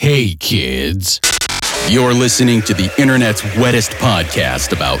Hey kids, you're listening to the internet's wettest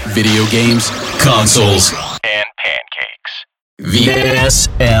podcast about video games, consoles, and pancakes. The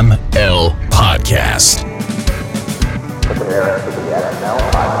SML Podcast. Prepare for the SML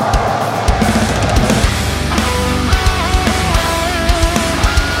Podcast.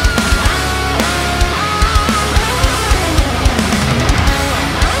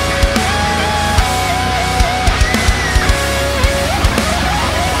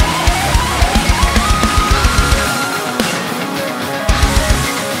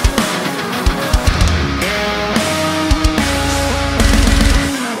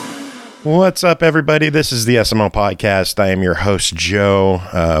 What's up, everybody? This is the SML Podcast. I am your host,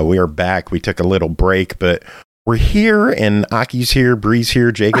 Joe. We are back. We took a little break, but we're here, and Aki's here, Bree's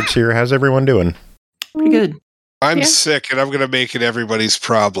here, Jacob's here. How's everyone doing? Pretty good. I'm sick, and I'm going to make it everybody's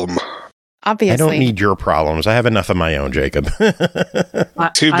problem. Obviously. I don't need your problems. I have enough of my own, Jacob.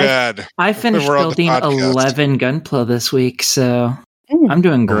 Too bad. I finished building 11 Gunpla this week, so I'm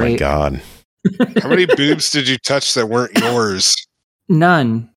doing great. Oh, my God. How many boobs did you touch that weren't yours?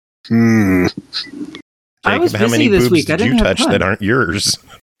 None. Jacob, I was how many busy this boobs week. did I you didn't have touch time. that aren't yours?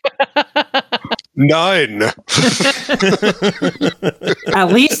 None.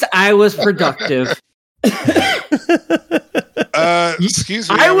 At least I was productive. Excuse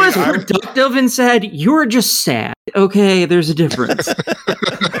me. I was productive and said, "You're just sad." Okay, there's a difference.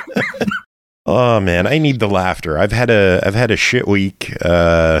 Oh, man, I need the laughter. I've had a shit week.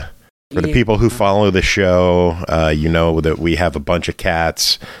 For the people who follow the show, you know that we have a bunch of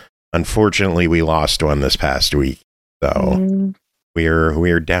cats. Unfortunately, we lost one this past week, so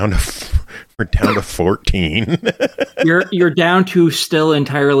we're down to 14. You're down to still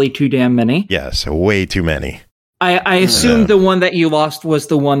entirely too damn many. Yes, way too many. I assume the one that you lost was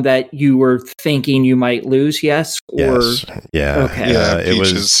the one that you were thinking you might lose. Yes. Yes. Yeah. Okay. Yeah, it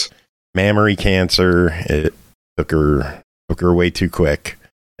was mammary cancer. It took her way too quick.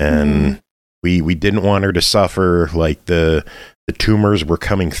 And we didn't want her to suffer. Like the tumors were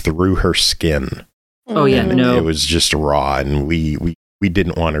coming through her skin. Oh yeah, and no. It was just raw, and we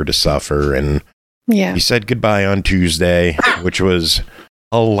didn't want her to suffer. And we said goodbye on Tuesday, which was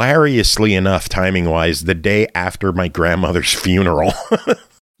hilariously enough, timing wise, the day after my grandmother's funeral.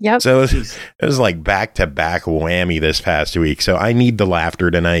 Yep. So it was like back to back whammy this past week. So I need the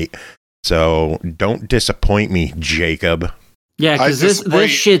laughter tonight. So don't disappoint me, Jacob. Yeah, because this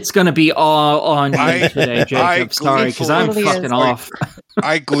shit's gonna be all on you today, Jacob. Sorry, because I'm fucking off.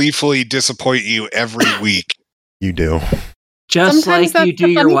 I gleefully disappoint you every week. You do. Just Sometimes like you that's do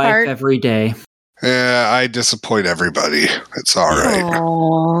the your funny wife part. every day. Yeah, I disappoint everybody. It's all right.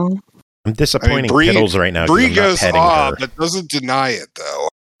 Aww. I'm disappointing Bree- Piddles right now. 'Cause Bree I'm not goes petting off, her. but doesn't deny it, though.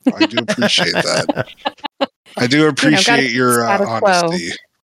 I do appreciate that. I do appreciate your status quo. honesty.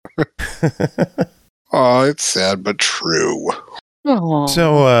 Oh, it's sad but true. Aww.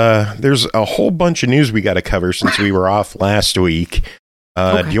 So there's a whole bunch of news we got to cover since we were off last week.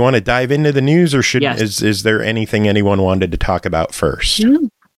 Okay. Do you want to dive into the news, or Yes. is there anything anyone wanted to talk about first? Yeah, let's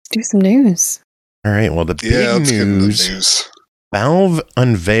do some news. All right. Well, the big Let's get into the news. news. Valve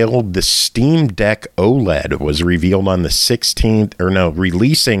unveiled the Steam Deck OLED. Was revealed on the 16th, or no,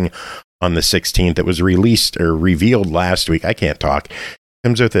 releasing on the 16th. It was released or revealed last week. I can't talk.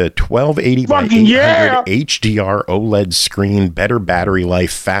 Comes with a 1280 by 800 HDR OLED screen, better battery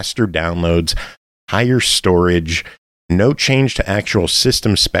life, faster downloads, higher storage. No change to actual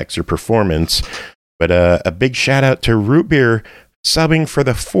system specs or performance. But a big shout out to Root Beer subbing for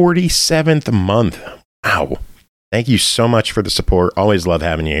the 47th month. Wow. Thank you so much for the support. Always love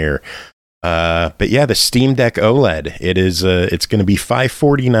having you here. But yeah, the Steam Deck OLED. It's going to be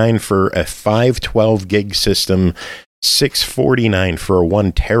 $549 for a 512 gig system, $649 for a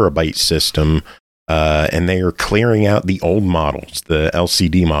 1 terabyte system, and they are clearing out the old models, the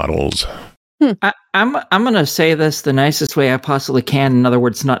LCD models. I'm gonna say this the nicest way I possibly can. In other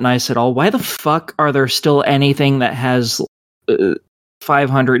words, not nice at all. Why the fuck are there still anything that has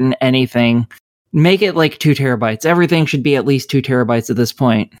 500 and anything? Make it like 2 terabytes. Everything should be at least 2 terabytes at this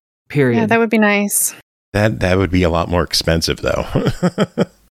point. Period. Yeah, that would be nice. That would be a lot more expensive though.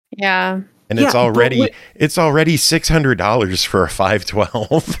 Yeah. And Yeah, it's already $600 for a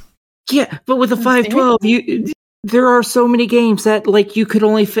 512. Yeah, but with a 512, there are so many games that like you could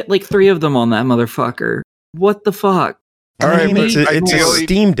only fit like 3 of them on that motherfucker. What the fuck? All right, I mean, it's a ideally-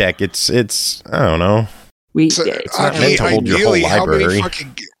 Steam Deck. It's I don't know. It's not meant to hold your whole Ideally, how many library.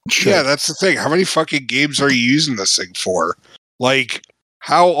 yeah, that's the thing. How many fucking games are you using this thing for? Like,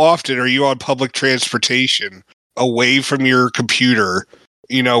 how often are you on public transportation away from your computer,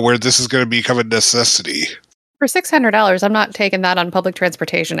 where this is going to become a necessity? For $600, I'm not taking that on public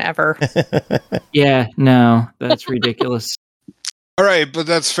transportation ever. Yeah, no, that's ridiculous. All right, but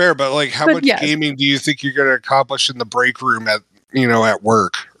that's fair. But like, how much gaming do you think you're going to accomplish in the break room at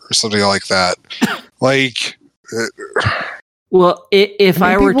work or something like that? Like, well, if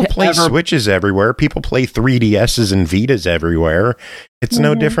I were to play Switches everywhere, people play 3DSs and Vitas everywhere. It's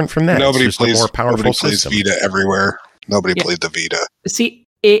no different from that. Nobody it's just plays a more powerful nobody system. plays Vita everywhere. Nobody played the Vita. See,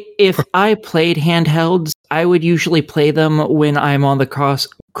 if I played handhelds, I would usually play them when I'm on the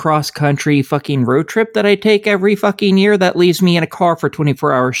cross country fucking road trip that I take every fucking year. That leaves me in a car for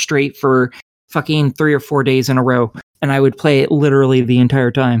 24 hours straight for fucking 3 or 4 days in a row, and I would play it literally the entire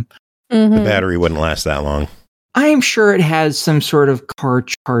time. The battery wouldn't last that long. I am sure it has some sort of car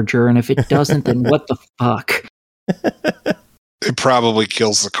charger, and if it doesn't, then what the fuck? It probably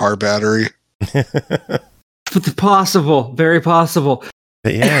kills the car battery. Possible, very possible.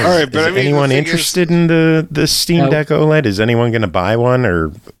 But yeah, all right, but is anyone interested in the Steam Deck OLED? Is anyone going to buy one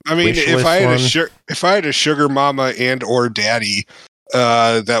or? I mean, if I had a sugar mama and or daddy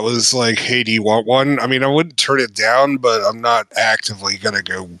that was like, "Hey, do you want one?" I mean, I wouldn't turn it down, but I'm not actively going to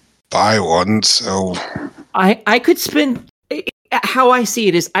go buy one. So I could spend. How I see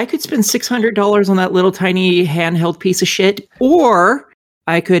it is, I could spend $600 on that little tiny handheld piece of shit, or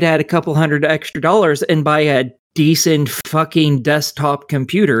I could add a couple $100 extra and buy a decent fucking desktop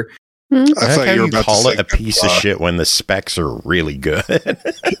computer. I thought you were about to call say it a piece of shit when the specs are really good.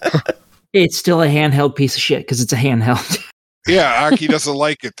 It's still a handheld piece of shit because it's a handheld. Yeah, Aki doesn't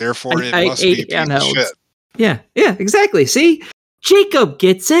like it, therefore it must be a piece of shit. Yeah, exactly. See, Jacob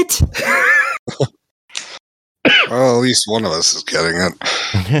gets it. Well, at least one of us is getting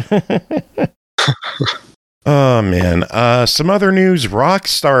it. Oh, man. Some other news.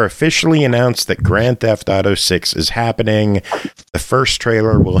 Rockstar officially announced that Grand Theft Auto 6 is happening. The first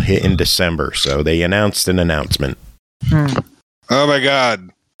trailer will hit in December, so they announced an announcement. Oh, my God.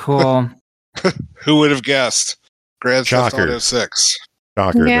 Cool. Who would have guessed? Grand Theft Auto 6.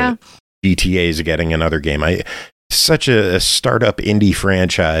 Shocker that GTA is getting another game. Such a startup indie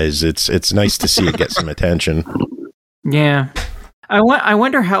franchise. It's nice to see it get some attention. Yeah. I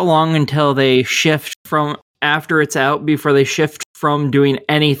wonder how long until they shift from after it's out before they shift from doing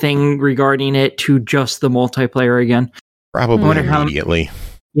anything regarding it to just the multiplayer again. Probably immediately.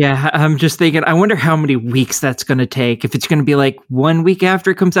 I'm just thinking, I wonder how many weeks that's going to take. If it's going to be like 1 week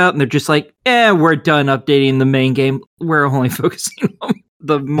after it comes out and they're just like, we're done updating the main game. We're only focusing on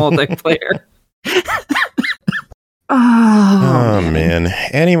the multiplayer. Oh, man.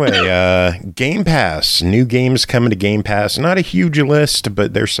 Anyway, Game Pass. New games coming to Game Pass. Not a huge list,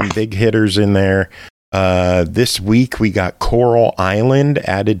 but there's some big hitters in there. This week we got Coral Island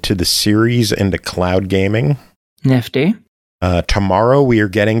added to the series into cloud gaming. Nifty. Tomorrow we are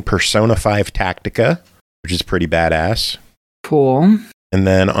getting Persona 5 Tactica, which is pretty badass. Cool. And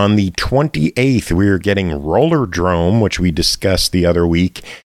then on the 28th we are getting Roller Drome, which we discussed the other week.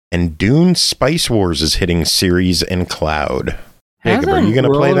 And Dune Spice Wars is hitting series and cloud. Jacob, are you going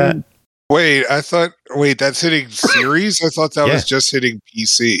to play that? Wait, that's hitting series? I thought that was just hitting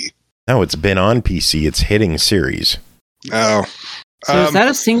PC. No, it's been on PC. It's hitting series. Oh. So is that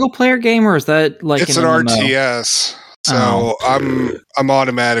a single player game or is that like it's an RTS? So I'm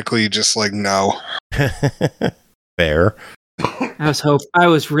automatically just like no. Fair. I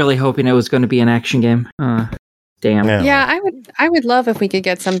was really hoping it was going to be an action game. Damn. Yeah, I would love if we could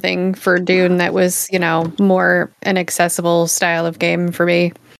get something for Dune that was, more an accessible style of game for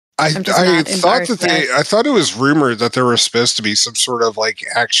me. I thought it was rumored that there was supposed to be some sort of like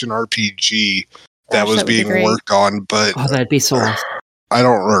action RPG that was being worked on, but that'd be so awesome. I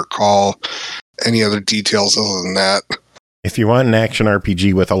don't recall any other details other than that. If you want an action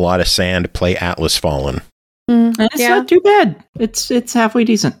RPG with a lot of sand, play Atlas Fallen. It's not too bad. It's halfway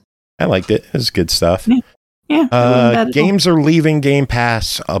decent. I liked it. It's good stuff. Yeah. Games are leaving Game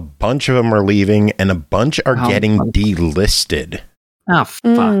Pass. A bunch of them are leaving, and a bunch are getting delisted. Oh,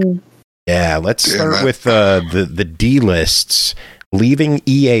 fuck. Yeah, let's start with the delists. Leaving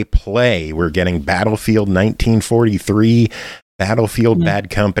EA Play, we're getting Battlefield 1943, Battlefield Bad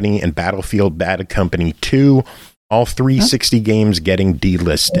Company, and Battlefield Bad Company 2. All 360 games getting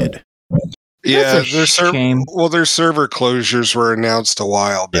delisted. Yeah, their server closures were announced a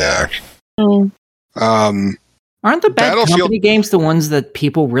while back. Aren't the Bad Company games the ones that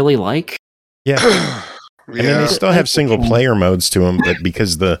people really like? Yeah. I mean, they still have single player modes to them, but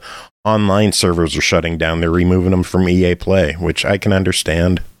because the online servers are shutting down, they're removing them from EA Play, which I can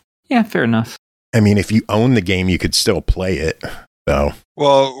understand. Yeah, fair enough. I mean, if you own the game, you could still play it. So,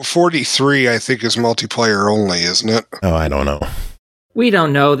 well, 43, I think, is multiplayer only, isn't it? Oh, I don't know. We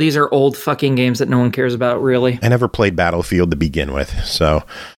don't know. These are old fucking games that no one cares about, really. I never played Battlefield to begin with, so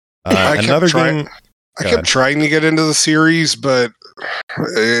I kept trying to get into the series, but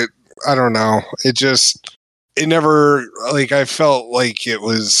I don't know. It never, like, I felt like it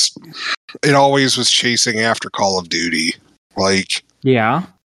always was chasing after Call of Duty. Like, yeah.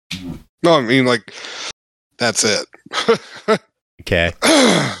 No, I mean, like, that's it. Okay.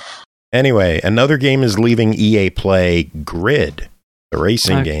 Anyway, another game is leaving EA Play, Grid, the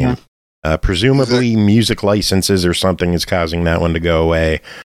racing game. Presumably music licenses or something is causing that one to go away.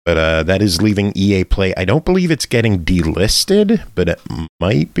 But that is leaving EA Play. I don't believe it's getting delisted, but it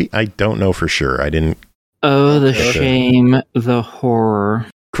might be. I don't know for sure. I didn't. Oh, the shame, the horror.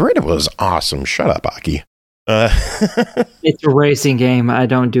 Grid was awesome. Shut up, Aki. It's a racing game. I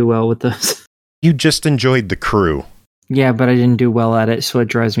don't do well with those. You just enjoyed The Crew. Yeah, but I didn't do well at it, so it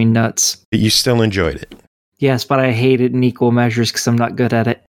drives me nuts. But you still enjoyed it. Yes, but I hate it in equal measures because I'm not good at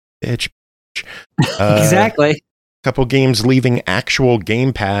it. Bitch. Exactly. Couple games leaving actual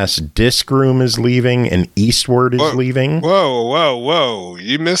Game Pass. Disc Room is leaving, and Eastward is leaving. Whoa.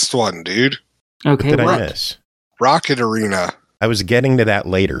 You missed one, dude. Okay, what did I miss? Rocket Arena. I was getting to that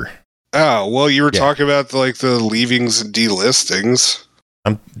later. Oh, well, you were talking about the leavings and delistings.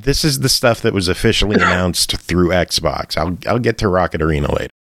 This is the stuff that was officially announced through Xbox. I'll get to Rocket Arena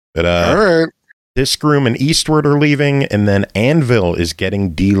later. But all right. Disc Room and Eastward are leaving, and then Anvil is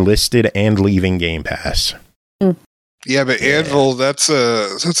getting delisted and leaving Game Pass. Yeah, but Anvil, that's a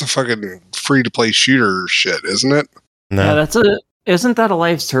fucking free to play shooter shit, isn't it? No. Yeah, isn't that a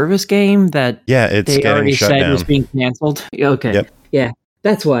live service game that it's they getting already shut said down. was being canceled? Okay. Yep. Yeah,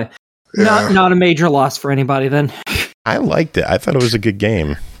 that's why. Yeah. Not a major loss for anybody then. I liked it. I thought it was a good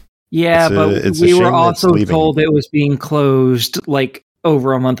game. Yeah, It's but we were shame also it's told it was being closed like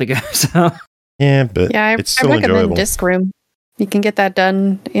over a month ago. So Yeah, but it's still I recommend enjoyable. Disc Room. You can get that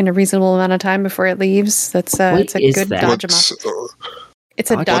done in a reasonable amount of time before it leaves. It's a good dodge 'em up.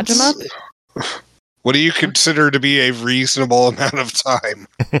 It's a dodge 'em up. What do you consider to be a reasonable amount of time?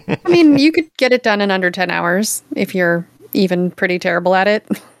 I mean, you could get it done in under 10 hours if you're even pretty terrible at it.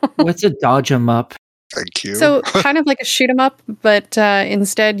 what's a dodge 'em up? Thank you. So kind of like a shoot 'em up, but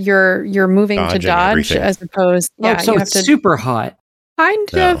instead you're moving to Dodging dodge everything. as opposed. So you have it's to super hot.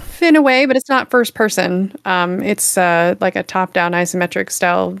 kind of in a way, but it's not first person. It's like a top-down isometric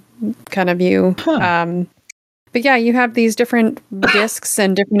style kind of view. Huh. But yeah, you have these different discs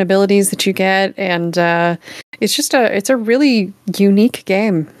and different abilities that you get, and it's a really unique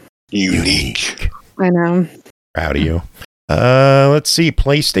game. Unique. I know. Proud of you. Let's see.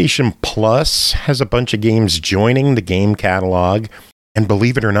 PlayStation Plus has a bunch of games joining the game catalog, and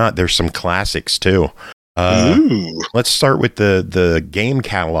believe it or not, there's some classics too. Let's start with the game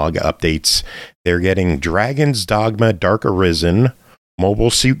catalog updates. They're getting Dragon's Dogma Dark Arisen,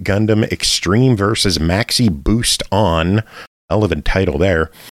 Mobile Suit Gundam Extreme vs. Maxi Boost On, relevant title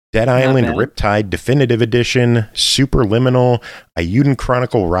there, Dead Island bad. Riptide Definitive Edition, Superliminal, Ayuden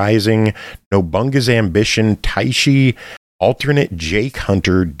Chronicle Rising, Nobunga's Ambition, Taishi, Alternate Jake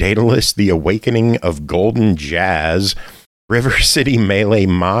Hunter, Daedalus The Awakening of Golden Jazz, River City Melee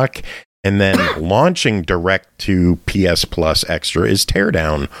Mach, and then launching direct to PS Plus Extra is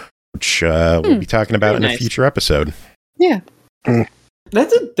Teardown, which we'll be talking about in a future episode. Yeah.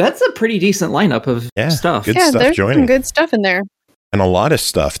 That's a pretty decent lineup of stuff. Good Yeah, stuff there's joining. some good stuff in there. And a lot of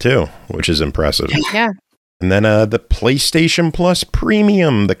stuff too, which is impressive. Yeah. And then the PlayStation Plus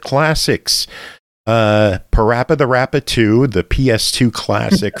Premium, the classics. Parappa the Rappa 2, the PS2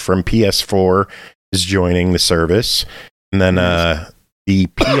 classic from PS4 is joining the service. And then the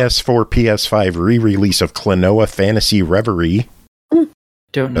PS4, PS5 re-release of Klonoa Fantasy Reverie.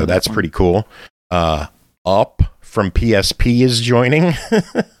 Don't know. So that's pretty cool. Up from PSP is joining.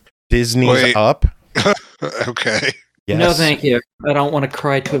 Disney's Up. Okay. Yes. No, thank you. I don't want to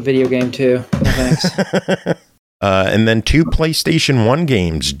cry to a video game too. No thanks. And then 2 PlayStation 1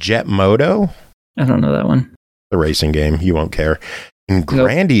 games, Jet Moto, I don't know that one. the racing game, you won't care, and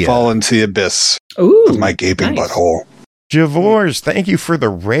Grandia. Fall into the abyss Ooh, of my gaping nice. butthole. Javors, thank you for the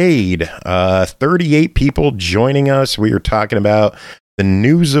raid. 38 people joining us. We are talking about the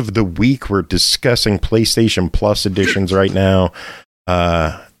news of the week. We're discussing PlayStation Plus editions right now.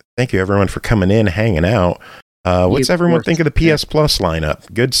 Thank you, everyone, for coming in, hanging out. What's everyone think of the PS Plus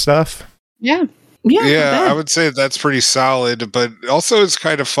lineup? Good stuff? Yeah. Yeah, I would say that's pretty solid, but also it's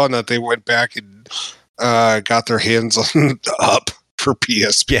kind of fun that they went back and got their hands on Up for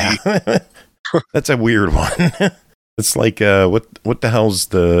PSP. Yeah. That's a weird one. It's like, what the hell's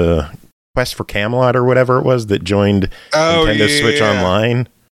the Quest for Camelot or whatever it was that joined Nintendo Switch Online?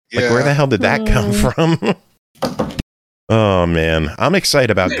 Like, where the hell did that come from? Oh man, I'm excited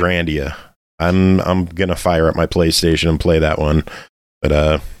about Grandia. I'm gonna fire up my PlayStation and play that one.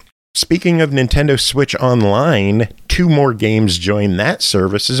 But speaking of Nintendo Switch Online, 2 more games join that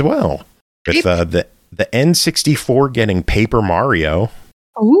service as well. With the N64 getting Paper Mario,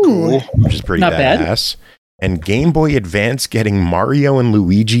 Ooh. which is pretty Not bad. badass, and Game Boy Advance getting Mario and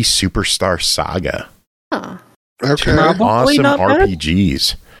Luigi Superstar Saga. Huh. Okay. Probably Awesome not bad.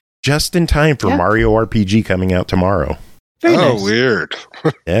 RPGs. Just in time for Mario RPG coming out tomorrow. Very Oh, nice. weird.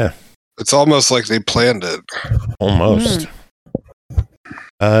 Yeah, It's almost like they planned it. almost.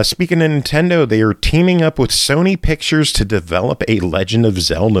 Speaking of Nintendo, they are teaming up with Sony Pictures to develop a Legend of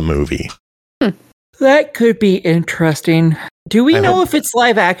Zelda movie. That could be interesting. Do we I know hope- if it's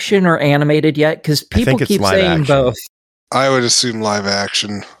live action or animated yet? Because I think people it's keep live saying action. both. I would assume live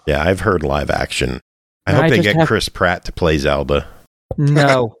action. Yeah, I've heard live action. I No, hope I they just get have- Chris Pratt to play Zelda.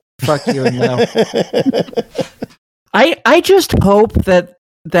 No. Fuck you and no. I just hope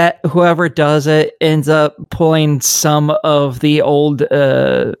that whoever does it ends up pulling some of the old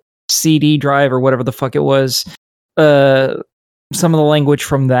CD drive or whatever the fuck it was, some of the language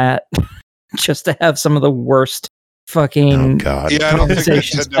from that, just to have some of the worst Oh fucking. God! Yeah, I don't think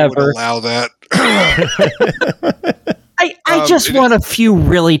Conversations Nintendo would ever. allow that. I just it want a few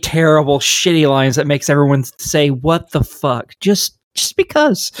really terrible, shitty lines that makes everyone say, "What the fuck?" Just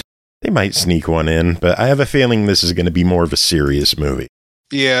because. They might sneak one in, but I have a feeling this is going to be more of a serious movie.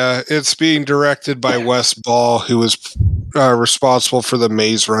 Yeah, it's being directed by Wes Ball, who was responsible for the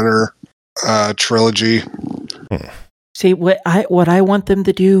Maze Runner trilogy. See, what I want them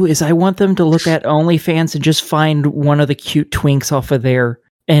to do is I want them to look at OnlyFans and just find one of the cute twinks off of there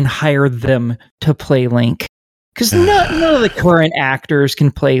and hire them to play Link. Because none of the current actors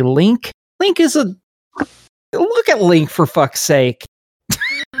can play Link. Link is a... Look at Link, for fuck's sake.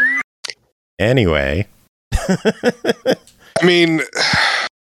 Anyway. I mean,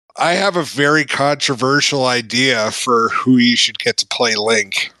 I have a very controversial idea for who you should get to play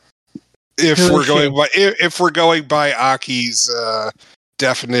Link. If we're going by Aki's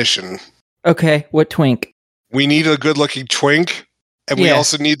definition, Okay, what twink? we need a good-looking twink, and we Yeah.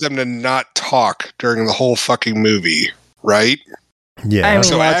 also need them to not talk during the whole fucking movie, right? Yeah. I mean,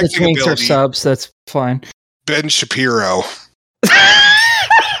 So lots of acting twinks are ability- subs, that's fine. Ben Shapiro.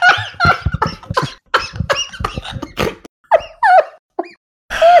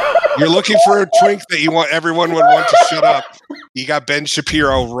 You're looking for a twink that everyone would want to shut up. You got Ben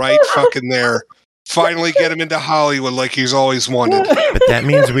Shapiro right fucking there. Finally get him into Hollywood like he's always wanted. But that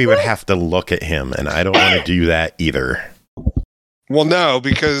means we would have to look at him, and I don't want to do that either. Well, no,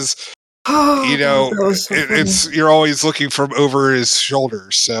 because you know it's you're always looking from over his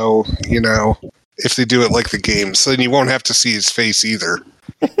shoulders. So if they do it like the games, then you won't have to see his face either.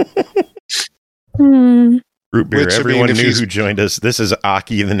 Root beer, Which, I mean, everyone if knew he's- who joined us. This is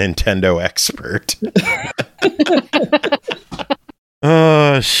Aki, the Nintendo expert.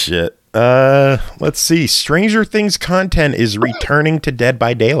 Oh, shit. Let's see. Stranger Things content is returning to Dead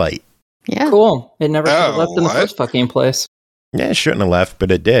by Daylight. Yeah. Cool. It never should have Oh, left in the what? first fucking place. Yeah, it shouldn't have left, but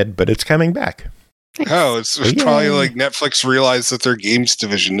it did. But it's coming back. Oh, it's Oh, yeah. probably like Netflix realized that their games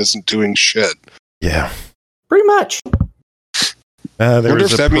division isn't doing shit. Yeah. Pretty much. I There wonder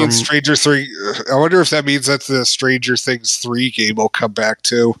was if a that means Stranger 3. I wonder if that means that the Stranger Things 3 game will come back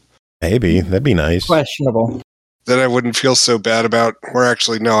too. Maybe. That'd be nice. Questionable. Then I wouldn't feel so bad about. Or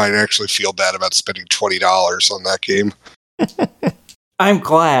actually, no, I'd actually feel bad about spending $20 on that game. I'm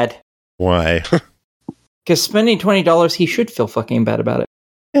glad. Why? Because spending $20, he should feel fucking bad about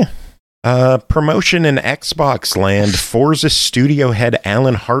it. Promotion in Xbox land. Forza studio head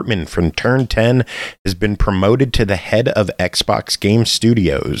Alan Hartman from Turn 10 has been promoted to the head of Xbox Game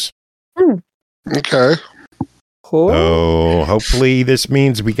Studios. Okay. Cool. So hopefully this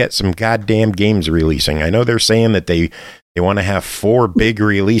means we get some goddamn games releasing. I know they're saying that they want to have 4 big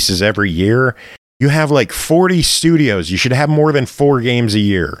releases every year. You have like 40 studios. You should have more than 4 games a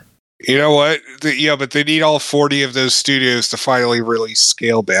year. You know what? Yeah, but they need all 40 of those studios to finally release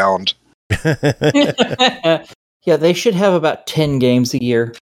Scalebound. Yeah, they should have about 10 games a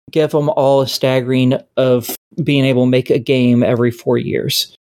year. Give them all a staggering of being able to make a game every 4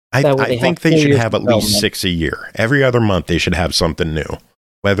 years. That way I they think have they 4 should years have of at least development. 6 a year. Every other month they should have something new.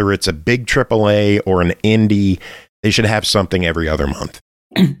 Whether it's a big AAA or an indie, they should have something every other month.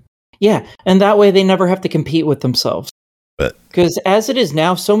 Yeah, and that way they never have to compete with themselves. But because as it is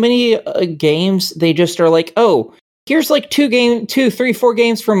now, so many games, they just are like, oh, here's like 2, 3, 4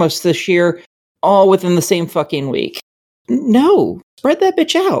 games from us this year, all within the same fucking week. No, spread that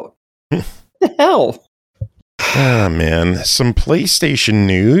bitch out. The hell? Oh, man. Some PlayStation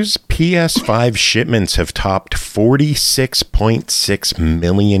news. PS5 shipments have topped 46.6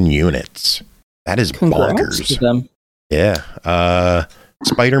 million units. That is Congrats to bonkers. them. Yeah.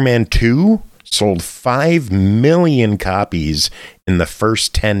 Spider-Man 2 sold 5 million copies in the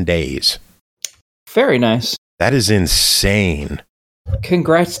first 10 days. Very nice. That is insane.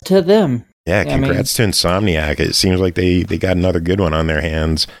 Congrats to them. Yeah, congrats to Insomniac. It seems like they got another good one on their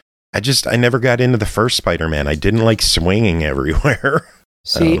hands. I never got into the first Spider-Man. I didn't like swinging everywhere.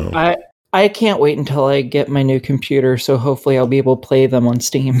 See, I can't wait until I get my new computer, so hopefully I'll be able to play them on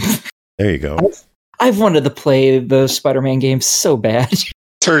Steam. There you go. I've wanted to play those Spider-Man games so bad.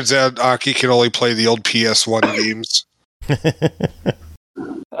 Turns out Aki can only play the old PS1 games.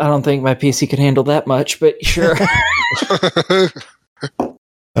 I don't think my PC could handle that much, but sure.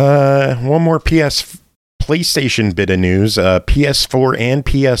 One more PlayStation bit of news. PS4 and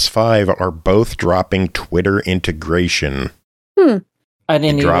PS5 are both dropping Twitter integration. I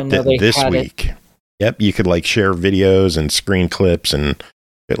didn't They dropped even know it they this had week. it. Yep, you could like share videos and screen clips and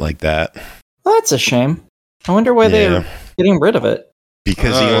shit like that. Well, that's a shame. I wonder why they're getting rid of it.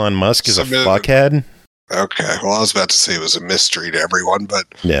 Because Elon Musk is a fuckhead? Okay, well, I was about to say it was a mystery to everyone, but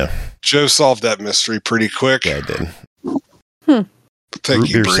Yeah. Joe solved that mystery pretty quick. Yeah, I did. Thank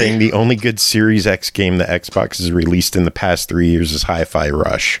you, You're Bree. saying the only good Series X game that Xbox has released in the past 3 years is Hi-Fi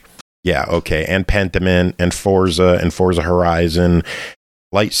Rush. Yeah, okay. And Pentiment and Forza Horizon,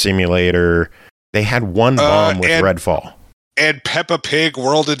 Flight Simulator. They had one bomb with Redfall. And Peppa Pig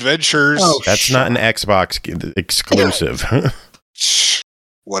World Adventures. Oh, That's not an Xbox exclusive.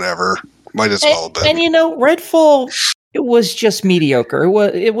 Whatever. Might as well have been. And you know, Redfall, it was just mediocre.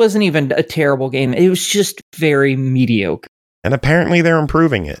 It wasn't even a terrible game. It was just very mediocre. And apparently they're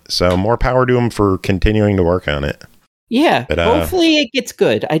improving it. So more power to them for continuing to work on it. Yeah, But, hopefully it gets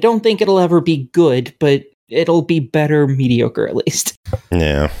good. I don't think it'll ever be good, but it'll be better mediocre at least.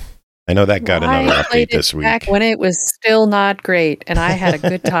 Yeah. I know that got another I played update this it week. back when it was still not great, and I had a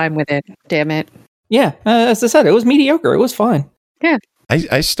good time with it. Damn it. Yeah, as I said, it was mediocre. It was fine.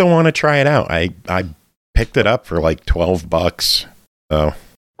 I still want to try it out. I picked it up for like $12. So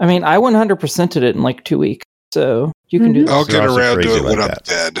I mean, I 100%ed it in like 2 weeks, so you can do that. I'll get They're also around to crazy it when like I'm that.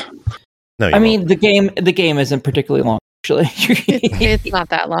 dead. no, you I mean, won't. the game isn't particularly long, actually. It's not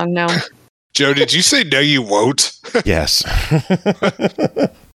that long, no. Joe, did you say no you won't? Yes.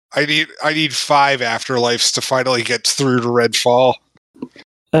 I need 5 afterlives to finally get through to Redfall.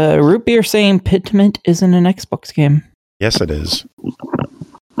 Root Beer saying Pentiment isn't an Xbox game. Yes, it is.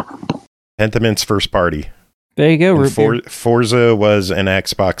 Pentiment's first party. There you go, And Root Beer. Forza was an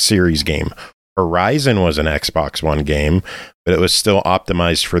Xbox Series game. Horizon was an Xbox One game, but it was still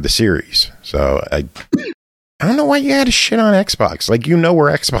optimized for the series. So I don't know why you had to shit on Xbox. Like, you know,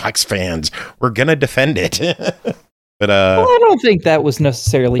 we're Xbox fans. We're gonna defend it. But Well, I don't think that was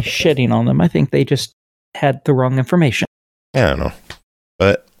necessarily shitting on them. I think they just had the wrong information. I don't know.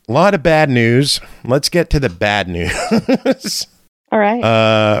 But a lot of bad news. Let's get to the bad news. All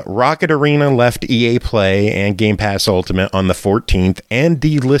right. Rocket Arena left EA Play and Game Pass Ultimate on the 14th and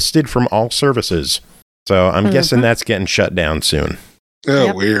delisted from all services. So I'm guessing that's getting shut down soon. Oh,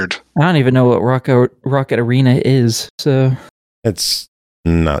 Yep. weird. I don't even know what Rocket Arena is, so... It's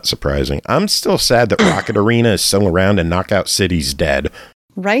not surprising. I'm still sad that Rocket Arena is still around and Knockout City's dead.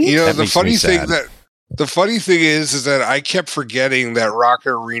 Right? You know, That the makes me funny thing sad. the funny thing is that I kept forgetting that Rocket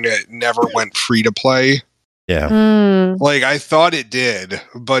Arena never went free to play. Yeah. Like, I thought it did,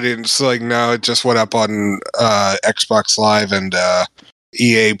 but it's like, no, it just went up on Xbox Live and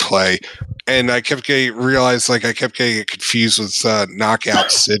EA Play. And I kept getting it confused with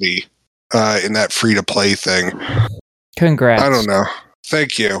Knockout City in that free to play thing. Congrats. I don't know.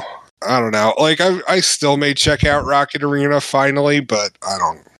 Thank you. I don't know. Like, I still may check out Rocket Arena finally, but I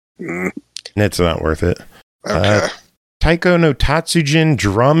don't. It's not worth it. Okay. Taiko no Tatsujin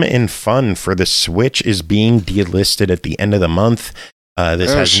Drum and Fun for the Switch is being delisted at the end of the month.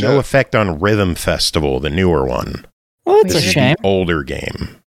 This has no effect on Rhythm Festival, the newer one. Well, that's a Which is shame. Older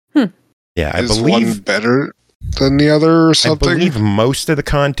game. Yeah, I Is one believe better than the other or I something? believe most of the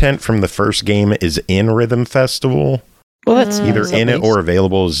content from the first game is in Rhythm Festival, Well, that's either nice, at in it least. or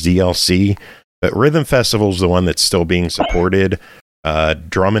available as DLC. But Rhythm Festival is the one that's still being supported.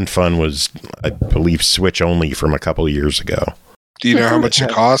 Drum and Fun was, I believe, Switch only from a couple of years ago. Do you know how much it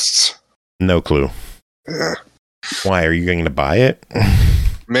costs? No clue. Yeah. Why are you going to buy it?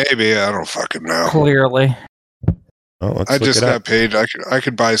 Maybe. I don't fucking know. Clearly. Well, let's I look just it got up. paid. I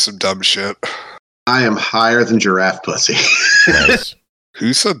could buy some dumb shit. I am higher than giraffe pussy. Nice.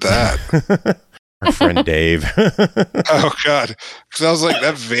 Who said that? Our friend Dave. Oh, God. Because I was like,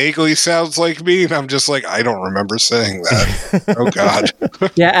 that vaguely sounds like me. And I'm just like, I don't remember saying that. Oh, God.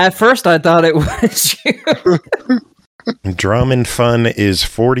 Yeah, at first I thought it was you. Drum and Fun is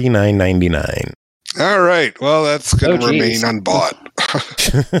 $49.99. All right. Well, that's going to remain unbought.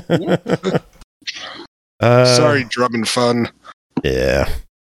 Sorry, Drum and Fun. Yeah.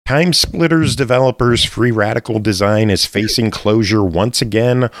 Time Splitters developers Free Radical Design is facing closure once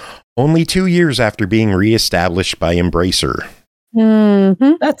again, only 2 years after being reestablished by Embracer.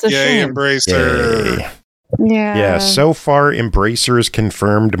 Mm-hmm. That's a Yay, shame. Embracer. Yay. Yeah. Yeah, so far, Embracer has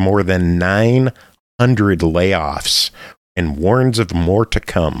confirmed more than 900 layoffs and warns of more to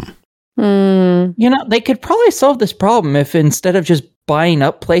come. You know, they could probably solve this problem if instead of just buying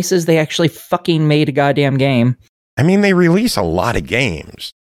up places, they actually fucking made a goddamn game. I mean, they release a lot of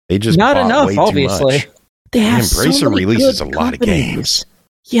games. They just Not bought enough, way obviously. Too much. They have Embracer so many releases good a lot of companies. games.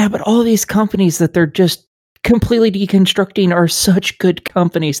 Yeah, but all these companies that they're just completely deconstructing are such good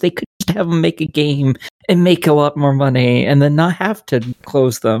companies. They could just have them make a game and make a lot more money and then not have to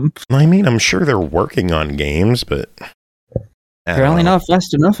close them. I mean, I'm sure they're working on games, but Apparently not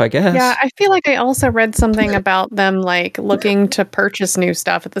fast enough, I guess. Yeah, I feel like I also read something about them like looking to purchase new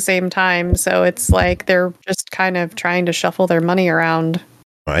stuff at the same time. So it's like they're just kind of trying to shuffle their money around.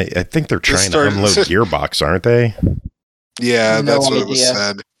 I think they're trying to unload Gearbox, aren't they? Yeah, No that's what was idea.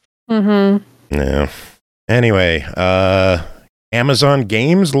 said. Mm-hmm. Yeah. Anyway, Amazon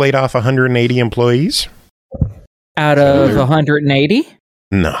Games laid off 180 employees. Out of 180?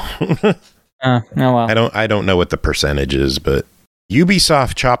 No. Oh, well. I don't know what the percentage is, but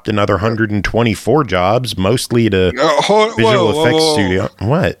Ubisoft chopped another 124 jobs, mostly to visual effects studio.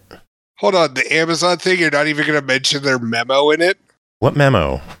 What? Hold on, the Amazon thing, you're not even going to mention their memo in it? What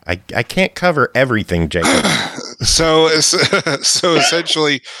memo? I can't cover everything, Jacob. So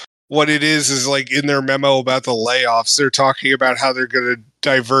essentially, what it is like in their memo about the layoffs, they're talking about how they're going to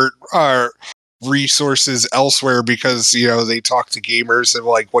divert our resources elsewhere because, you know, they talk to gamers and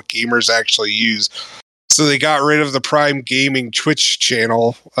like what gamers actually use. So they got rid of the Prime Gaming Twitch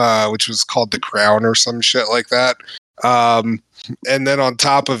channel, which was called The Crown or some shit like that. And then on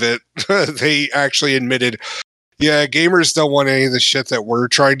top of it, they actually admitted, yeah, gamers don't want any of the shit that we're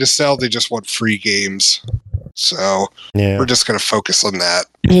trying to sell. They just want free games. So we're just going to focus on that.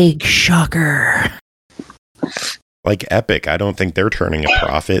 Big shocker. Like Epic, I don't think they're turning a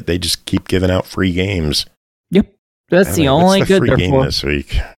profit. They just keep giving out free games. Yep. That's the only good free they're game for. this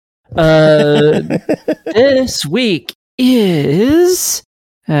week. This week is...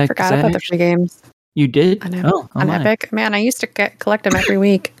 Forgot about the free games. You did? On Epic. Man, I used to collect them every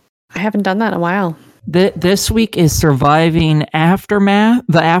week. I haven't done that in a while. This week is Surviving Aftermath.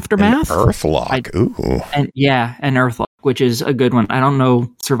 The Aftermath? And Earthlock. Ooh. And Earthlock, which is a good one. I don't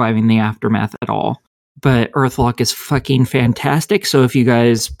know Surviving the Aftermath at all. But Earthlock is fucking fantastic. So if you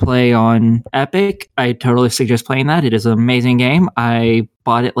guys play on Epic, I totally suggest playing that. It is an amazing game. I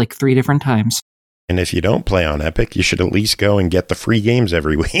bought it like 3 different times. And if you don't play on Epic, you should at least go and get the free games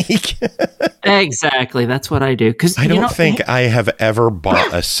every week. Exactly. That's what I do. Because I don't think I have ever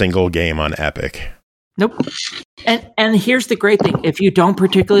bought a single game on Epic. Nope. And here's the great thing. If you don't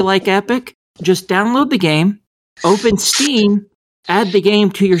particularly like Epic, just download the game, open Steam, add the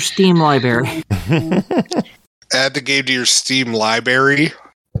game to your Steam library. Add the game to your Steam library?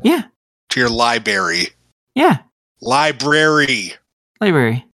 Yeah. To your library? Yeah. Library.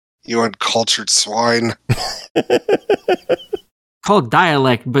 You uncultured swine. Called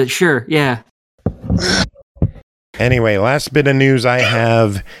dialect, but sure, yeah. Anyway, last bit of news I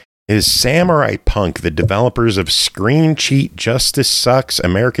have is Samurai Punk, the developers of Screen Cheat, Justice Sucks,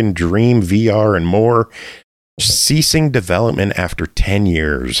 American Dream VR, and more, ceasing development after 10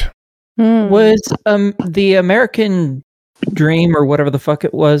 years. Was the American Dream or whatever the fuck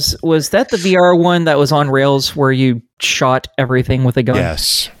it was that the VR one that was on rails where you shot everything with a gun?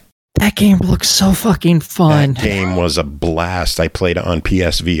 Yes. That game looks so fucking fun. That game was a blast. I played it on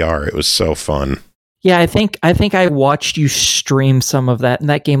PSVR. It was so fun. Yeah, I think I watched you stream some of that, and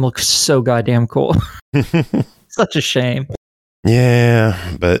that game looks so goddamn cool. Such a shame.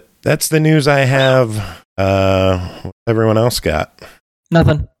 Yeah, but that's the news I have. What's everyone else got?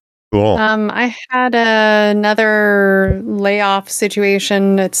 Nothing. Cool. I had another layoff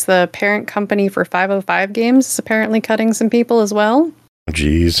situation. It's the parent company for 505 Games. It's apparently cutting some people as well.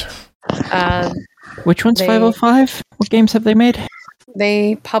 Jeez. Which one's 505? What games have they made?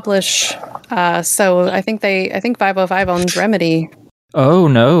 They publish. So I think 505 owns Remedy. Oh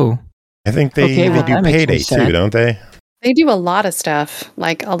no. I think they even do Payday too, don't they? They do a lot of stuff,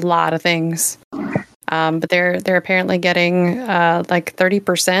 like a lot of things. But they're apparently getting like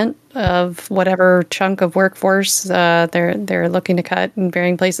 30% of whatever chunk of workforce they're looking to cut in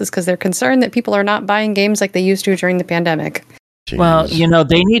varying places because they're concerned that people are not buying games like they used to during the pandemic. Jeez. Well,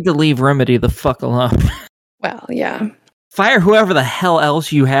 they need to leave Remedy the fuck alone. Well, yeah. Fire whoever the hell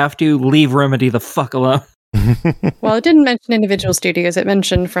else you have to. Leave Remedy the fuck alone. Well, it didn't mention individual studios. It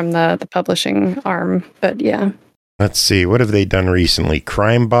mentioned from the publishing arm. But yeah. Let's see. What have they done recently?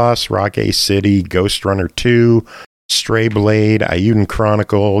 Crime Boss, Rock A City, Ghost Runner 2, Stray Blade, Ayuden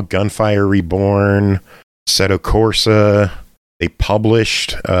Chronicle, Gunfire Reborn, Seto Corsa. They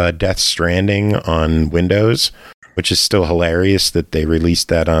published Death Stranding on Windows, which is still hilarious that they released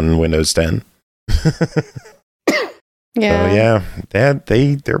that on Windows 10. Yeah. So yeah,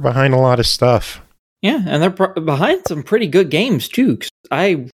 they're behind a lot of stuff. Yeah, and they're behind some pretty good games too. 'Cause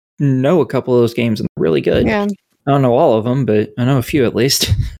I know a couple of those games and they're really good. Yeah. I don't know all of them, but I know a few at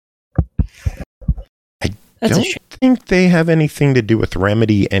least. That's Don't think they have anything to do with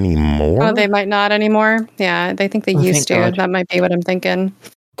Remedy anymore. Oh, they might not anymore. Yeah, they think they used to. God. That might be what I'm thinking.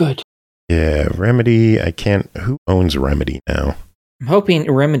 Good. Yeah, Remedy. Who owns Remedy now? I'm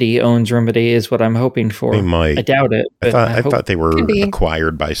hoping Remedy owns Remedy is what I'm hoping for. They might. I doubt it. I thought they were Could be.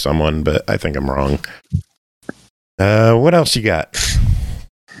 acquired by someone, but I think I'm wrong. What else you got?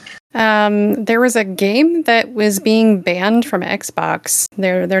 There was a game that was being banned from Xbox.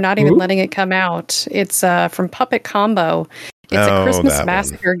 They're not even letting it come out. It's from Puppet Combo. It's a Christmas that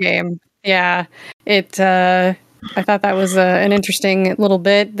Massacre game. Yeah, I thought that was an interesting little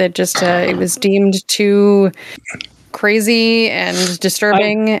bit that just it was deemed too crazy and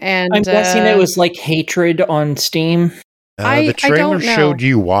disturbing. I'm guessing it was like hatred on Steam. The trailer don't know. showed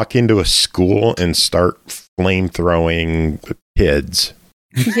you walk into a school and start flame-throwing kids.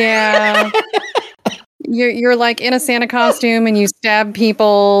 Yeah. You're like in a Santa costume and you stab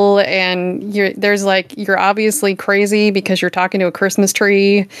people and you're obviously crazy because you're talking to a Christmas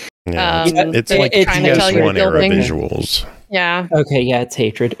tree. Yeah, it's like trying to tell you PS1 era building. visuals. Yeah. Okay, yeah, it's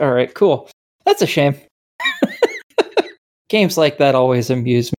hatred. All right, cool. That's a shame. Games like that always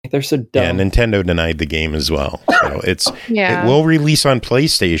amuse me. They're so dumb. Yeah, Nintendo denied the game as well. So Yeah. it will release on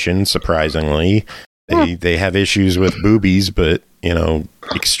PlayStation, surprisingly. They have issues with boobies, but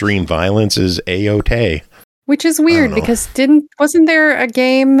extreme violence is A-OK. Which is weird because wasn't there a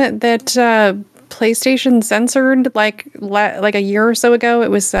game that PlayStation censored like a year or so ago?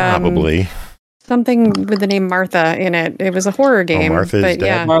 It was Probably. something with the name Martha in it. It was a horror game. Martha is dead?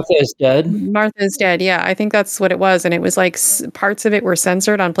 Yeah. Martha is dead. Martha is dead. Yeah, I think that's what it was, and it was like parts of it were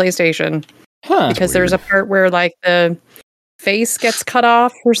censored on PlayStation because there's a part where like the face gets cut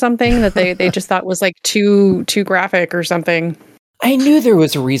off or something that they just thought was like too graphic or something. I knew there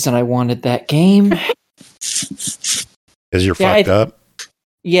was a reason I wanted that game. Because you're fucked up?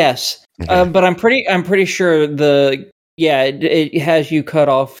 Yes. Okay. But I'm pretty sure it has you cut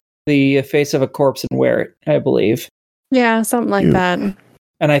off the face of a corpse and wear it, I believe. Yeah, something like that.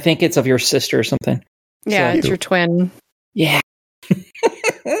 And I think it's of your sister or something. Yeah, So- it's your twin. Yeah.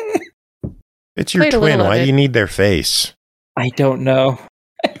 It's your Played a twin. little of Why do it. you need their face? I don't know.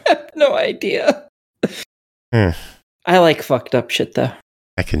 I have no idea. Hmm. I like fucked up shit though.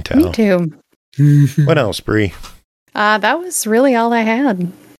 I can tell. Me too. What else, Bree? That was really all I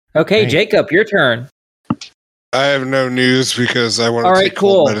had. Okay, Right. Jacob, your turn. I have no news because I want All to right, take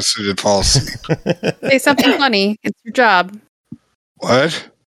cold cool. medicine and fall asleep. Say something funny. It's your job. What?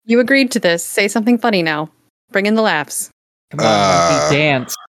 You agreed to this. Say something funny now. Bring in the laughs. Come on, monkey,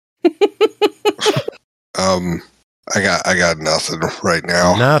 dance. I got nothing right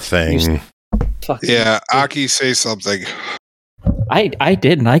now. Nothing. Fuck. Yeah, Aki, say something. I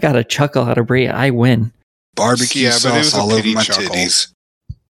didn't. I got a chuckle out of Bria. I win. Barbecue Yeah, but it was sauce a all over pity my chuckle. titties.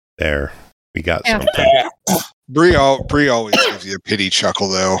 There. We got Yeah. something. Bree always gives you a pity chuckle,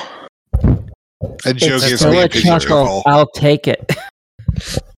 though. That joke It's gives still me a a pity chuckle. chuckle. I'll take it.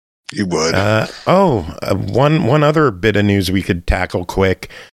 You would. One other bit of news we could tackle quick.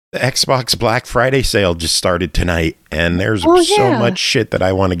 The Xbox Black Friday sale just started tonight, and there's so yeah. much shit that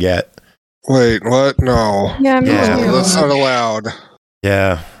I want to get. Wait, what? No. Yeah, me Yeah. too. That's not allowed.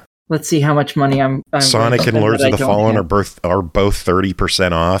 Yeah, Let's see how much money I'm Sonic gonna and spend Lords that of I the don't Fallen have. are both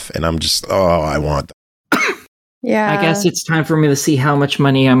 30% off, and I'm just I want them. Yeah. I guess it's time for me to see how much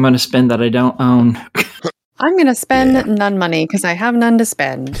money I'm going to spend that I don't own. I'm going to spend Yeah. none money because I have none to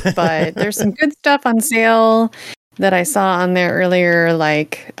spend. But there's some good stuff on sale that I saw on there earlier.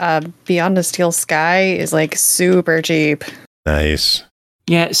 Like Beyond the Steel Sky is like super cheap. Nice.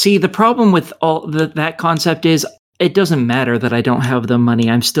 Yeah, see, the problem with all that concept is it doesn't matter that I don't have the money.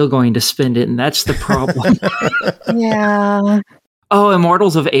 I'm still going to spend it, and that's the problem. Yeah. Oh,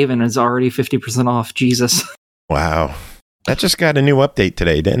 Immortals of Aven is already 50% off. Jesus. Wow. That just got a new update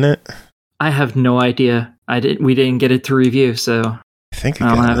today, didn't it? I have no idea. We didn't get it to review, so I think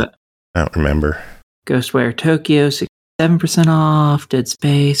I don't have it. I don't remember. Ghostwire Tokyo, 67% off. Dead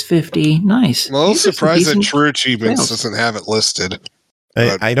Space, 50. Nice. Well, I'm These are some surprised that decent True Achievements sales. doesn't have it listed.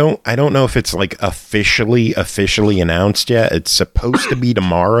 I don't know if it's like officially announced yet. It's supposed to be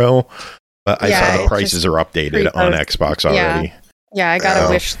tomorrow, but I Yeah, saw the prices are updated on Xbox already. Yeah, I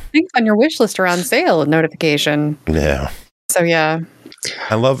got a things on your wish list are on sale notification. Yeah. So yeah.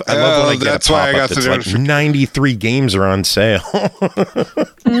 I love when I get that's a why I pop-up got that's the like notification. 93 games are on sale.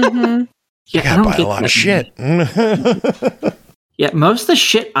 Mm-hmm. Yeah, I gotta buy a lot of shit. Yeah, most of the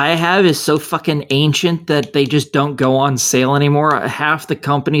shit I have is so fucking ancient that they just don't go on sale anymore. Half the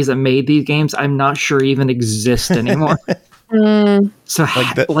companies that made these games, I'm not sure even exist anymore. So,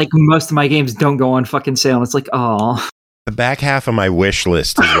 like most of my games don't go on fucking sale. And it's like, oh. The back half of my wish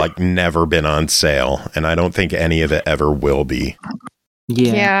list has like never been on sale, and I don't think any of it ever will be.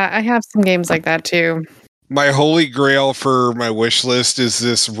 Yeah, I have some games like that too. My holy grail for my wish list is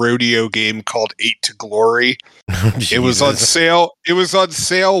this rodeo game called 8 to Glory. It was on sale. It was on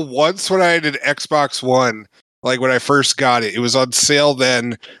sale once when I had an Xbox One. Like when I first got it, it was on sale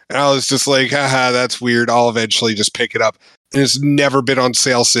then, and I was just like, haha, that's weird. I'll eventually just pick it up. And it's never been on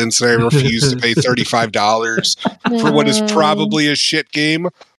sale since, and I refuse to pay $35 for what is probably a shit game,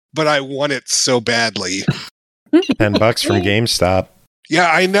 but I want it so badly. $10 from GameStop. Yeah,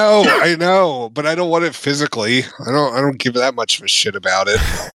 I know, but I don't want it physically. I don't give that much of a shit about it.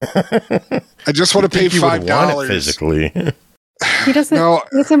 I just want to pay $5 physically. He doesn't.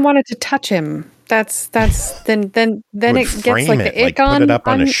 He doesn't want it to touch him. That's then it gets like the ick on. Put it up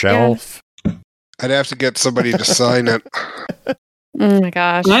on a shelf. Yeah. I'd have to get somebody to sign it. Oh my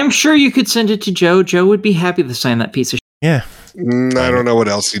gosh! I'm sure you could send it to Joe. Joe would be happy to sign that piece of shit. Yeah. I don't know what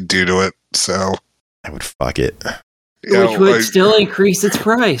else you'd do to it, so I would fuck it. Which would still increase its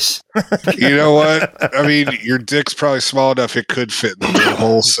price. You know what? I mean, your dick's probably small enough it could fit in the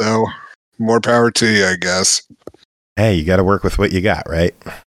hole, so more power to you, I guess. Hey, you got to work with what you got, right?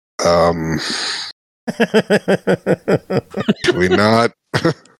 Can we not?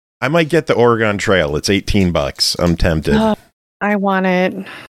 I might get the Oregon Trail. It's $18. I'm tempted. I want it.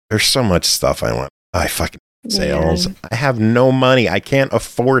 There's so much stuff I want. I fucking sales. Yeah. I have no money. I can't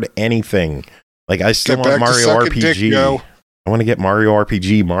afford anything. Like I still want Mario RPG. I want to get Mario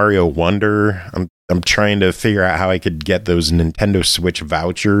RPG, Mario Wonder. I'm trying to figure out how I could get those Nintendo Switch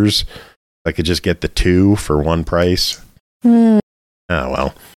vouchers. I could just get the 2 for one price. Oh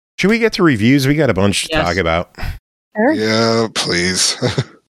well. Should we get to reviews? We got a bunch to talk about. Sure. Yeah, please.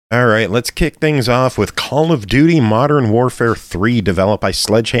 All right, let's kick things off with Call of Duty Modern Warfare 3, developed by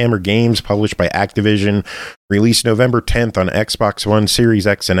Sledgehammer Games, published by Activision, released November 10th on Xbox One, Series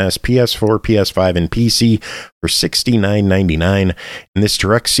X and S, PS4, PS5, and PC for $69.99. In this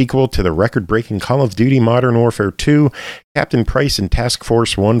direct sequel to the record-breaking Call of Duty Modern Warfare 2, Captain Price and Task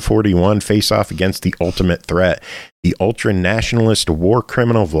Force 141 face off against the ultimate threat. The ultra-nationalist war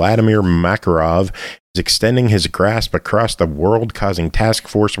criminal Vladimir Makarov is extending his grasp across the world, causing Task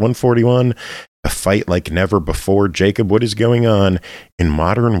Force 141 to fight like never before. Jacob, what is going on in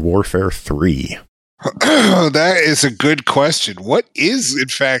Modern Warfare 3? That is a good question. What is, in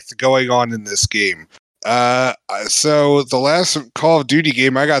fact, going on in this game? So the last Call of Duty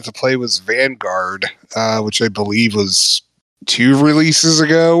game I got to play was Vanguard, which I believe was 2 releases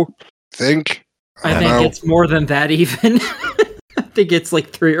ago, I think. I think it's more than that even. I think it's like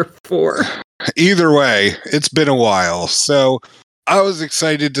 3 or 4. Either way, it's been a while. So I was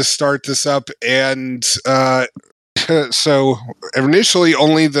excited to start this up, and so initially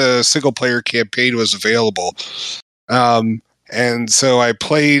only the single player campaign was available. And so I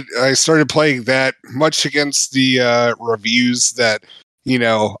started playing that, much against the reviews that,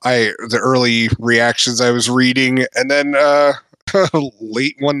 the early reactions I was reading. And then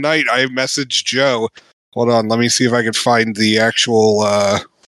late one night, I messaged Joe. Hold on, let me see if I can find the actual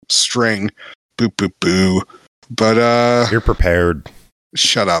string. Boo, boo, boo. But you're prepared.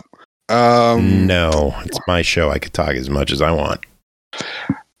 Shut up. No, it's my show. I could talk as much as I want.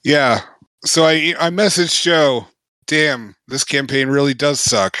 Yeah. So I messaged Joe. Damn, this campaign really does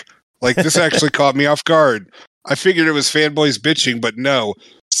suck. Like, this actually caught me off guard. I figured it was fanboys bitching, but no.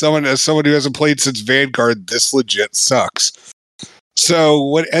 As someone who hasn't played since Vanguard, this legit sucks. So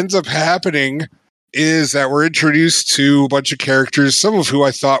what ends up happening is that we're introduced to a bunch of characters, some of who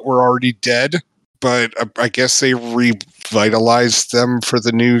I thought were already dead, but I guess they revitalized them for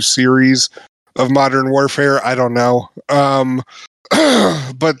the new series of Modern Warfare. I don't know.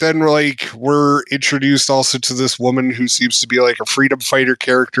 But then like we're introduced also to this woman who seems to be like a freedom fighter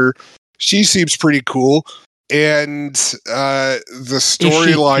character. She seems pretty cool. And the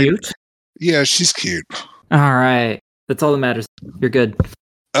storyline. Cute? Yeah, she's cute. All right. That's all that matters. You're good.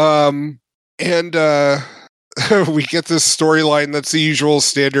 And we get this storyline that's the usual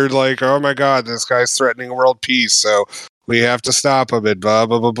standard, like, oh my god, this guy's threatening world peace, so we have to stop him, and blah,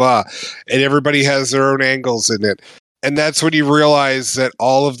 blah, blah, blah. And everybody has their own angles in it. And that's when you realize that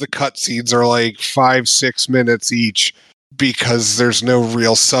all of the cutscenes are like 5-6 minutes each because there's no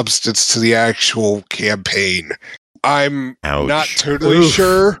real substance to the actual campaign. I'm not totally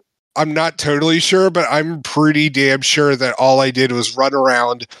sure. I'm not totally sure, but I'm pretty damn sure that all I did was run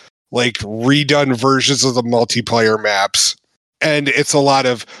around like redone versions of the multiplayer maps. And it's a lot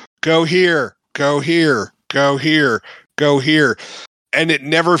of go here, go here, go here, go here. And it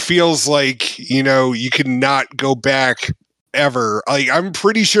never feels like, you know, you can not go back ever. Like, I'm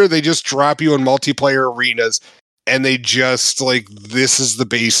pretty sure they just drop you in multiplayer arenas and they just like, this is the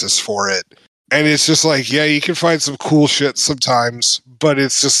basis for it. And it's just like, yeah, you can find some cool shit sometimes, but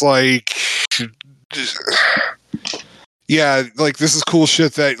it's just like, yeah, like this is cool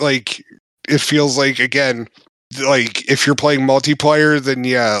shit that like, it feels like, again, like if you're playing multiplayer, then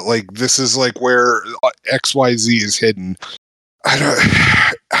yeah, like this is like where XYZ is hidden. I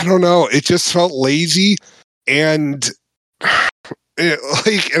don't know. It just felt lazy, and and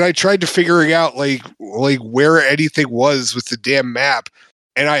I tried to figure out like where anything was with the damn map,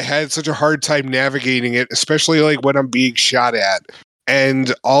 and I had such a hard time navigating it, especially like when I'm being shot at.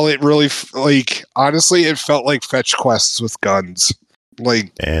 And all it really like, honestly, it felt like fetch quests with guns.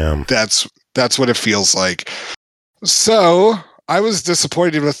 Like, damn, that's what it feels like. So I was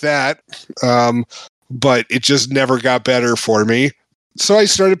disappointed with that. But it just never got better for me. So I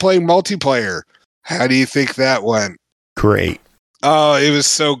started playing multiplayer. How do you think that went? Great. Oh, it was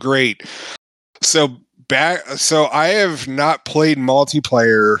so great. So I have not played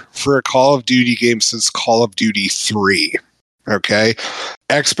multiplayer for a Call of Duty game since Call of Duty 3. Okay?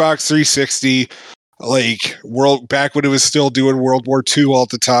 Xbox 360, like back when it was still doing World War II all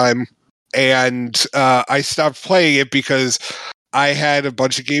the time. And I stopped playing it because I had a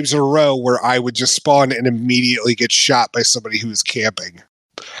bunch of games in a row where I would just spawn and immediately get shot by somebody who was camping.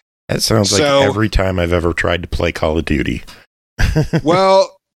 That sounds like every time I've ever tried to play Call of Duty.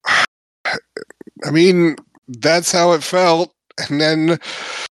 Well, I mean, that's how it felt. And then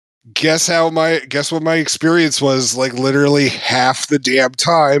guess what my experience was like literally half the damn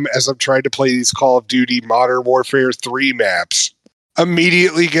time as I'm trying to play these Call of Duty Modern Warfare 3 maps.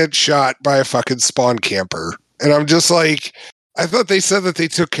 Immediately get shot by a fucking spawn camper. And I'm just like, I thought they said that they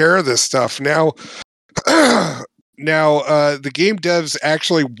took care of this stuff. Now, the game devs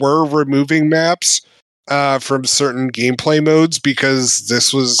actually were removing maps from certain gameplay modes because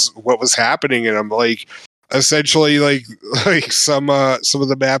this was what was happening, and I'm like, essentially, like some of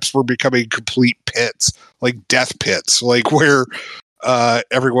the maps were becoming complete pits, like death pits, like where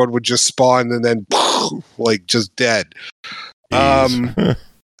everyone would just spawn and then like just dead.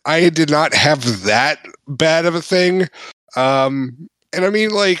 I did not have that bad of a thing. And I mean,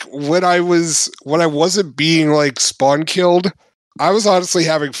 like when I wasn't being like spawn killed, I was honestly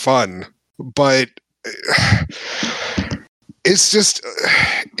having fun, but it's just,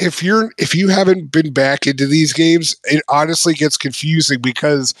 if you haven't been back into these games, it honestly gets confusing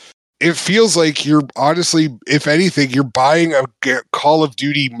because it feels like you're honestly, if anything, you're buying a Call of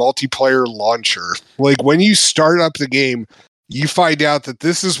Duty multiplayer launcher. Like when you start up the game, you find out that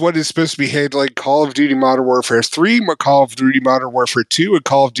this is what is supposed to be handling Call of Duty Modern Warfare 3, Call of Duty Modern Warfare 2, and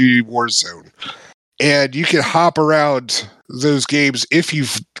Call of Duty Warzone. And you can hop around those games if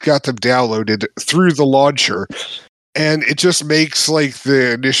you've got them downloaded through the launcher. And it just makes like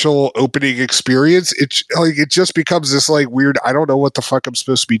the initial opening experience, it just becomes this like weird, I don't know what the fuck I'm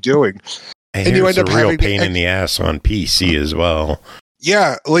supposed to be doing. And you end up having a real pain in the ass on PC as well.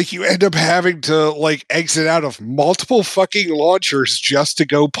 Yeah, like you end up having to like exit out of multiple fucking launchers just to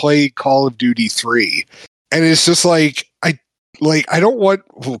go play Call of Duty 3. And it's just like I don't want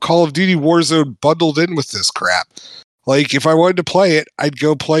Call of Duty Warzone bundled in with this crap. Like if I wanted to play it, I'd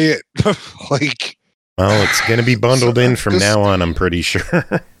go play it. Like, well, it's going to be bundled in from now on, I'm pretty sure.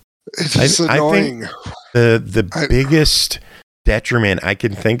 It's just annoying. I think the biggest detriment I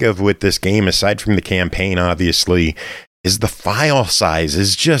can think of with this game, aside from the campaign, obviously, is the file size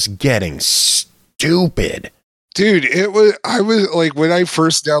is just getting stupid. Dude, I was like, when I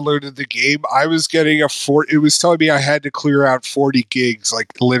first downloaded the game, I was getting it was telling me I had to clear out 40 gigs, like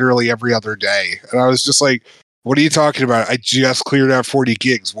literally every other day. And I was just like, what are you talking about? I just cleared out 40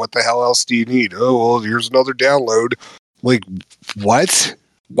 gigs. What the hell else do you need? Oh, well, here's another download. Like, what?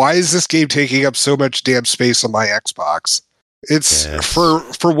 Why is this game taking up so much damn space on my Xbox? It's for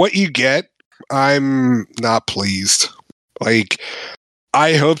what you get. I'm not pleased. Like,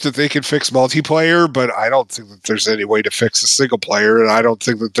 I hope that they can fix multiplayer, but I don't think that there's any way to fix a single player, and I don't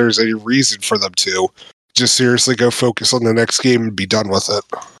think that there's any reason for them to. Just seriously go focus on the next game and be done with it.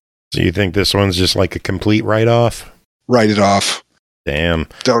 So you think this one's just like a complete write-off? Write it off. Damn.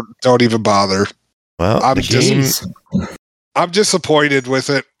 Don't even bother. Well, I'm disappointed with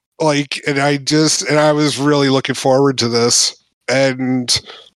it. Like, and I was really looking forward to this, and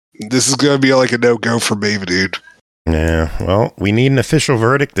this is going to be like a no-go for me, dude. Yeah, well, we need an official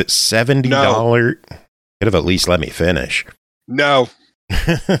verdict at $70. No. Could have at least let me finish. No.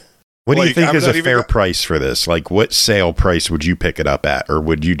 What do you think is a fair price for this? Like, what sale price would you pick it up at, or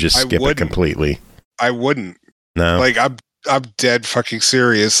would you just skip it completely? I wouldn't. No. Like, I'm dead fucking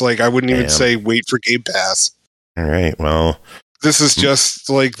serious. Like, I wouldn't even say wait for Game Pass. All right, well. This was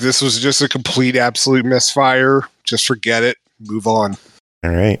just a complete absolute misfire. Just forget it. Move on.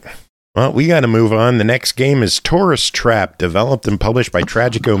 All right. Well, we got to move on. The next game is Tourist Trap, developed and published by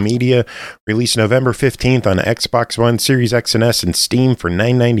Tragico Media, released November 15th on Xbox One, Series X and S, and Steam for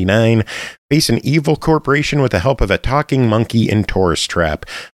 $9.99. Face an evil corporation with the help of a talking monkey in Tourist Trap,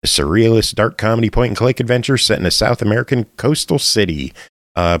 a surrealist dark comedy point-and-click adventure set in a South American coastal city.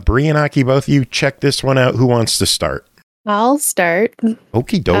 Bree and Aki, both of you, check this one out. Who wants to start? I'll start.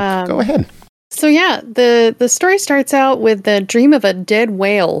 Okie doke. Go ahead. So yeah, the story starts out with the dream of a dead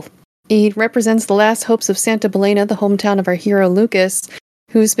whale. He represents the last hopes of Santa Belena, the hometown of our hero Lucas,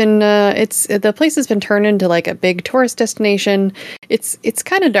 who's been the place has been turned into like a big tourist destination. It's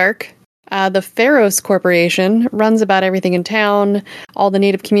kind of dark. The Pharos Corporation runs about everything in town. All the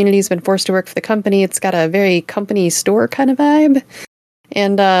native community has been forced to work for the company. It's got a very company store kind of vibe.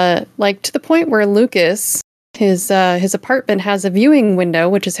 And like to the point where Lucas, his apartment has a viewing window,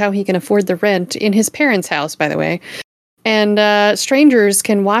 which is how he can afford the rent in his parents' house, by the way. And strangers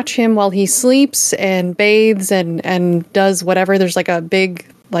can watch him while he sleeps and bathes and does whatever. There's like a big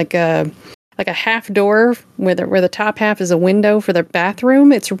like a half door where the top half is a window for their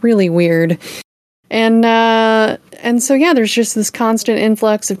bathroom. It's really weird. And so yeah, there's just this constant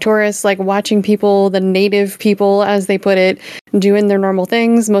influx of tourists, like watching people, the native people, as they put it, doing their normal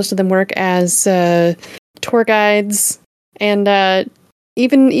things. Most of them work as tour guides, and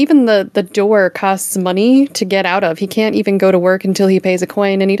even the door costs money to get out of. He can't even go to work until he pays a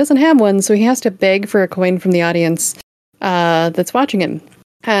coin, and he doesn't have one, so he has to beg for a coin from the audience that's watching him.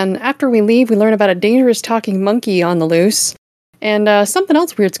 And after we leave, we learn about a dangerous talking monkey on the loose, and something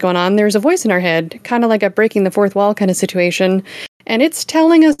else weird's going on. There's a voice in our head, kind of like a breaking the fourth wall kind of situation, and it's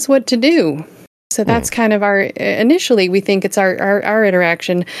telling us what to do. So that's kind of our, initially we think it's our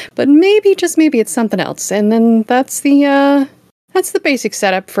interaction, but maybe, just maybe, it's something else. And then that's the basic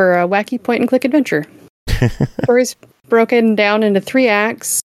setup for a wacky point-and-click adventure. Story's broken down into 3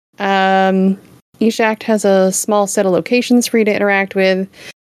 acts. Each act has a small set of locations for you to interact with,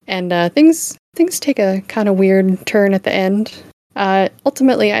 and things take a kind of weird turn at the end.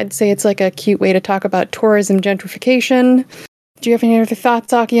 Ultimately, I'd say it's like a cute way to talk about tourism gentrification. Do you have any other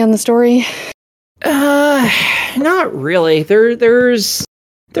thoughts, Aki, on the story? Not really. There's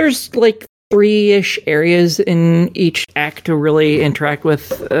like 3-ish areas in each act to really interact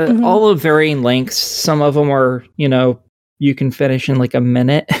with, all of varying lengths. Some of them are, you can finish in like a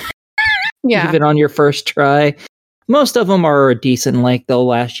minute. Yeah. Even on your first try. Most of them are a decent length. They'll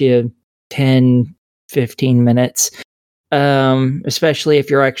last you 10, 15 minutes. Especially if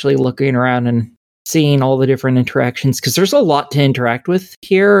you're actually looking around and seeing all the different interactions, because there's a lot to interact with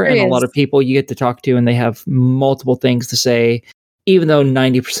here, and a lot of people you get to talk to, and they have multiple things to say, even though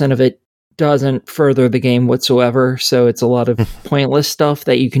 90% of it doesn't further the game whatsoever. So it's a lot of pointless stuff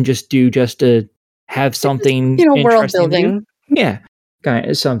that you can just do just to have something, world building. Yeah, kind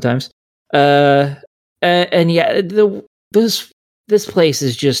of, sometimes. And yeah, this place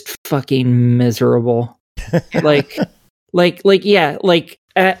is just fucking miserable.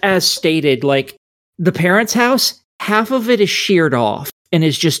 As stated, like the parents' house, half of it is sheared off and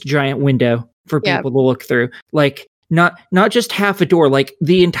is just a giant window for people to look through. Like not just half a door, like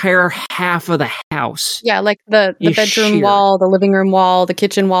the entire half of the house. Yeah, like the bedroom wall, the living room wall, the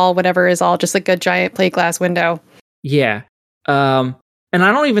kitchen wall, whatever, is all just like a giant plate glass window. Yeah. And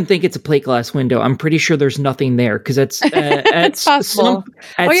I don't even think it's a plate glass window. I'm pretty sure there's nothing there, because it's it's possible.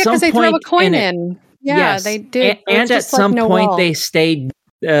 Because they throw a coin in. Yeah, yes. They did. And at some point they stayed.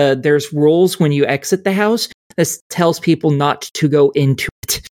 There's rules when you exit the house. This tells people not to go into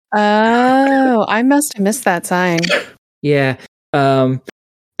it. Oh, I must have missed that sign. Yeah.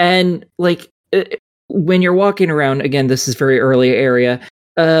 And like when you're walking around, again, this is very early area,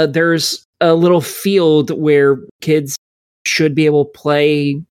 there's a little field where kids should be able to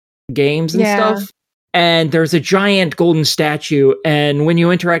play games and stuff. And there's a giant golden statue. And when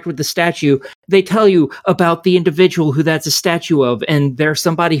you interact with the statue, they tell you about the individual who that's a statue of. And there's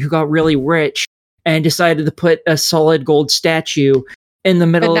somebody who got really rich and decided to put a solid gold statue in the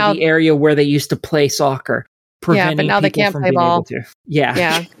middle of the area where they used to play soccer. Yeah, but now they can't play ball.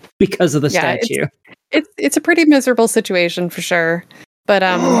 Yeah. Because of the statue. It's a pretty miserable situation for sure. But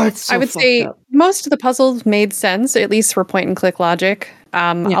so I would say most of the puzzles made sense, at least for point and click logic.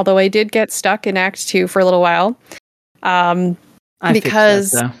 Although I did get stuck in Act 2 for a little while.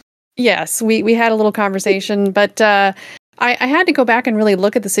 Because yes, we had a little conversation, but I had to go back and really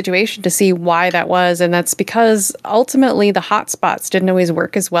look at the situation to see why that was. And that's because ultimately the hotspots didn't always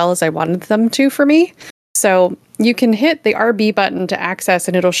work as well as I wanted them to for me. So you can hit the RB button to access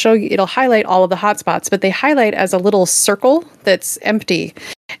and it'll highlight all of the hotspots, but they highlight as a little circle that's empty.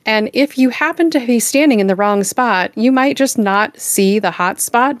 And if you happen to be standing in the wrong spot, you might just not see the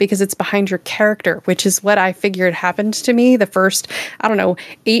hotspot because it's behind your character, which is what I figured happened to me the first,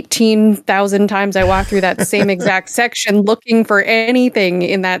 18,000 times I walked through that same exact section looking for anything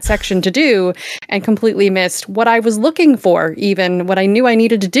in that section to do and completely missed what I was looking for, even what I knew I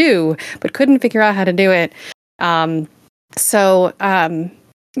needed to do, but couldn't figure out how to do it. The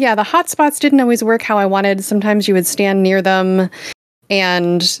hotspots didn't always work how I wanted. Sometimes you would stand near them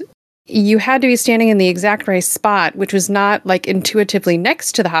and you had to be standing in the exact right spot, which was not like intuitively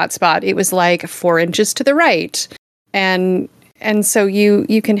next to the hotspot. It was like 4 inches to the right. And so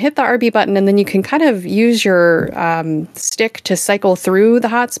you can hit the RB button and then you can kind of use your stick to cycle through the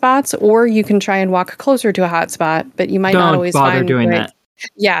hotspots, or you can try and walk closer to a hotspot, but you might not always find doing that.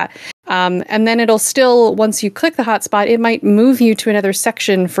 Yeah. And then it'll still, once you click the hotspot, it might move you to another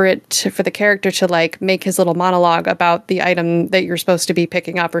section for the character to like make his little monologue about the item that you're supposed to be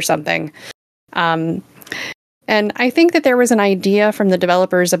picking up or something. And I think that there was an idea from the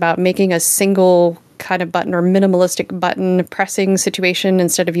developers about making a single kind of button or minimalistic button pressing situation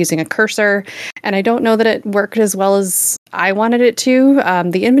instead of using a cursor. And I don't know that it worked as well as I wanted it to.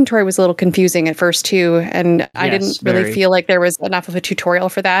 The inventory was a little confusing at first too, and I didn't really feel like there was enough of a tutorial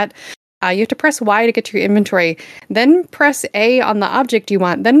for that. You have to press Y to get to your inventory, then press A on the object you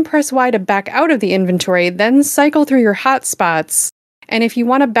want, then press Y to back out of the inventory, then cycle through your hotspots. And if you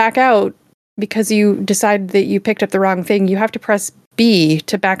want to back out because you decide that you picked up the wrong thing, you have to press B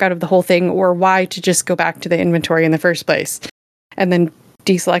to back out of the whole thing, or Y to just go back to the inventory in the first place, and then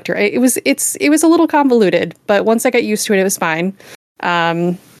deselect your. It was a little convoluted, but once I got used to it, it was fine.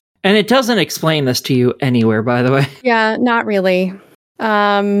 And it doesn't explain this to you anywhere, by the way. Yeah, not really.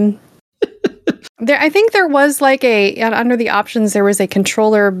 I think there was like under the options, there was a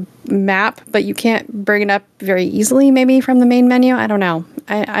controller map, but you can't bring it up very easily, maybe from the main menu. I don't know.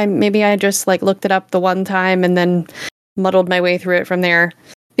 Maybe I just like looked it up the one time and then muddled my way through it from there.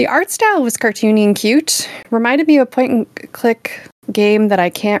 The art style was cartoony and cute. Reminded me of a point and click game that I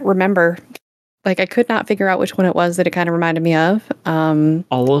can't remember. Like, I could not figure out which one it was that it kind of reminded me of.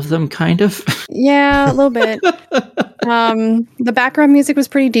 All of them, kind of? Yeah, a little bit. The background music was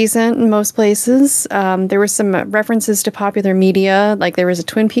pretty decent in most places. There were some references to popular media. Like, there was a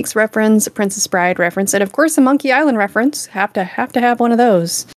Twin Peaks reference, a Princess Bride reference, and of course a Monkey Island reference. Have to have one of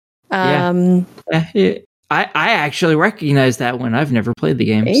those. I actually recognize that one. I've never played the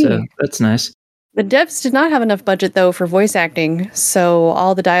game, so that's nice. The devs did not have enough budget, though, for voice acting, so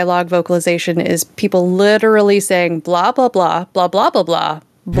all the dialogue vocalization is people literally saying blah, blah, blah, blah, blah, blah, blah,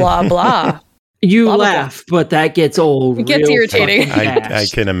 blah, blah. You blah, laugh, blah, blah. But that gets old. It gets irritating. I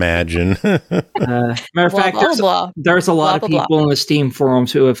can imagine. Matter of fact, there's a lot of people in the Steam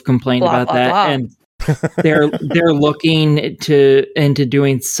forums who have complained about that, and they're looking into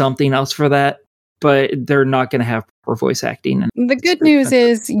doing something else for that, but they're not going to have proper voice acting. The good news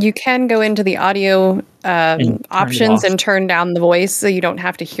is you can go into the audio options and turn down the voice, so you don't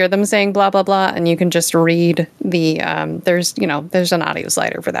have to hear them saying blah blah blah, and you can just read the. There's an audio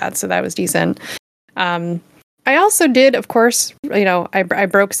slider for that, so that was decent. I also did, of course, I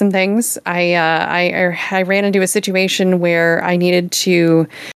broke some things. I ran into a situation where I needed to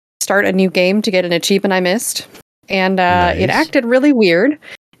start a new game to get an achievement I missed, and it acted really weird.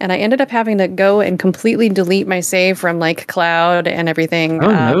 And I ended up having to go and completely delete my save from like cloud and everything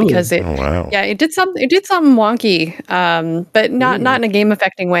because it did something wonky, but not in a game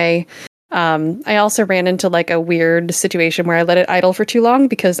affecting way. I also ran into like a weird situation where I let it idle for too long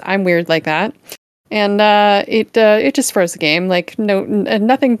because I'm weird like that, and it just froze the game. Like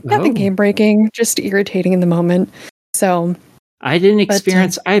nothing game breaking, just irritating in the moment. So I didn't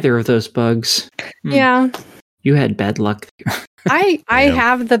experience either of those bugs. Yeah. You had bad luck. I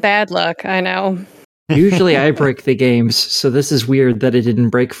have the bad luck, I know. Usually I break the games, so this is weird that it didn't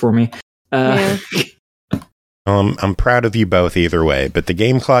break for me. Yeah. I'm proud of you both either way, but the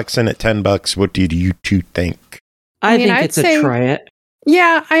game clock's in at $10. What did you two think? I think I'd it's say, a try it.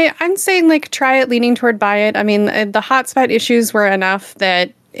 Yeah, I'm saying like try it, leaning toward buy it. I mean, the hotspot issues were enough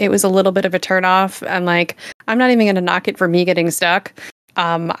that it was a little bit of a turnoff. And like, I'm not even going to knock it for me getting stuck.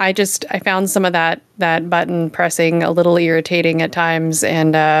 I found some of that button pressing a little irritating at times,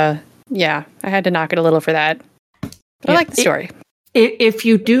 and yeah, I had to knock it a little for that. But I like the story. If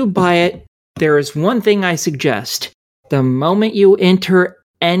you do buy it, there is one thing I suggest. The moment you enter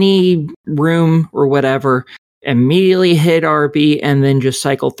any room or whatever, immediately hit RB and then just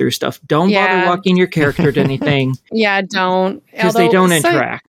cycle through stuff. Don't bother walking your character to anything. Yeah, don't. Because they don't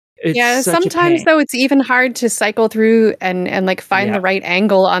interact. It's sometimes though it's even hard to cycle through and like find the right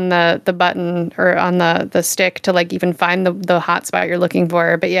angle on the button or on the stick to like even find the hotspot you're looking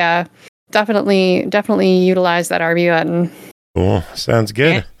for. But yeah, definitely utilize that RB button. Cool. Sounds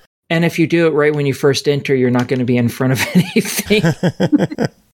good. And if you do it right when you first enter, you're not going to be in front of anything.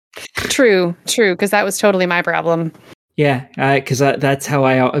 True, because that was totally my problem. Yeah, because that's how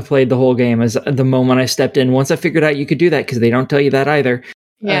I played the whole game. Is the moment I stepped in. Once I figured out you could do that, because they don't tell you that either.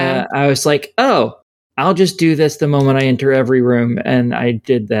 Yeah, I was like, oh, I'll just do this the moment I enter every room, and I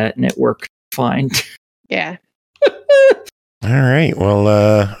did that, and it worked fine. Yeah. All right.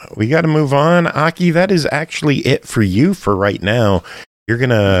 Well, we got to move on. Aki, that is actually it for you for right now. You're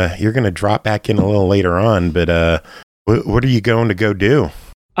gonna drop back in a little later on, but what are you going to go do?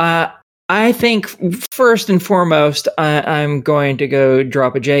 I think first and foremost, I'm going to go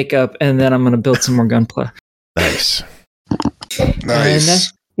drop a Jacob, and then I'm going to build some more gunpla. Nice.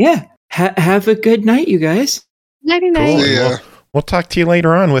 Nice. And, have a good night, you guys. Nighty Cool. night. Yeah. We'll talk to you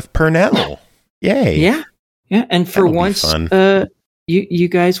later on with Pernell. Yay. Yeah. And for once, you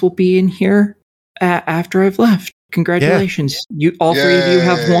guys will be in here after I've left. Congratulations. You all three of you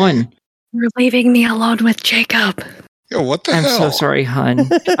have won. You're leaving me alone with Jacob. Yo, what the I'm hell? so sorry, hun.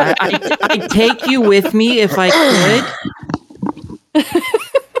 I'd take you with me if I could.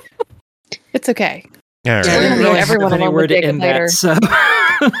 It's okay. All right. I didn't Leave really everyone have alone anywhere with to Jacob end later. that, so.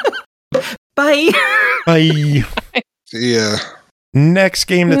 Bye. Bye. Yeah. Next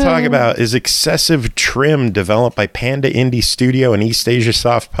game to talk about is Excessive Trim, developed by Panda Indie Studio and East Asia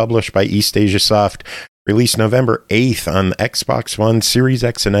Soft, published by East Asia Soft. Released November 8th on Xbox One, Series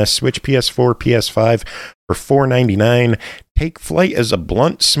X and S, Switch, PS4, PS5 for $4.99. Take flight as a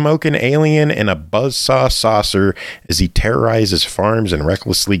blunt-smoking alien in a buzzsaw saucer as he terrorizes farms and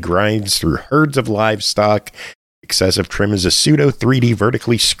recklessly grinds through herds of livestock. Excessive Trim is a pseudo 3D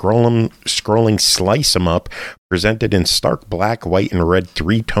vertically scrolling slice 'em up presented in stark black, white, and red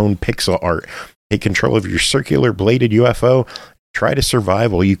 3-tone pixel art. Take control of your circular bladed UFO. Try to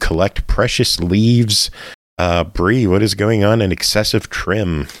survive while you collect precious leaves. Bree, what is going on in Excessive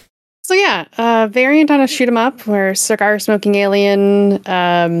Trim? So yeah, variant on a shoot 'em up where cigar smoking alien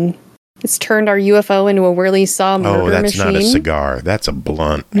has turned our UFO into a whirly saw murder machine. Oh, that's not a cigar. That's a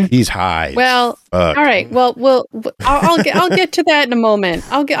blunt. He's high. Well, all right. Well, I'll get to that in a moment.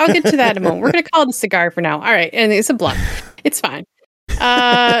 I'll get to that in a moment. We're gonna call it a cigar for now. All right, and it's a blunt. It's fine.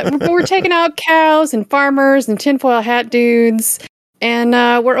 We're taking out cows and farmers and tinfoil hat dudes, and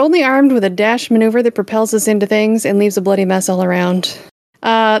we're only armed with a dash maneuver that propels us into things and leaves a bloody mess all around.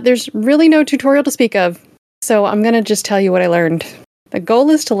 There's really no tutorial to speak of, so I'm gonna just tell you what I learned. The goal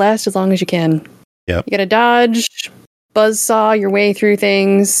is to last as long as you can. Yep. You gotta dodge, buzzsaw your way through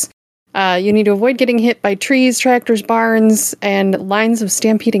things. You need to avoid getting hit by trees, tractors, barns, and lines of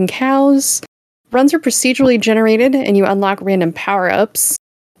stampeding cows. Runs are procedurally generated, and you unlock random power-ups.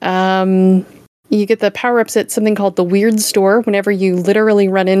 You get the power-ups at something called the Weird Store whenever you literally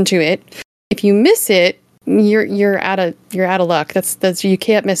run into it. If you miss it, you're out of luck. That's you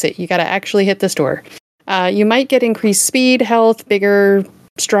can't miss it. You got to actually hit the store. You might get increased speed, health, bigger,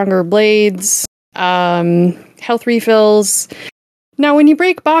 stronger blades, health refills. Now, when you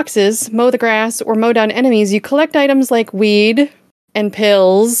break boxes, mow the grass, or mow down enemies, you collect items like weed and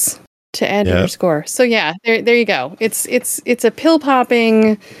pills to add to your score. So yeah, there you go. It's a pill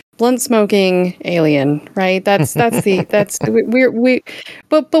popping, blunt smoking alien, right? But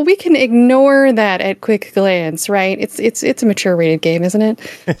we can ignore that at quick glance, right? It's a mature rated game, isn't it?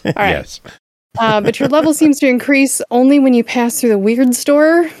 All right. Yes. But your level seems to increase only when you pass through the Weird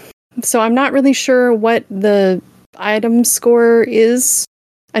Store. So I'm not really sure what the item score is.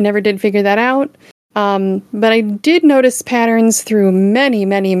 I never did figure that out. But I did notice patterns through many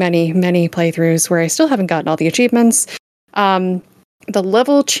playthroughs where I still haven't gotten all the achievements. The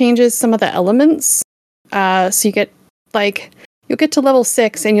level changes some of the elements. So you get you'll get to level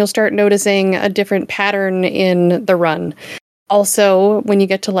 6 and you'll start noticing a different pattern in the run. Also, when you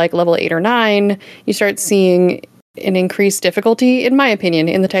get to level 8 or 9, you start seeing an increased difficulty, in my opinion,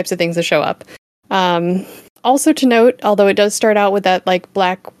 in the types of things that show up. Also to note, although it does start out with that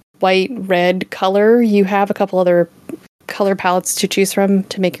black, white, red color, you have a couple other color palettes to choose from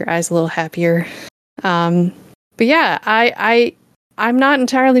to make your eyes a little happier. But yeah, I'm not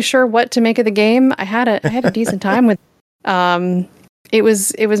entirely sure what to make of the game. I had a decent time with. It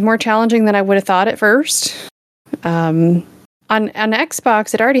was more challenging than I would have thought at first. On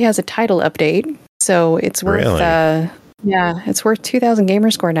Xbox, it already has a title update, so it's worth it's worth 2,000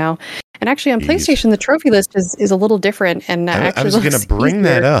 gamer score now. And actually, on PlayStation, the trophy list is a little different. And I was going to bring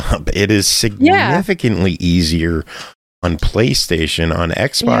that up. It is significantly easier on PlayStation. On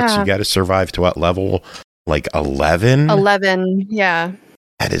Xbox, you got to survive to what level? 11? 11, yeah.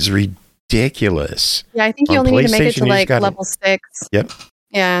 That is ridiculous. Yeah, I think you only need to make it to level 6. Yep.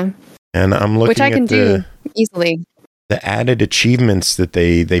 Yeah. And I'm looking which I can do easily. The added achievements that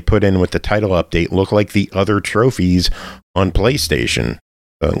they put in with the title update look like the other trophies on PlayStation.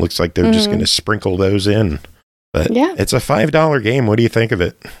 So it looks like they're just going to sprinkle those in. But it's a $5 game. What do you think of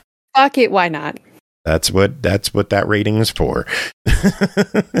it? Fuck it, why not? That's what that rating is for.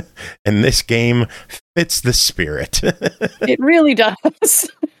 And this game fits the spirit. It really does.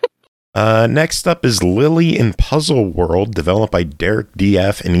 Next up is Lily in Puzzle World, developed by Derek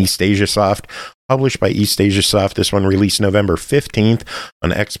DF and East Asia Soft, published by East Asia Soft. This one released November 15th on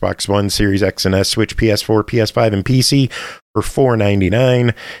Xbox One, Series X and S, Switch, PS4, PS5, and PC for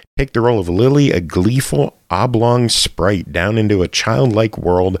 $4.99. Take the role of Lily, a gleeful oblong sprite, down into a childlike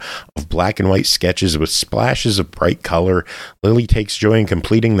world of black and white sketches with splashes of bright color. Lily takes joy in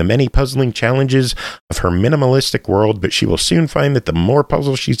completing the many puzzling challenges of her minimalistic world, but she will soon find that the more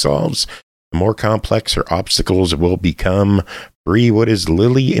puzzles she solves, the more complex her obstacles will become. Bree, what is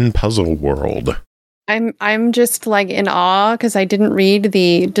Lily in Puzzle World? I'm just in awe because I didn't read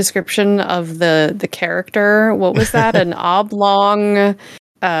the description of the character. What was that? An oblong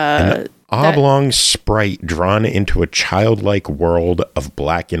sprite drawn into a childlike world of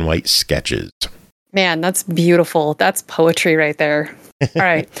black and white sketches. Man, that's beautiful. That's poetry right there. All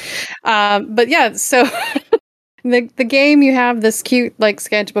right. But yeah, so the game, you have this cute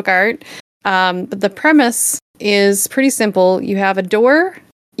sketchbook art. But the premise is pretty simple. You have a door,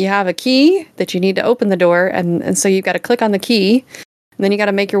 you have a key that you need to open the door, and so you've got to click on the key, and then you got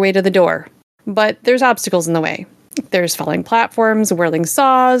to make your way to the door. But there's obstacles in the way. There's falling platforms, whirling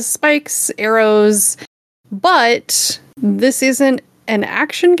saws, spikes, arrows. But this isn't an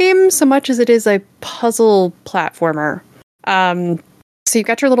action game so much as it is a puzzle platformer. So you've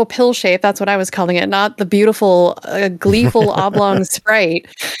got your little pill shape. That's what I was calling it, not the beautiful, gleeful oblong sprite.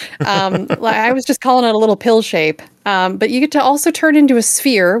 I was just calling it a little pill shape. But you get to also turn into a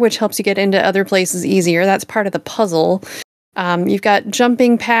sphere, which helps you get into other places easier. That's part of the puzzle. You've got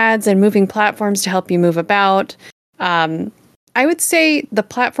jumping pads and moving platforms to help you move about. I would say the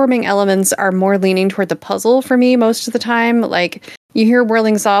platforming elements are more leaning toward the puzzle for me most of the time. You hear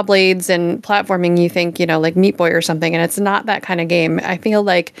whirling saw blades and platforming, you think, like Meat Boy or something, and it's not that kind of game. I feel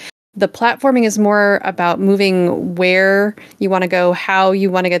like the platforming is more about moving where you want to go, how you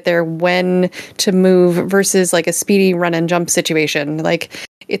want to get there, when to move, versus a speedy run and jump situation.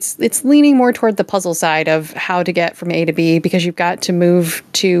 It's leaning more toward the puzzle side of how to get from A to B, because you've got to move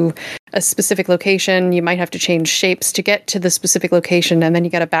to a specific location. You might have to change shapes to get to the specific location, and then you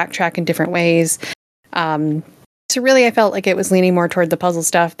got to backtrack in different ways. So really, I felt like it was leaning more toward the puzzle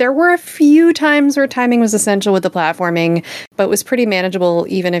stuff. There were a few times where timing was essential with the platforming, but it was pretty manageable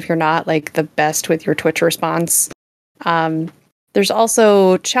even if you're not the best with your Twitch response. There's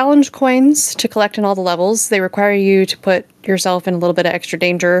also challenge coins to collect in all the levels. They require you to put yourself in a little bit of extra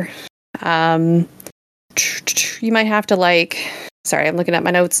danger. You might have to sorry, I'm looking at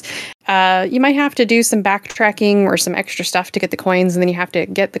my notes. You might have to do some backtracking or some extra stuff to get the coins, and then you have to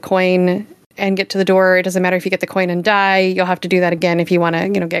get the coin and get to the door. It doesn't matter if you get the coin and die. You'll have to do that again if you want to,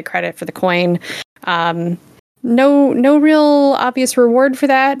 get credit for the coin. No real obvious reward for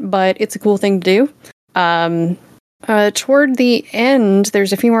that, but it's a cool thing to do. Toward the end,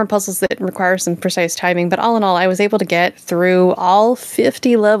 there's a few more puzzles that require some precise timing, but all in all, I was able to get through all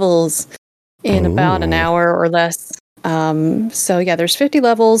 50 levels in about an hour or less. So yeah, there's 50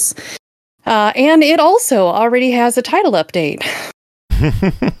 levels. And it also already has a title update.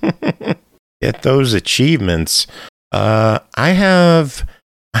 Get those achievements. I have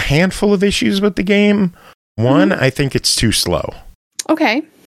a handful of issues with the game. One, I think it's too slow. Okay.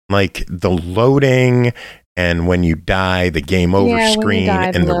 The loading and when you die, the game over screen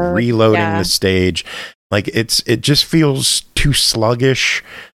and the reloading the stage. Like it just feels too sluggish.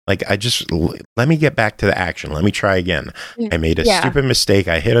 Like let me get back to the action. Let me try again. I made a stupid mistake.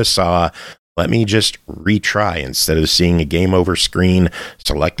 I hit a saw. Let me just retry instead of seeing a game over screen,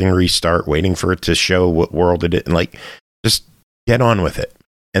 selecting restart, waiting for it to show what world it is. And like, just get on with it.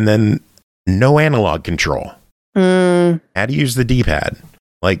 And then no analog control. How to use the D-pad.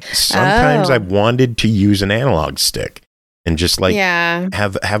 Like sometimes I wanted to use an analog stick and just like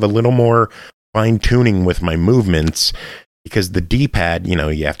have a little more fine tuning with my movements, because the D-pad, you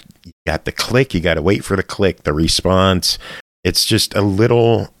got the click, you got to wait for the click, the response. It's just a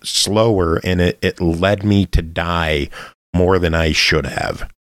little slower, and it led me to die more than I should have.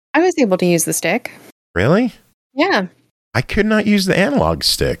 I was able to use the stick. Really? Yeah. I could not use the analog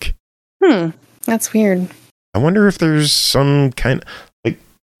stick. That's weird. I wonder if there's some kind, like,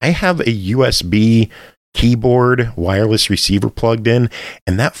 I have a USB keyboard wireless receiver plugged in,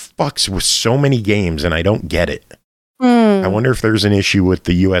 and that fucks with so many games, and I don't get it. I wonder if there's an issue with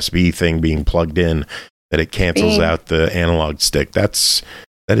the USB thing being plugged in, that it cancels out the analog stick. That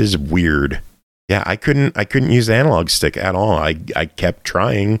is weird. Yeah, I couldn't use the analog stick at all. I kept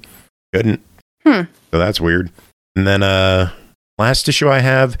trying, couldn't. So that's weird. And then last issue I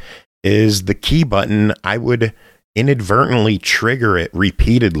have is the key button. I would inadvertently trigger it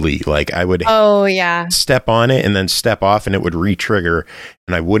repeatedly. Like I would step on it and then step off, and it would re-trigger,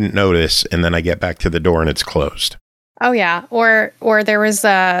 and I wouldn't notice, and then I get back to the door and it's closed. Oh yeah, or there was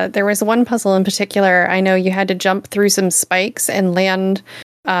one puzzle in particular. I know you had to jump through some spikes and land.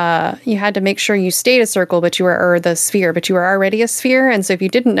 You had to make sure you stayed a circle, but you were already a sphere, and so if you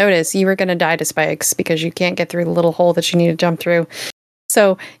didn't notice, you were going to die to spikes because you can't get through the little hole that you need to jump through.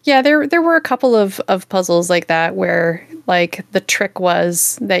 So yeah, there were a couple of puzzles like that where like the trick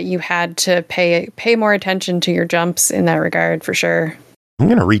was that you had to pay more attention to your jumps in that regard, for sure. I'm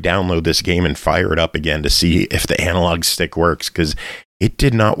going to re-download this game and fire it up again to see if the analog stick works, because it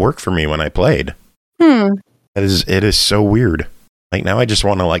did not work for me when I played. It is so weird. Like now I just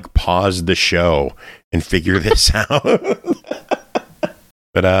want to like pause the show and figure this out.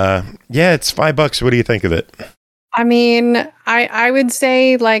 But yeah, it's $5. What do you think of it? I mean, I would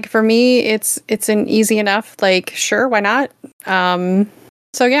say like for me it's an easy enough, like sure, why not?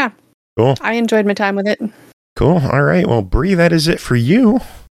 So yeah. Cool. I enjoyed my time with it. Cool. All right. Well, Bree, that is it for you.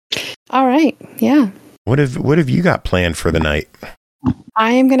 All right. Yeah. What have you got planned for the night?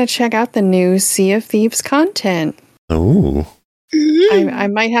 I am going to check out the new Sea of Thieves content. Ooh. I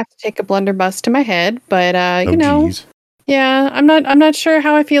might have to take a blunderbuss to my head, but geez. Yeah, I'm not sure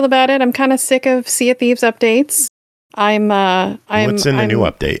how I feel about it. I'm kind of sick of Sea of Thieves updates. What's in the new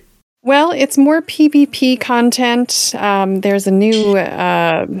update? Well, it's more PvP content. There's a new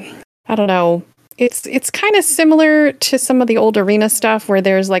I don't know. It's kind of similar to some of the old arena stuff where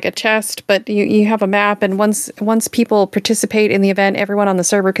there's like a chest, but you have a map, and once people participate in the event, everyone on the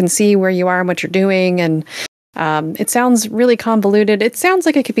server can see where you are and what you're doing, and it sounds really convoluted. It sounds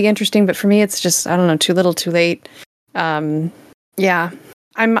like it could be interesting, but for me it's just, I don't know, too little too late. Yeah.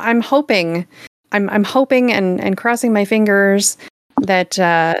 I'm hoping and crossing my fingers that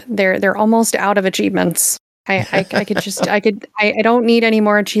they're almost out of achievements. I don't need any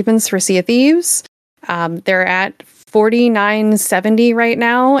more achievements for Sea of Thieves. They're at 4970 right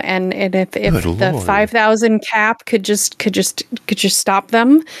now, and if the 5,000 cap could just stop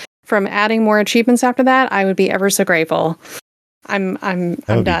them from adding more achievements after that, I would be ever so grateful. I'm done.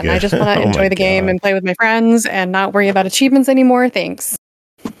 I just want to enjoy the game and play with my friends and not worry about achievements anymore. Thanks.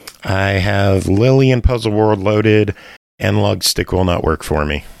 I have Lily and Puzzle World loaded. Analog stick will not work for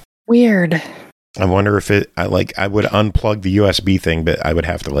me. Weird. I wonder if I would unplug the USB thing, but I would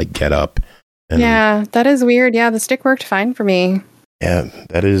have to like get up. Yeah, that is weird. Yeah, the stick worked fine for me. Yeah,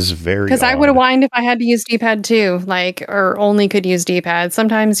 that is very. Because I would have whined if I had to use D-pad too, like, or only could use D-pad.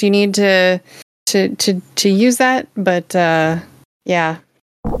 Sometimes you need to use that, but yeah.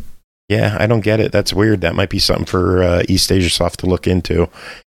 Yeah, I don't get it. That's weird. That might be something for East Asia Soft to look into.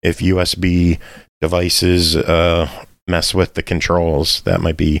 If USB devices mess with the controls, that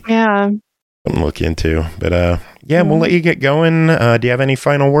might be something to look into. But yeah, we'll let you get going. Do you have any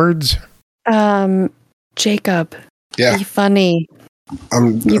final words? Jacob. Yeah. Be funny.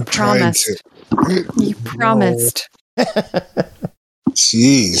 You promised. You promised.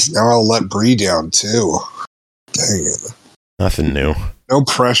 Jeez, now I'll let Bree down too. Dang it. Nothing new. No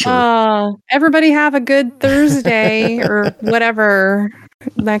pressure. Everybody have a good Thursday or whatever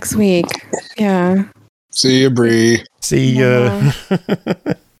next week. Yeah. See ya, Bree. See ya.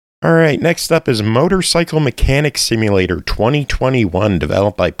 All right, next up is Motorcycle Mechanic Simulator 2021,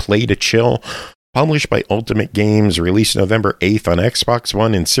 developed by Play to Chill. Published by Ultimate Games, released November 8th on Xbox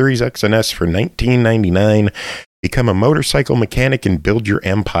One and Series X and S for $19.99. Become a motorcycle mechanic and build your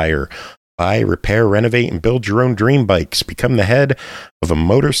empire. Buy, repair, renovate, and build your own dream bikes. Become the head of a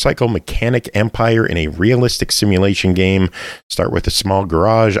motorcycle mechanic empire in a realistic simulation game. Start with a small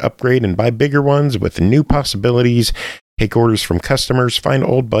garage, upgrade, and buy bigger ones with new possibilities. Take orders from customers, find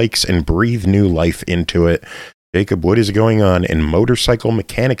old bikes, and breathe new life into it. Jacob, what is going on in Motorcycle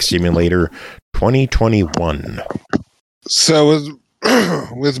Mechanic Simulator 2021? So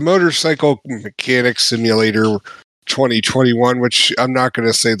with Motorcycle Mechanic Simulator 2021, which I'm not going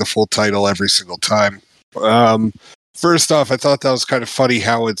to say the full title every single time. First off, I thought that was kind of funny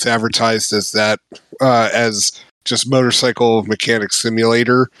how it's advertised as that, as just Motorcycle Mechanic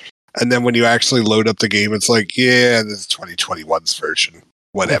Simulator. And then when you actually load up the game, it's like, yeah, this is 2021's version.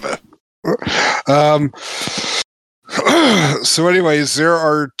 Whatever. So anyways, there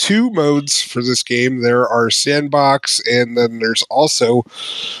are two modes for this game. There are sandbox, and then there's also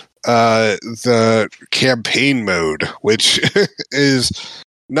the campaign mode, which is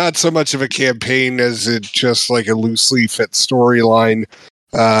not so much of a campaign as it just like a loosely fit storyline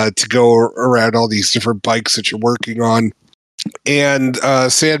to go around all these different bikes that you're working on. And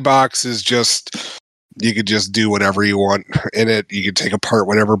sandbox is just, you could just do whatever you want in it. You can take apart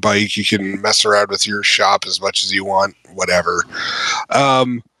whatever bike. You can mess around with your shop as much as you want, whatever.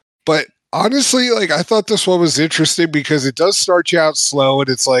 But honestly, like, I thought this one was interesting because it does start you out slow, and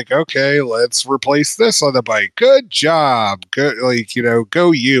it's like, okay, let's replace this on the bike. Good job. Good, like, you know,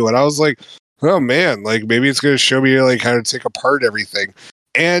 go you. And I was like, oh man, like maybe it's going to show me like how to take apart everything.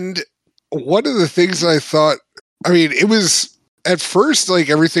 And one of the things I thought, I mean, it was at first like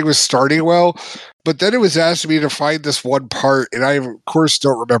everything was starting well, but then it was asking me to find this one part, and I, of course,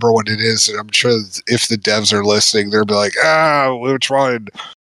 don't remember what it is. And I'm sure if the devs are listening, they'll be like, which one?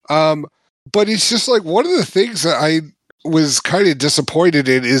 But it's just like one of the things that I was kind of disappointed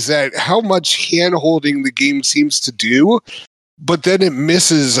in is that how much hand-holding the game seems to do, but then it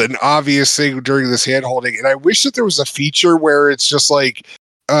misses an obvious thing during this hand-holding. And I wish that there was a feature where it's just like,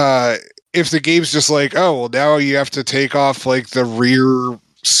 if the game's just like, oh, well, now you have to take off like the rear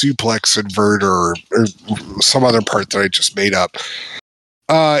suplex inverter or some other part that I just made up,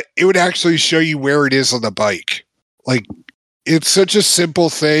 it would actually show you where it is on the bike. Like, it's such a simple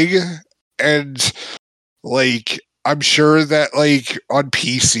thing, and like I'm sure that like on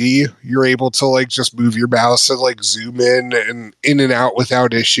PC you're able to like just move your mouse and like zoom in and out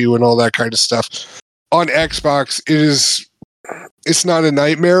without issue and all that kind of stuff. On Xbox, it's not a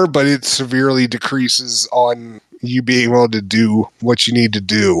nightmare, but it severely decreases on you being able to do what you need to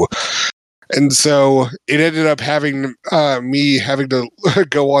do. And so it ended up having me having to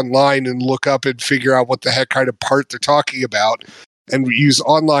go online and look up and figure out what the heck kind of part they're talking about, and use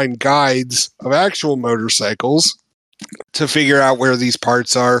online guides of actual motorcycles to figure out where these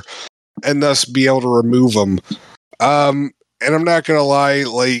parts are and thus be able to remove them. And I'm not going to lie,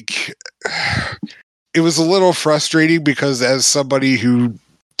 like, it was a little frustrating because as somebody who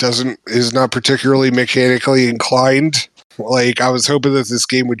is not particularly mechanically inclined, like, I was hoping that this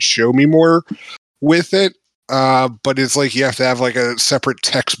game would show me more with it. But it's like you have to have like a separate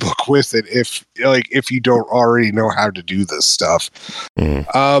textbook with it if you don't already know how to do this stuff.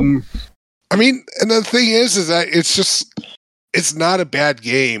 I mean, and the thing is that it's not a bad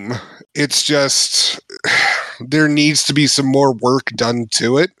game. It's just there needs to be some more work done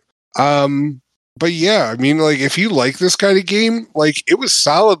to it. But yeah, I mean, like, if you like this kind of game, like, it was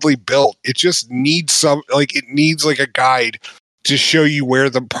solidly built. It just needs it needs like a guide to show you where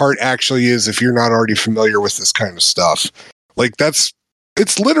the part actually is if you're not already familiar with this kind of stuff. Like,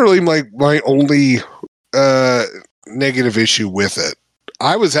 it's literally my only negative issue with it.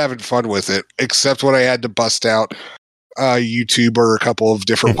 I was having fun with it, except when I had to bust out YouTube or a couple of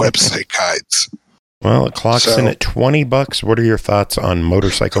different website guides. Well, it clocks in at $20. What are your thoughts on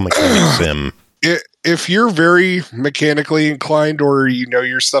Motorcycle Mechanic Sim? If you're very mechanically inclined or you know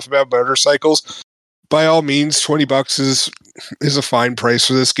your stuff about motorcycles, by all means, $20 is a fine price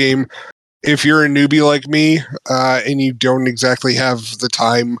for this game. If you're a newbie like me and you don't exactly have the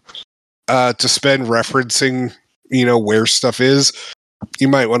time to spend referencing, you know, where stuff is, you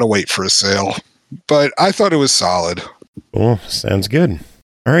might want to wait for a sale. But I thought it was solid. Cool. Sounds good.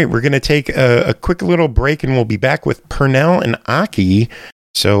 All right, we're going to take a quick little break, and we'll be back with Pernell and Aki.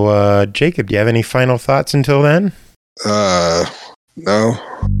 So, Jacob, do you have any final thoughts until then? No.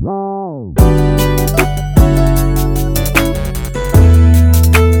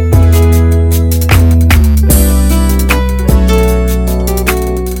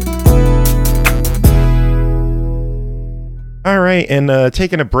 All right, right, and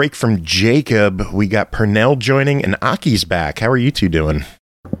taking a break from Jacob, we got Pernell joining, and Aki's back. How are you two doing?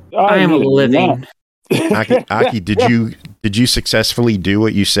 I am living. Aki, did you successfully do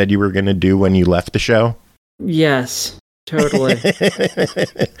what you said you were going to do when you left the show? Yes, totally.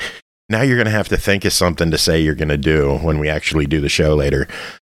 Now you're going to have to think of something to say you're going to do when we actually do the show later.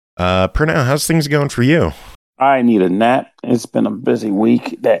 Pernell, how's things going for you? I need a nap. It's been a busy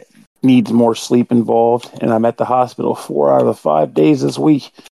week that needs more sleep involved, and I'm at the hospital 4 out of the 5 days this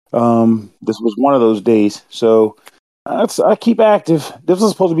week. This was one of those days, so I keep active. This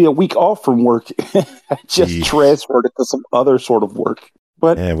was supposed to be a week off from work. I just transferred it to some other sort of work.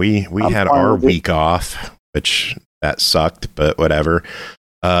 But yeah, we had our week off, which that sucked, but whatever.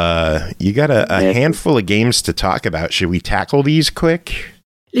 You got a handful of games to talk about. Should we tackle these quick?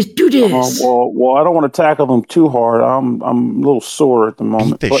 Let's do this. Well, I don't want to tackle them too hard. I'm a little sore at the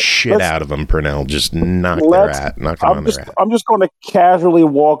moment. Beat the shit out of them, Pernell. Just knock them on their ass. I'm just going to casually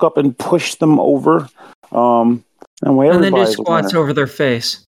walk up and push them over. And then do squats over their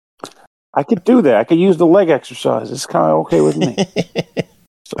face. I could do that. I could use the leg exercise. It's kind of okay with me.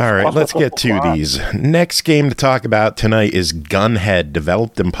 All right, let's get to these. Next game to talk about tonight is Gunhead,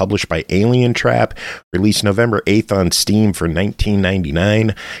 developed and published by Alien Trap, released November 8th on Steam for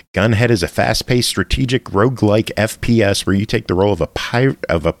 $19.99. Gunhead is a fast-paced strategic roguelike FPS where you take the role of a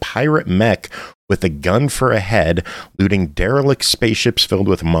pirate mech with a gun for a head, looting derelict spaceships filled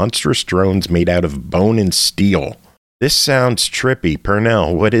with monstrous drones made out of bone and steel. This sounds trippy.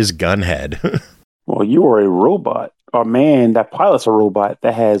 Pernell, what is Gunhead? Well, you are a robot. A man that pilots a robot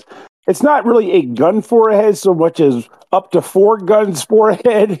that has, it's not really a gun for a head so much as up to 4 guns for a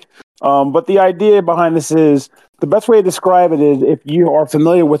head. But the idea behind this is, the best way to describe it is if you are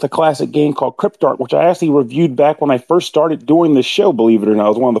familiar with a classic game called Cryptark, which I actually reviewed back when I first started doing this show, believe it or not. It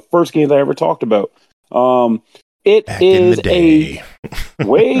was one of the first games I ever talked about. It back is a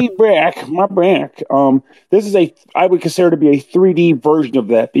way back, my back. This is I would consider to be a 3D version of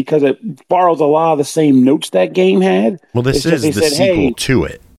that because it borrows a lot of the same notes that game had. Well, this is the sequel to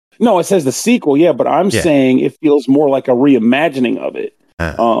it. No, it says the sequel, yeah, but I'm saying it feels more like a reimagining of it.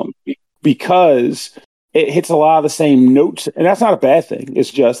 Because it hits a lot of the same notes, and that's not a bad thing. It's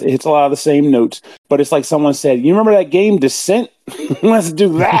just, it hits a lot of the same notes, but it's like someone said, you remember that game Descent? Let's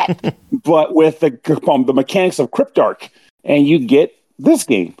do that. But with the mechanics of Cryptark, and you get this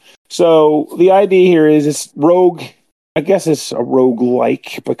game. So the idea here is it's rogue. I guess it's a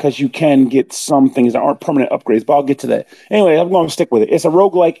roguelike because you can get some things that aren't permanent upgrades, but I'll get to that. Anyway, I'm going to stick with it. It's a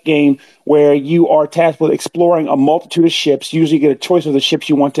roguelike game where you are tasked with exploring a multitude of ships. Usually you get a choice of the ships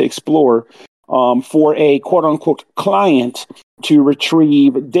you want to explore for a quote-unquote client to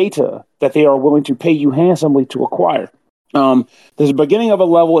retrieve data that they are willing to pay you handsomely to acquire. The beginning of a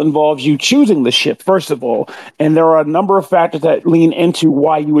level involves you choosing the ship, first of all, and there are a number of factors that lean into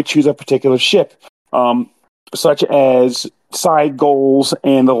why you would choose a particular ship, such as side goals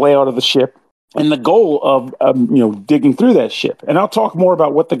and the layout of the ship, and the goal of digging through that ship. And I'll talk more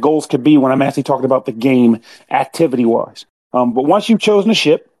about what the goals could be when I'm actually talking about the game activity-wise. But once you've chosen a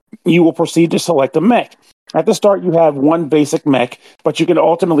ship, you will proceed to select a mech. At the start, you have one basic mech, but you can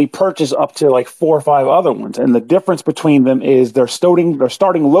ultimately purchase up to like 4 or 5 other ones. And the difference between them is their starting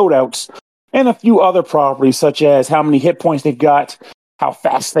loadouts and a few other properties, such as how many hit points they've got, how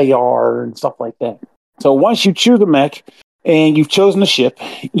fast they are, and stuff like that. So once you choose a mech and you've chosen a ship,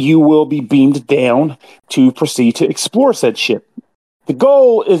 you will be beamed down to proceed to explore said ship. The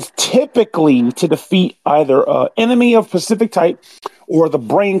goal is typically to defeat either an enemy of specific type or the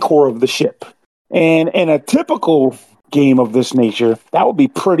brain core of the ship. And in a typical game of this nature, that would be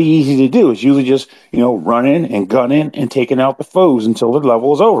pretty easy to do. It's usually just, running and gunning and taking out the foes until the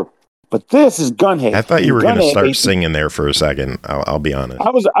level is over. But this is Gunhead. I thought you were going to start singing there for a second. I'll be honest.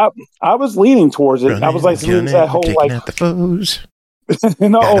 I was leaning towards it. Running, I was like, that whole taking out the foes.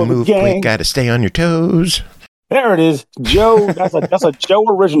 Gotta move quick. Gotta stay on your toes. There it is, Joe. That's a Joe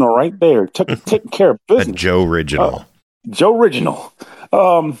original right there. Taking care of business. A Joe original. Joe original.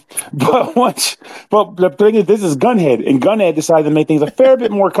 But the thing is, this is Gunhead, and Gunhead decided to make things a fair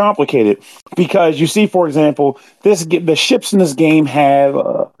bit more complicated because you see, for example, the ships in this game have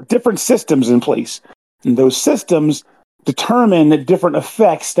different systems in place, and those systems determine the different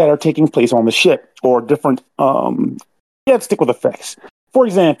effects that are taking place on the ship, or different. Let's stick with effects. For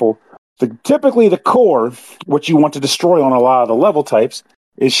example, typically the core, which you want to destroy on a lot of the level types,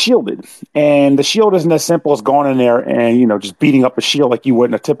 is shielded. And the shield isn't as simple as going in there and, just beating up a shield like you would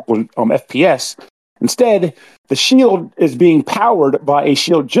in a typical FPS. Instead, the shield is being powered by a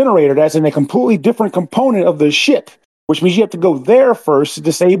shield generator that's in a completely different component of the ship, which means you have to go there first to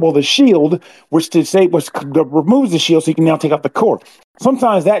disable the shield, which removes the shield so you can now take out the core.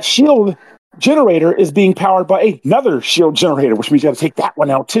 Sometimes that shield generator is being powered by another shield generator, which means you got to take that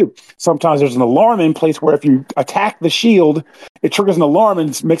one out too. Sometimes there's an alarm in place where if you attack the shield, it triggers an alarm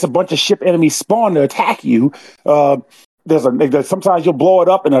and makes a bunch of ship enemies spawn to attack you. Sometimes you'll blow it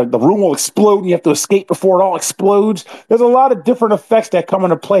up and the room will explode and you have to escape before it all explodes. There's a lot of different effects that come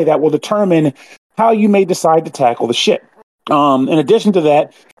into play that will determine how you may decide to tackle the ship. In addition to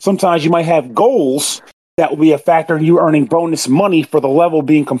that, sometimes you might have goals that will be a factor in you earning bonus money for the level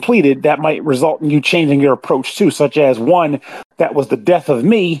being completed that might result in you changing your approach too, such as one that was the death of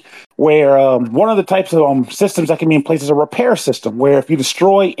me, where one of the types of systems that can be in place is a repair system, where if you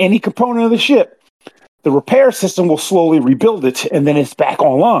destroy any component of the ship, the repair system will slowly rebuild it, and then it's back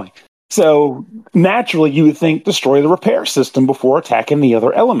online. So naturally, you would think destroy the repair system before attacking the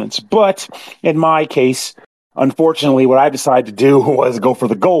other elements. But in my case, unfortunately, what I decided to do was go for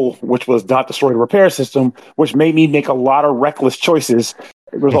the goal, which was not destroy the repair system, which made me make a lot of reckless choices,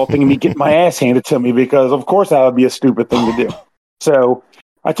 resulting in me getting my ass handed to me, because of course that would be a stupid thing to do. So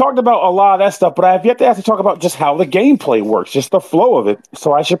I talked about a lot of that stuff, but I have yet to actually talk about just how the gameplay works, just the flow of it.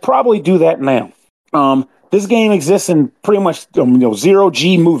 So I should probably do that now. This game exists in pretty much zero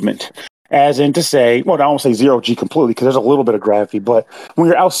G movement, as in to say, well, I won't say zero G completely because there's a little bit of gravity, but when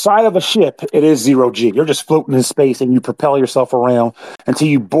you're outside of a ship, it is zero G. You're just floating in space and you propel yourself around until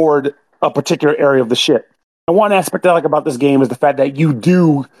you board a particular area of the ship. And one aspect I like about this game is the fact that you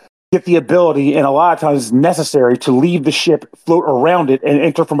do get the ability, and a lot of times it's necessary, to leave the ship, float around it, and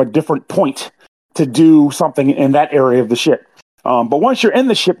enter from a different point to do something in that area of the ship. But once you're in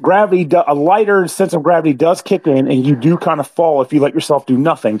the ship, a lighter sense of gravity does kick in, and you do kind of fall if you let yourself do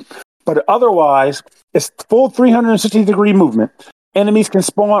nothing. But otherwise, it's full 360-degree movement. Enemies can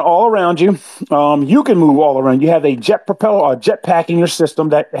spawn all around you. You can move all around. You have a jetpack in your system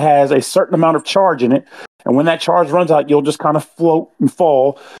that has a certain amount of charge in it. And when that charge runs out, you'll just kind of float and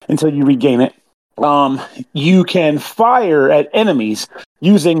fall until you regain it. You can fire at enemies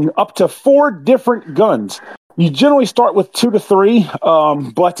using up to 4 different guns. You generally start with 2 to 3,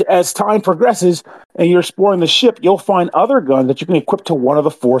 but as time progresses and you're exploring the ship, you'll find other guns that you can equip to one of the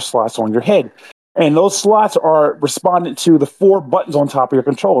 4 slots on your head. And those slots are respondent to the 4 buttons on top of your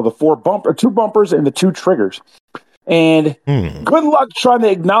controller, the 2 bumpers and the 2 triggers. And good luck trying to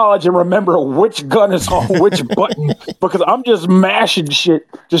acknowledge and remember which gun is on which button, because I'm just mashing shit,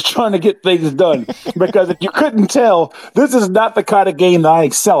 just trying to get things done. Because if you couldn't tell, this is not the kind of game that I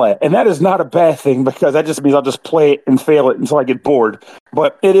excel at. And that is not a bad thing, because that just means I'll just play it and fail it until I get bored.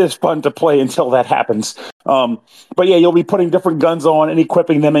 But it is fun to play until that happens. But yeah, you'll be putting different guns on and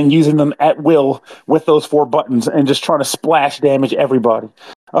equipping them and using them at will with those 4 buttons and just trying to splash damage everybody.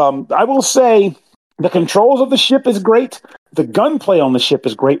 I will say, the controls of the ship is great. The gunplay on the ship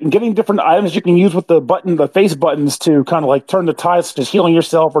is great. And getting different items you can use with the face buttons to kind of like turn the tides, such as healing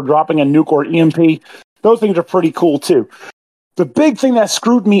yourself or dropping a nuke or EMP. Those things are pretty cool too. The big thing that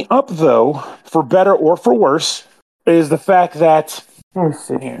screwed me up, though, for better or for worse, is the fact that... Let's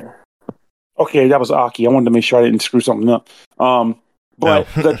see here. Okay, that was Aki. I wanted to make sure I didn't screw something up. But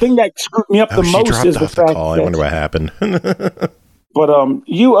the thing that screwed me up the most is the fact that... I wonder what happened. But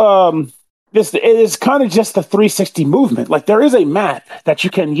it is kind of just the 360 movement. Like, there is a map that you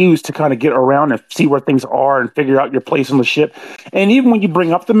can use to kind of get around and see where things are and figure out your place on the ship. And even when you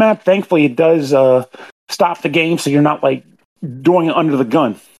bring up the map, thankfully it does stop the game, so you're not like doing it under the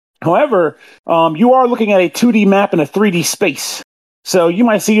gun. However, you are looking at a 2D map in a 3D space. So you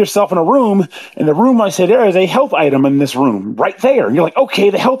might see yourself in a room, and the room might say there is a health item in this room right there. And you're like,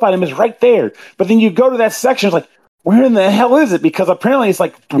 okay, the health item is right there. But then you go to that section, it's like, where in the hell is it? Because apparently it's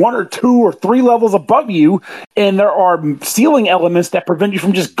like 1 or 2 or 3 levels above you, and there are ceiling elements that prevent you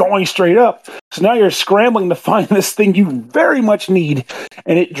from just going straight up. So now you're scrambling to find this thing you very much need,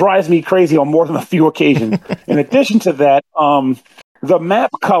 and it drives me crazy on more than a few occasions. In addition to that, the map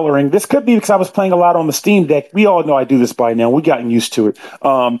coloring, this could be because I was playing a lot on the Steam Deck. We all know I do this by now. We've gotten used to it.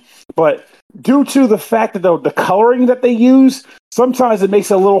 But due to the fact that the coloring that they use, sometimes it makes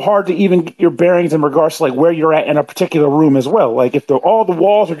it a little hard to even get your bearings in regards to like where you're at in a particular room as well. Like if all the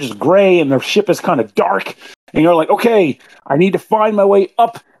walls are just gray and the ship is kind of dark, and you're like, okay, I need to find my way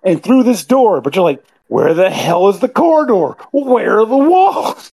up and through this door. But you're like, where the hell is the corridor? Where are the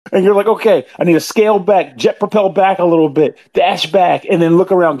walls? And you're like, okay, I need to scale back, jet propel back a little bit, dash back, and then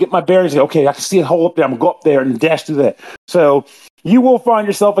look around, get my bearings. Okay, I can see a hole up there. I'm going to go up there and dash through that. So you will find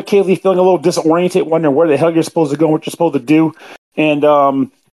yourself occasionally feeling a little disoriented, wondering where the hell you're supposed to go, what you're supposed to do. And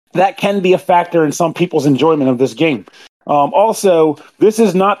that can be a factor in some people's enjoyment of this game. Also, this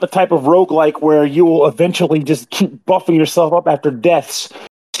is not the type of roguelike where you will eventually just keep buffing yourself up after deaths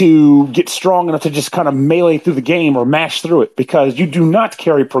to get strong enough to just kind of melee through the game or mash through it, because you do not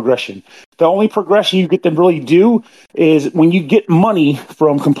carry progression. The only progression you get to really do is when you get money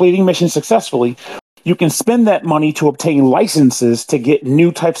from completing missions successfully, you can spend that money to obtain licenses to get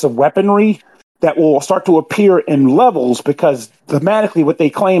new types of weaponry that will start to appear in levels, because thematically what they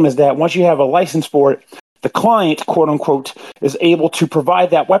claim is that once you have a license for it, the client, quote unquote, is able to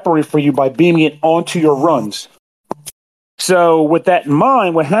provide that weaponry for you by beaming it onto your runs. So with that in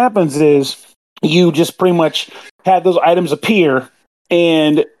mind, what happens is you just pretty much have those items appear,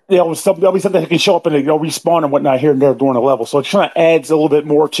 and there'll be something that can show up and they'll respawn and whatnot here and there during a level. So it kind of adds a little bit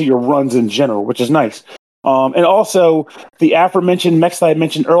more to your runs in general, which is nice. And also, the aforementioned mechs that I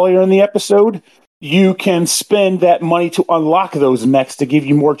mentioned earlier in the episode, you can spend that money to unlock those mechs to give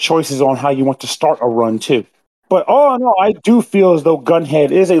you more choices on how you want to start a run too. But all in all, I do feel as though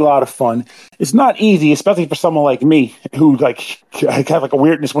Gunhead is a lot of fun. It's not easy, especially for someone like me who have a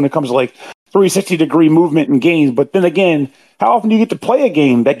weirdness when it comes to 360-degree movement in games. But then again, how often do you get to play a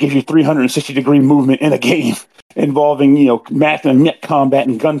game that gives you 360-degree movement in a game involving, math and mech combat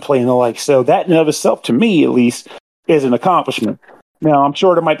and gunplay and the like? So that in and of itself, to me at least, is an accomplishment. Now, I'm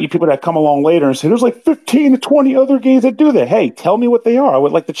sure there might be people that come along later and say, there's 15 to 20 other games that do that. Hey, tell me what they are. I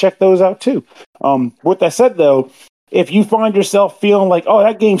would like to check those out too. With that said, though, if you find yourself feeling like, oh,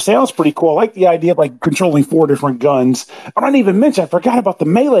 that game sounds pretty cool, I like the idea of controlling 4 different guns. I didn't even mention, I forgot about the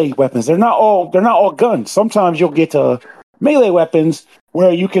melee weapons. They're not all guns. Sometimes you'll get to melee weapons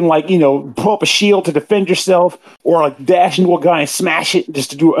where you can pull up a shield to defend yourself, or dash into a guy and smash it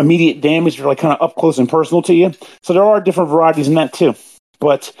just to do immediate damage if you're kind of up close and personal to you. So there are different varieties in that too.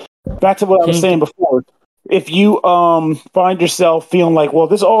 But back to what I was saying before, if you find yourself feeling like, well,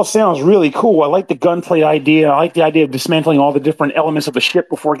 this all sounds really cool. I like the gunplay idea. I like the idea of dismantling all the different elements of the ship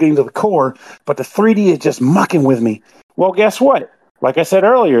before getting to the core, but the 3D is just mucking with me. Well, guess what? Like I said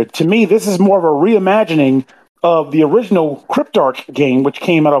earlier, to me, this is more of a reimagining of the original Cryptarch game, which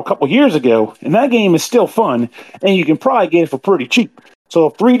came out a couple years ago, and that game is still fun, and you can probably get it for pretty cheap. So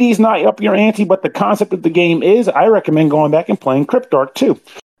if 3D's not up your ante, but the concept of the game is, I recommend going back and playing Cryptarch too.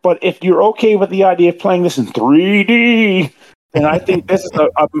 But if you're okay with the idea of playing this in 3D, then I think this is an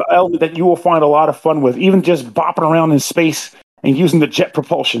element that you will find a lot of fun with, even just bopping around in space and using the jet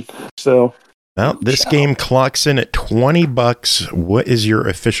propulsion. So, well, this game clocks in at $20. What is your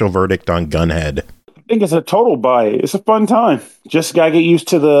official verdict on Gunhead? I think it's a total buy. It's a fun time. Just gotta get used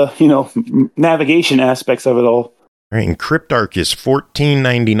to the navigation aspects of it all. All right, and Cryptarch is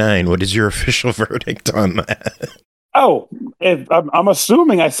 $14.99. What is your official verdict on that? Oh, I'm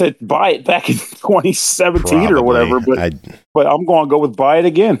assuming I said buy it back in 2017 Probably. Or whatever, but I'm going to go with buy it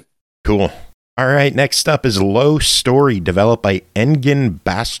again. Cool. All right, next up is Low Story, developed by Engin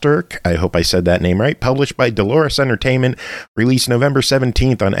Basturk. I hope I said that name right. Published by Dolores Entertainment. Released November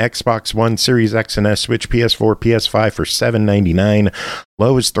 17th on Xbox One, Series X and S, Switch, PS4, PS5 for $7.99.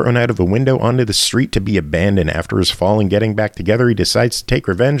 Low is thrown out of a window onto the street to be abandoned. After his fall and getting back together, he decides to take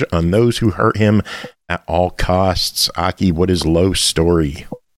revenge on those who hurt him at all costs. Aki, what is Low Story?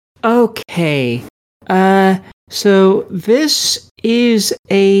 Okay. So this is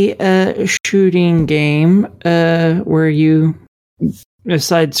a shooting game where you a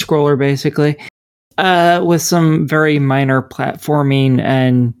side scroller basically with some very minor platforming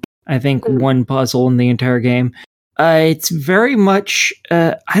and I think one puzzle in the entire game. It's very much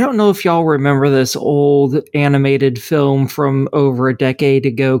I don't know if y'all remember this old animated film from over a decade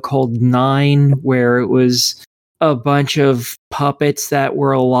ago called 9, where it was a bunch of puppets that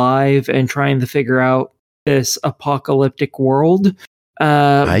were alive and trying to figure out this apocalyptic world.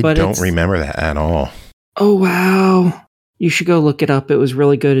 I don't remember that at all. Oh, wow. You should go look it up. It was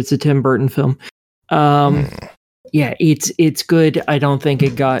really good. It's a Tim Burton film. Yeah, it's good. I don't think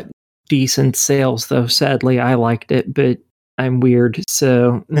it got decent sales, though. Sadly, I liked it, but I'm weird.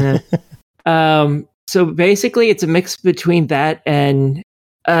 So, so basically, it's a mix between that and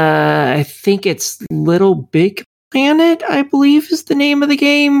I think it's Little Big Planet, I believe is the name of the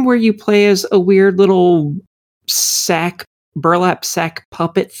game, where you play as a weird little burlap sack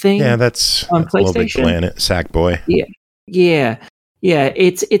puppet thing. Yeah, that's on PlayStation. Little Big Planet, Sackboy. Yeah.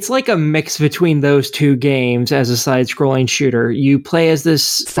 It's like a mix between those two games as a side-scrolling shooter. You play as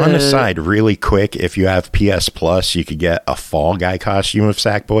this. Fun aside, really quick, if you have PS Plus, you could get a Fall Guy costume of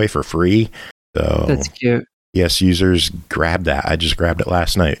Sackboy for free. So that's cute. Yes, users grab that. I just grabbed it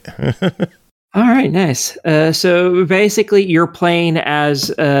last night. All right, nice. So basically, you're playing as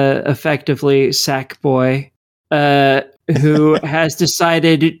effectively Sackboy, who has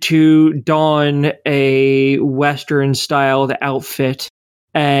decided to don a Western-styled outfit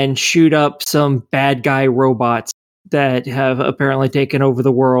and shoot up some bad guy robots that have apparently taken over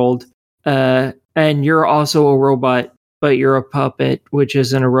the world. And you're also a robot, but you're a puppet, which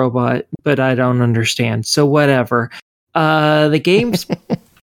isn't a robot, but I don't understand. So whatever. The game's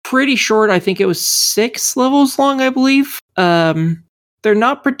pretty short. I think it was 6 levels long, I believe. They're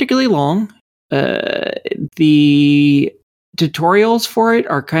not particularly long. The tutorials for it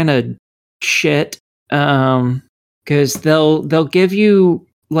are kind of shit. Because they'll give you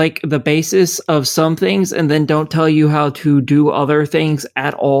like the basis of some things and then don't tell you how to do other things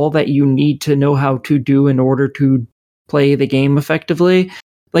at all that you need to know how to do in order to play the game effectively.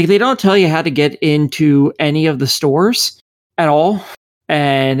 Like they don't tell you how to get into any of the stores at all.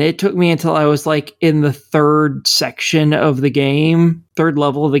 And it took me until I was like in the third section of the game, third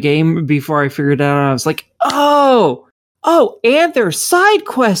level of the game, before I figured it out. I was like, oh, and there's side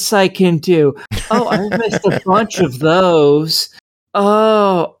quests I can do. Oh, I missed a bunch of those.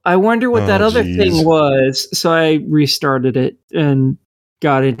 Oh, I wonder what that other thing was. So I restarted it and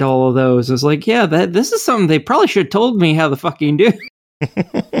got into all of those. I was like, yeah, this is something they probably should have told me how the fucking do.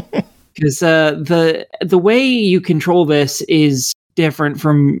 Because the way you control this is different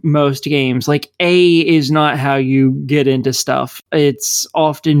from most games. Like A is not how you get into stuff. It's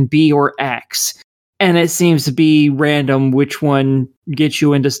often B or X. And it seems to be random which one gets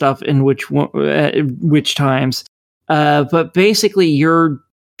you into stuff and which times. But basically, you're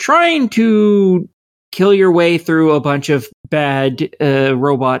trying to kill your way through a bunch of bad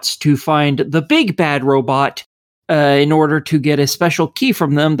robots to find the big bad robot in order to get a special key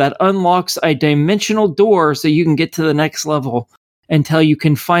from them that unlocks a dimensional door so you can get to the next level until you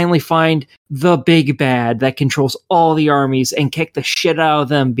can finally find the big bad that controls all the armies and kick the shit out of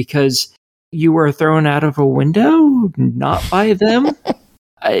them because you were thrown out of a window, not by them.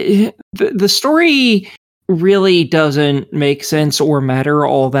 The story really doesn't make sense or matter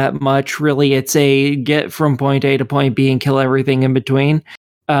all that much. Really, it's a get from point A to point B and kill everything in between.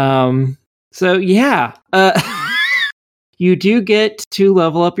 So yeah, you do get to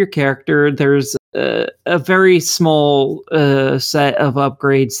level up your character. There's a very small set of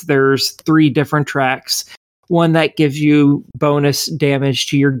upgrades. There's 3 different tracks. One that gives you bonus damage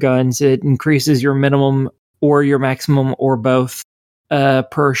to your guns. It increases your minimum or your maximum or both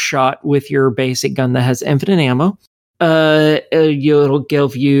per shot with your basic gun that has infinite ammo. It'll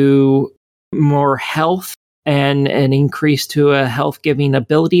give you more health and an increase to a health-giving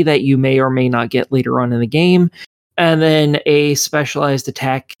ability that you may or may not get later on in the game. And then a specialized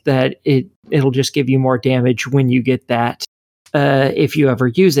attack that it'll just give you more damage when you get that. If you ever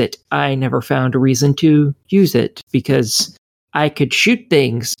use it. I never found a reason to use it because I could shoot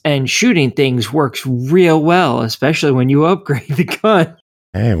things, and shooting things works real well, especially when you upgrade the gun.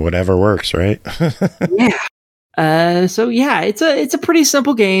 Hey, whatever works, right? Yeah. So yeah, it's a pretty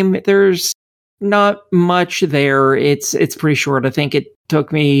simple game. There's not much there. It's pretty short. I think it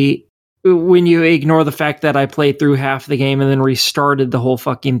took me, when you ignore the fact that I played through half the game and then restarted the whole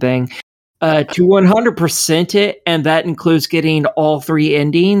fucking thing, to 100% it, and that includes getting all 3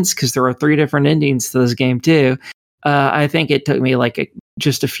 endings, because there are 3 different endings to this game too. I think it took me like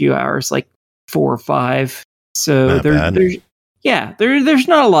just a few hours, like 4 or 5. So there's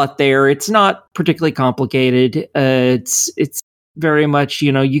not a lot there. It's not particularly complicated. It's very much,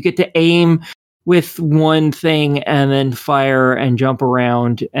 you get to aim with one thing and then fire and jump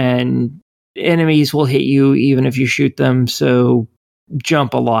around, and enemies will hit you even if you shoot them. So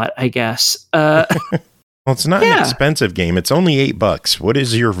jump a lot, I guess. Well, it's not an expensive game. It's only $8. What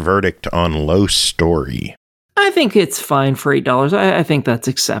is your verdict on low story? I think it's fine for $8. I think that's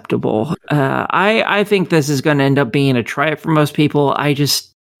acceptable. I think this is going to end up being a try it for most people.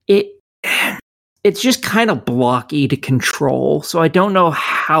 It's just kind of blocky to control, so I don't know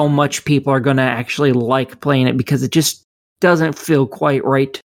how much people are going to actually like playing it, because it just doesn't feel quite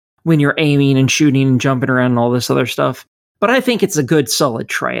right when you're aiming and shooting and jumping around and all this other stuff. But I think it's a good, solid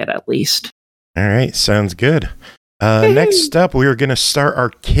try it at least. All right, sounds good. Next up, we're going to start our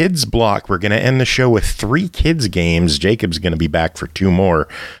kids block. We're going to end the show with 3 kids games. Jacob's going to be back for 2 more.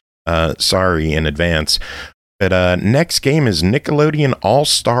 Sorry in advance. But next game is Nickelodeon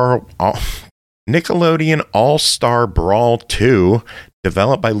All-Star Brawl 2,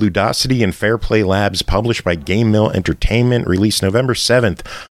 developed by Ludosity and Fair Play Labs, published by Game Mill Entertainment, released November 7th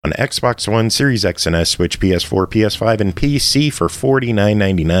on Xbox One, Series X and S, Switch, PS4, PS5, and PC for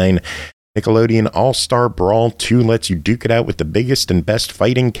 $49.99. Nickelodeon All-Star Brawl 2 lets you duke it out with the biggest and best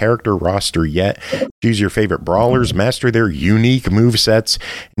fighting character roster yet. Choose your favorite brawlers, master their unique movesets,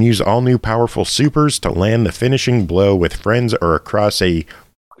 and use all new powerful supers to land the finishing blow with friends or across a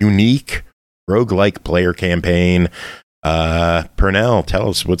unique roguelike player campaign. Pernell, tell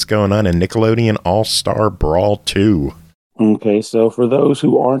us what's going on in Nickelodeon All-Star Brawl 2. Okay, so for those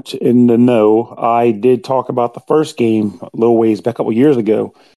who aren't in the know, I did talk about the first game a little ways back a couple years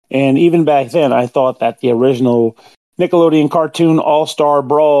ago. And even back then, I thought that the original Nickelodeon cartoon All-Star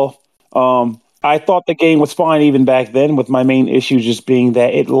Brawl, I thought the game was fine even back then, with my main issue just being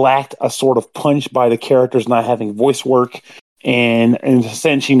that it lacked a sort of punch by the characters not having voice work. And in a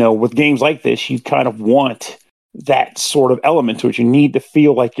sense, with games like this, you kind of want that sort of element to it. You need to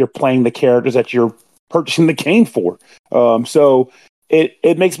feel like you're playing the characters that you're purchasing the game for. So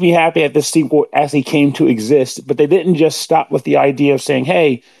it makes me happy that this sequel actually came to exist, but they didn't just stop with the idea of saying,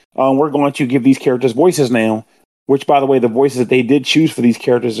 hey, we're going to give these characters voices now, which, by the way, the voices that they did choose for these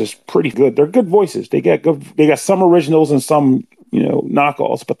characters is pretty good. They're good voices. They got some originals and some,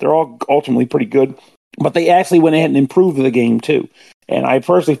 knockoffs, but they're all ultimately pretty good. But they actually went ahead and improved the game too. And I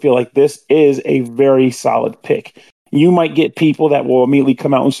personally feel like this is a very solid pick. You might get people that will immediately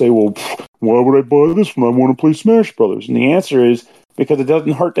come out and say, well, why would I buy this when I want to play Smash Brothers? And the answer is because it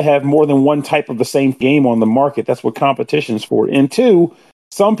doesn't hurt to have more than one type of the same game on the market. That's what competition's for. And two,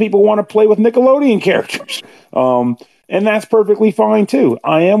 some people want to play with Nickelodeon characters. And that's perfectly fine too.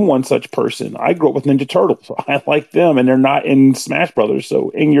 I am one such person. I grew up with Ninja Turtles. I like them, and they're not in Smash Brothers, so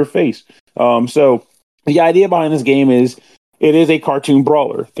in your face. So the idea behind this game is it is a cartoon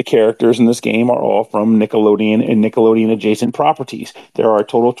brawler. The characters in this game are all from Nickelodeon and Nickelodeon adjacent properties. There are a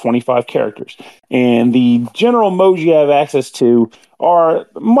total of 25 characters. And the general modes you have access to are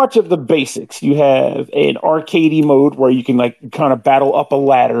much of the basics. You have an arcadey mode where you can kind of battle up a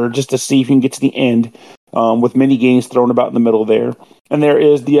ladder just to see if you can get to the end, with mini games thrown about in the middle there. And there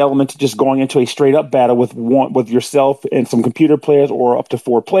is the element of just going into a straight up battle with yourself and some computer players, or up to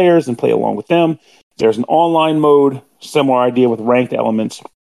 4 players, and play along with them. There's an online mode, similar idea with ranked elements.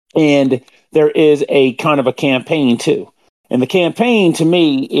 And there is a kind of a campaign too. And the campaign to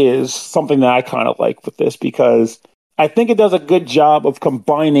me is something that I kind of like with this, because I think it does a good job of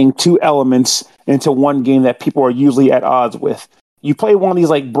combining 2 elements into one game that people are usually at odds with. You play one of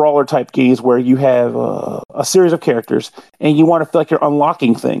these brawler type games where you have a series of characters and you want to feel like you're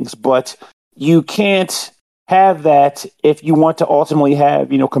unlocking things, but you can't have that if you want to ultimately have,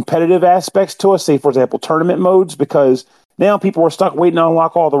 competitive aspects to it, say, for example, tournament modes, because now people are stuck waiting to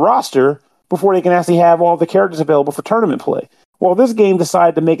unlock all the roster before they can actually have all the characters available for tournament play. Well, this game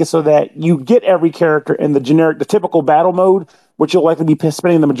decided to make it so that you get every character in the typical battle mode, which you'll likely be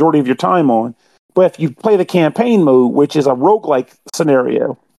spending the majority of your time on. But if you play the campaign mode, which is a roguelike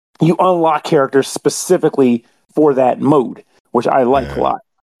scenario, you unlock characters specifically for that mode, which I like a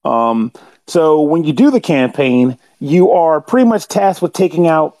lot. So when you do the campaign, you are pretty much tasked with taking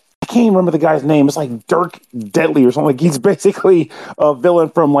out, I can't even remember the guy's name. It's like Dirk Deadly or something. He's basically a villain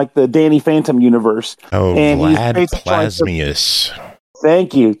from the Danny Phantom universe. Oh, and Vlad Plasmius.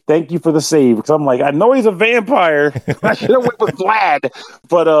 Thank you for the save. Because I'm I know he's a vampire. I should have went with Vlad.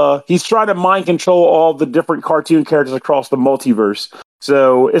 But he's trying to mind control all the different cartoon characters across the multiverse.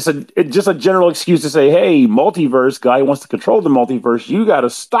 So it's just a general excuse to say, hey, multiverse guy wants to control the multiverse. You got to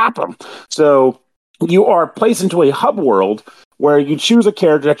stop him. So you are placed into a hub world where you choose a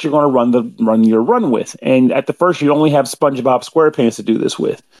character that you're going to run your run with. And at the first, you only have SpongeBob SquarePants to do this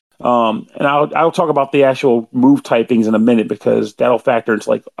with. And I'll talk about the actual move typings in a minute, because that'll factor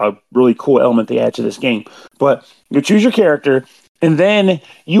into a really cool element they add to this game. But you choose your character, and then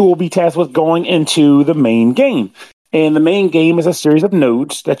you will be tasked with going into the main game. And the main game is a series of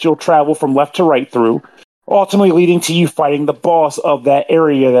nodes that you'll travel from left to right through, ultimately leading to you fighting the boss of that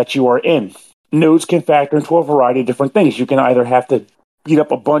area that you are in. Nodes can factor into a variety of different things. You can either have to beat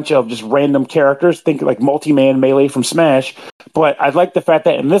up a bunch of just random characters, think like multi-man melee from Smash, but I like the fact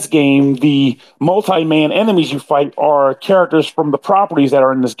that in this game, the multi-man enemies you fight are characters from the properties that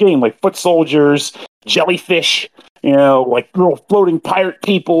are in this game, like foot soldiers, jellyfish, little floating pirate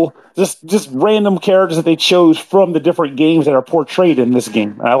people, just random characters that they chose from the different games that are portrayed in this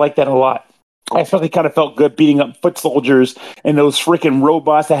game. I like that a lot. I especially kind of felt good beating up foot soldiers and those freaking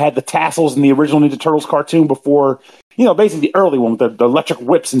robots that had the tassels in the original Ninja Turtles cartoon before, basically the early one with the electric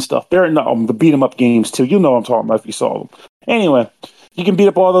whips and stuff. They're in the beat 'em up games too. You know what I'm talking about if you saw them. Anyway, you can beat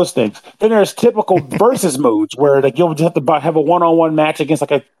up all those things. Then there's typical versus modes where you'll just have to have a one-on-one match against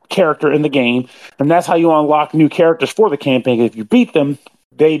a character in the game, and that's how you unlock new characters for the campaign. If you beat them,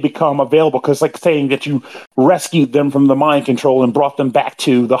 they become available, because like saying that you rescued them from the mind control and brought them back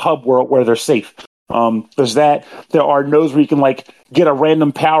to the hub world where they're safe. There's that. There are nodes where you can like get a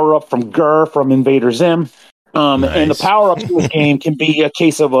random power up from Gur from Invader Zim. Nice. And the power ups in the game can be a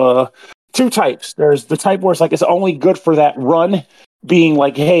case of two types. There's the type where it's like it's only good for that run, being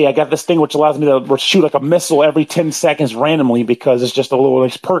like, hey, I got this thing which allows me to shoot like a missile every 10 seconds randomly because it's just a little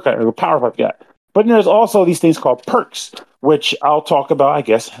nice perk or a power up I've got. But then there's also these things called perks, which I'll talk about, I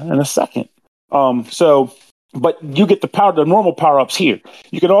guess, in a second. But you get the normal power-ups here.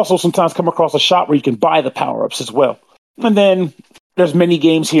 You can also sometimes come across a shop where you can buy the power-ups as well. And then there's mini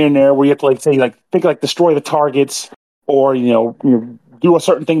games here and there where you have to think destroy the targets, or do a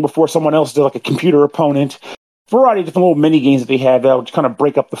certain thing before someone else does, like a computer opponent. Variety of different little mini games that they have that will kind of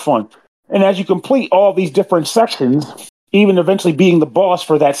break up the fun. And as you complete all these different sections, even eventually being the boss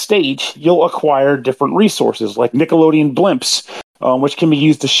for that stage, you'll acquire different resources like Nickelodeon blimps, which can be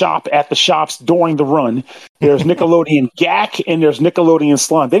used to shop at the shops during the run. There's Nickelodeon Gack and there's Nickelodeon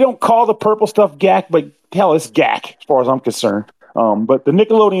Slime. They don't call the purple stuff Gack, but hell, it's Gack as far as I'm concerned. But the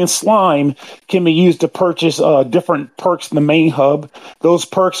Nickelodeon Slime can be used to purchase different perks in the main hub. Those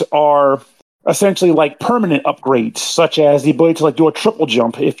perks are essentially like permanent upgrades, such as the ability to like do a triple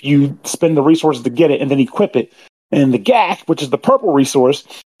jump if you spend the resources to get it and then equip it. And the GAC, which is the purple resource,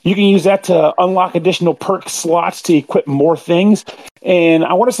 you can use that to unlock additional perk slots to equip more things. And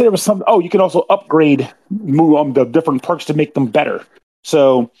I want to say there was you can also upgrade the different perks to make them better.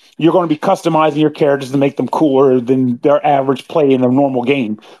 So you're going to be customizing your characters to make them cooler than their average play in the normal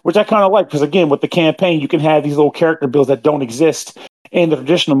game, which I kind of like, because again, with the campaign, you can have these little character builds that don't exist in the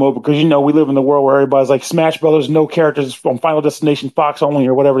traditional mode, because we live in the world where everybody's like Smash Brothers, no characters from Final Destination Fox only,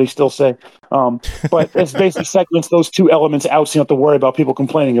 or whatever they still say. But it's basically segments those two elements out, so you don't have to worry about people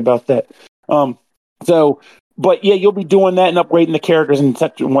complaining about that. But yeah, you'll be doing that and upgrading the characters and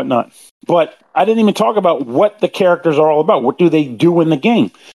such and whatnot. But I didn't even talk about what the characters are all about. What do they do in the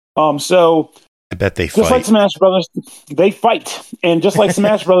game? I bet they fight. Just like Smash Brothers, they fight. And just like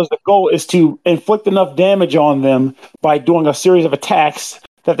Smash Brothers, the goal is to inflict enough damage on them by doing a series of attacks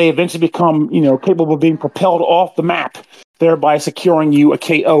that they eventually become, capable of being propelled off the map, thereby securing you a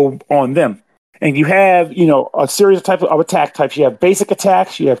KO on them. And you have, a series of attack types. You have basic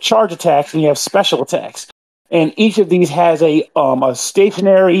attacks, you have charge attacks, and you have special attacks. And each of these has a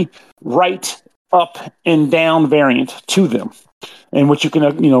stationary right, up, and down variant to them, in which you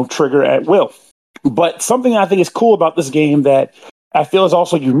can, trigger at will. But something I think is cool about this game that I feel is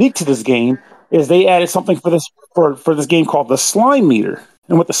also unique to this game is they added something for this game called the Slime Meter.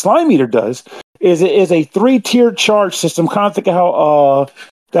 And what the Slime Meter does is it is a 3-tiered charge system, kind of think of how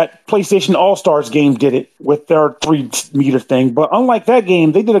that PlayStation All-Stars game did it with their 3-meter thing. But unlike that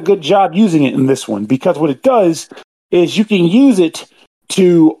game, they did a good job using it in this one, because what it does is you can use it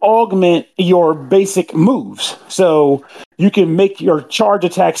to augment your basic moves. So you can make your charge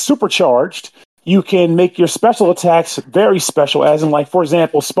attacks supercharged. You can make your special attacks very special, as in, like, for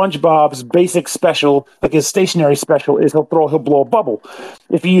example, SpongeBob's basic special, like his stationary special, is he'll blow a bubble.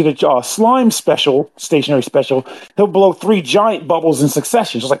 If you use a slime special, stationary special, he'll blow 3 giant bubbles in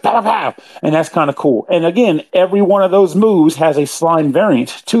succession. So it's like, pow, pow, and that's kind of cool. And again, every one of those moves has a slime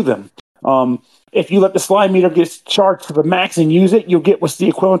variant to them. If you let the slime meter get charged to the max and use it, you'll get what's the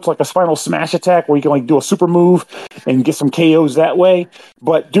equivalent to like a final smash attack, where you can like do a super move and get some KOs that way.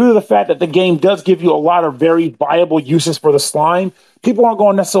 But due to the fact that the game does give you a lot of very viable uses for the slime, people aren't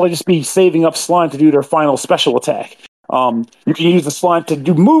going to necessarily just be saving up slime to do their final special attack. You can use the slime to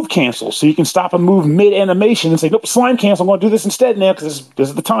do move cancel, so you can stop a move mid-animation and say, nope, slime cancel, I'm going to do this instead now because this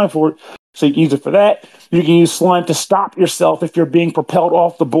is the time for it. So you can use it for that. You can use slime to stop yourself if you're being propelled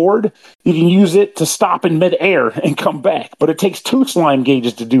off the board. You can use it to stop in midair and come back. But it takes 2 slime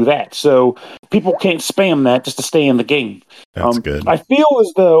gauges to do that. So people can't spam that just to stay in the game. That's good. I feel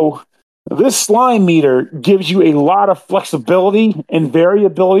as though this slime meter gives you a lot of flexibility and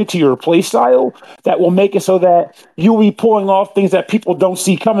variability to your playstyle that will make it so that you'll be pulling off things that people don't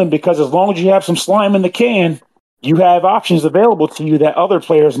see coming, because as long as you have some slime in the can, you have options available to you that other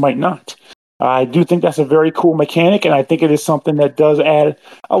players might not. I do think that's a very cool mechanic, and I think it is something that does add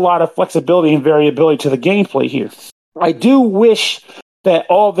a lot of flexibility and variability to the gameplay here. I do wish that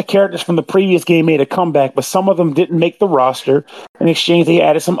all of the characters from the previous game made a comeback, but some of them didn't make the roster. In exchange, they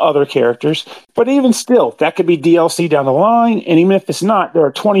added some other characters. But even still, that could be DLC down the line, and even if it's not, there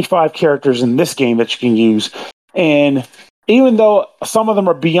are 25 characters in this game that you can use. And even though some of them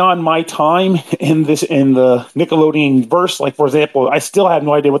are beyond my time in the Nickelodeon verse, like, for example, I still have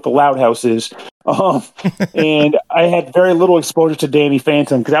no idea what the Loud House is. And I had very little exposure to Danny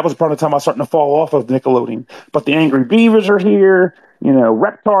Phantom, because that was part of the time I was starting to fall off of Nickelodeon. But the Angry Beavers are here.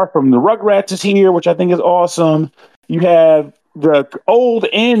 Reptar from the Rugrats is here, which I think is awesome. You have the old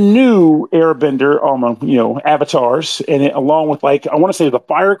and new Airbender, avatars, and along with I want to say the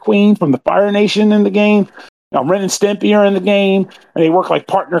Fire Queen from the Fire Nation in the game. Ren and Stimpy are in the game, and they work like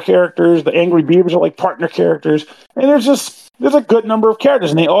partner characters. The Angry Beavers are like partner characters, and there's a good number of characters,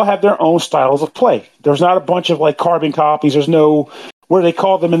 and they all have their own styles of play. There's not a bunch of carbon copies. There's no what do they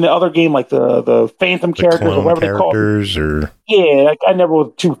call them in the other game, like the Phantom characters or whatever they call them. Yeah, I never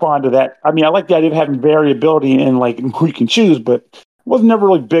was too fond of that. I mean, I like the idea of having variability in who you can choose, but wasn't never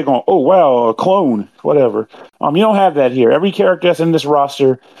really big on, oh, wow, a clone, whatever. You don't have that here. Every character that's in this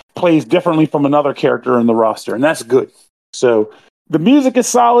roster plays differently from another character in the roster, and that's good. So the music is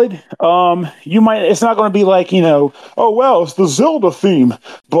solid. It's not going to be oh, well, it's the Zelda theme,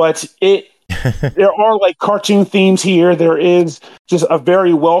 but there are cartoon themes here. There is just a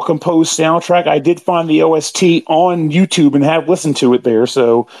very well composed soundtrack. I did find the OST on YouTube and have listened to it there.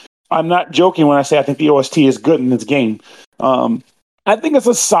 So I'm not joking when I say I think the OST is good in this game. I think it's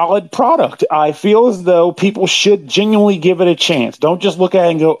a solid product. I feel as though people should genuinely give it a chance. Don't just look at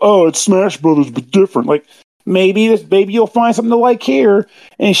it and go, oh, it's Smash Brothers, but different. Maybe you'll find something to like here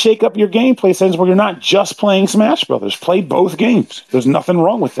and shake up your gameplay settings where you're not just playing Smash Brothers. Play both games. There's nothing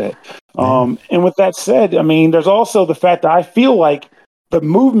wrong with that. And with that said, I mean, there's also the fact that I feel like the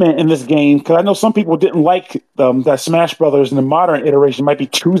movement in this game, because I know some people didn't like that Smash Brothers in the modern iteration might be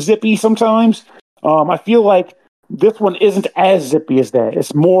too zippy sometimes. I feel like this one isn't as zippy as that.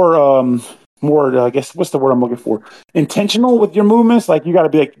 It's more, I guess, what's the word I'm looking for? Intentional with your movements. You got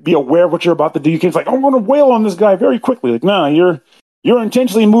to be aware of what you're about to do. You can't I'm going to wail on this guy very quickly. You're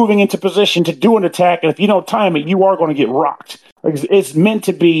intentionally moving into position to do an attack, and if you don't time it, you are going to get rocked. It's meant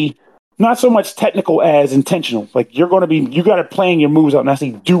to be not so much technical as intentional. You got to plan your moves out and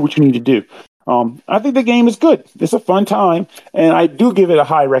actually do what you need to do. I think the game is good. It's a fun time, and I do give it a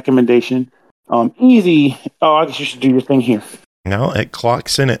high recommendation. Easy. Oh, I guess you should do your thing here. No, it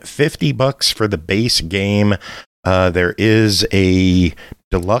clocks in at $50 for the base game. There is a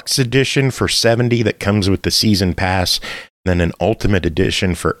deluxe edition for $70 that comes with the season pass, then an ultimate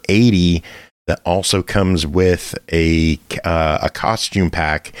edition for $80 that also comes with a costume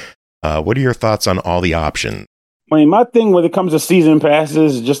pack. What are your thoughts on all the options? I mean, my thing when it comes to season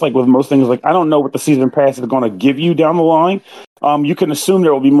passes, just like with most things, I don't know what the season pass is going to give you down the line. You can assume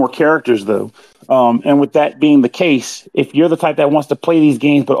there will be more characters, though. And with that being the case, if you're the type that wants to play these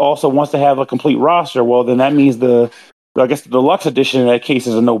games but also wants to have a complete roster, well, then that means the deluxe edition in that case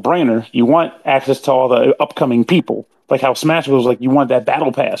is a no-brainer. You want access to all the upcoming people, like how Smash was you want that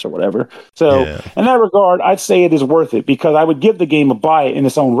battle pass or whatever. So in that regard, I'd say it is worth it because I would give the game a buy in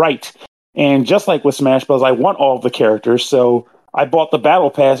its own right. And just like with Smash Bros., I want all of the characters, so I bought the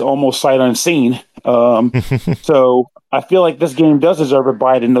battle pass almost sight unseen. So I feel like this game does deserve a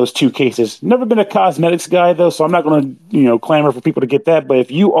buy in those two cases. Never been a cosmetics guy, though, so I'm not going to, clamor for people to get that. But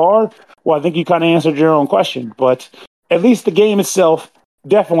if you are, well, I think you kind of answered your own question. But at least the game itself,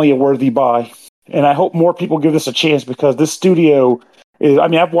 definitely a worthy buy. And I hope more people give this a chance because this studio is,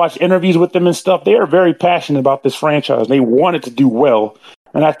 I've watched interviews with them and stuff. They are very passionate about this franchise. They want it to do well.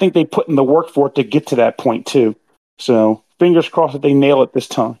 And I think they put in the work for it to get to that point, too. So fingers crossed that they nail it this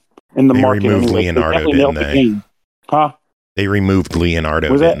time in the market. They removed Leonardo, didn't they? Huh? They removed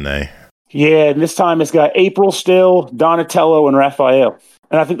Leonardo, didn't they? Yeah, and this time it's got April still, Donatello, and Raphael.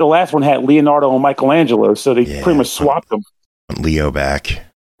 And I think the last one had Leonardo and Michelangelo, so they pretty much swapped them. Leo back.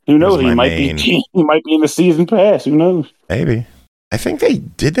 Who knows? He might be in the season pass. Who knows? Maybe. I think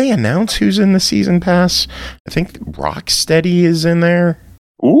they announce who's in the season pass? I think Rocksteady is in there.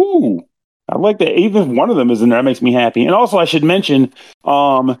 Ooh, I like that. Even one of them is in there. That makes me happy. And also, I should mention,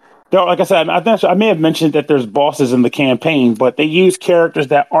 like I said, I may have mentioned that there's bosses in the campaign, but they use characters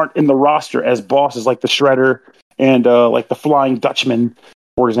that aren't in the roster as bosses, like the Shredder and like the Flying Dutchman,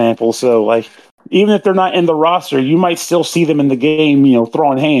 for example. So, even if they're not in the roster, you might still see them in the game,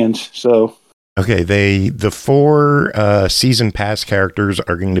 throwing hands. So. Okay, the 4 season pass characters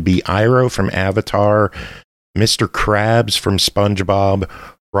are going to be Iroh from Avatar, Mr. Krabs from SpongeBob,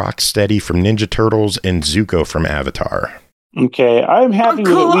 Rocksteady from Ninja Turtles, and Zuko from Avatar. Okay, I'm happy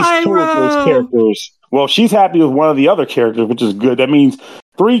with at least 2 of those characters. Well, she's happy with one of the other characters, which is good. That means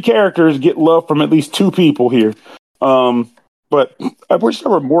 3 characters get love from at least 2 people here. But I wish there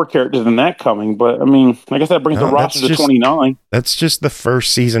were more characters than that coming. But, I guess that brings the roster to 29. That's just the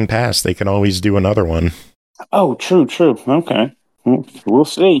first season pass. They can always do another one. Oh, true. Okay. We'll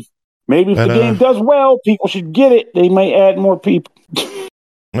see. Maybe if the game does well, people should get it. They may add more people.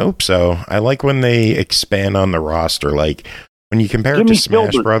 Hope so. I like when they expand on the roster. When you compare it to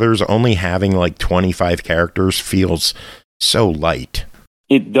Smash Brothers, only having 25 characters feels so light.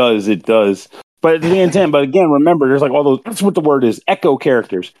 It does. But the intent. But again, remember, there's like all those. That's what the word is. Echo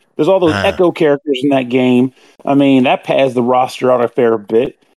characters. There's all those echo characters in that game. I mean, that pads the roster out a fair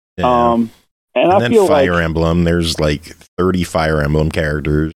bit. Yeah. And I then feel Fire Emblem. There's like 30 Fire Emblem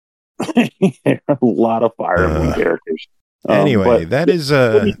characters. a lot of Fire Emblem characters. Anyway, that is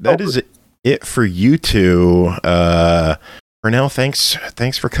it for you two. Pernell,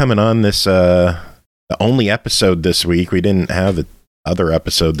 thanks for coming on this. The only episode this week. We didn't have the other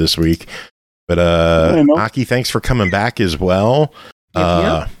episode this week. But Aki, thanks for coming back as well.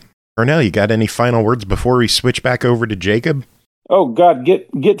 Pernell, you got any final words before we switch back over to Jacob? Oh God,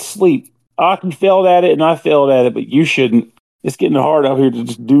 get sleep. Aki failed at it and I failed at it, but you shouldn't. It's getting hard out here to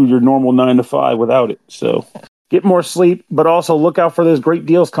just do your normal 9 to 5 without it. So get more sleep, but also look out for those great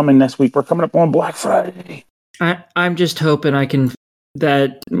deals coming next week. We're coming up on Black Friday. I'm just hoping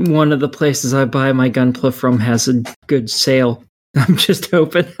that one of the places I buy my Gunpla from has a good sale. I'm just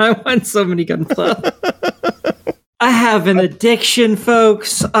hoping. I want so many Gunpla. I have an addiction,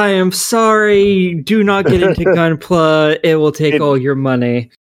 folks. I am sorry. Do not get into Gunpla. It will take all your money.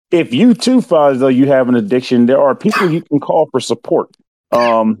 If you too find though you have an addiction, there are people you can call for support.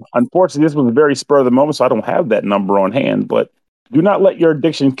 Unfortunately, this was a very spur of the moment, so I don't have that number on hand. But do not let your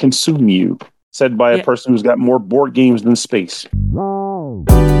addiction consume you. Said by a person who's got more board games than space.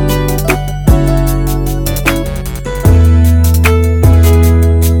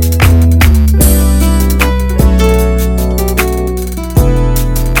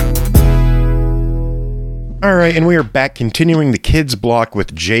 All right, and we are back continuing the kids block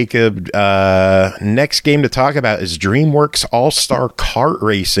with Jacob. Next game to talk about is DreamWorks All-Star Kart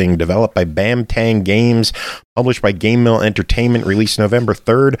Racing, developed by Bamtang Games, published by Game Mill Entertainment, released November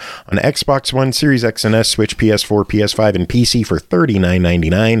 3rd on Xbox One, Series X and S, Switch, PS4, PS5, and PC for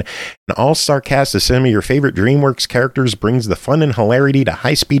 $39.99. An all-star cast of some of your favorite DreamWorks characters brings the fun and hilarity to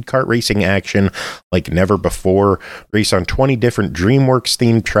high-speed kart racing action like never before. Race on 20 different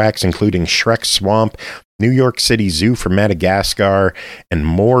DreamWorks-themed tracks, including Shrek Swamp, New York City Zoo from Madagascar, and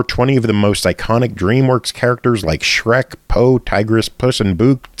more. 20 of the most iconic DreamWorks characters like Shrek, Poe, Tigress, Puss in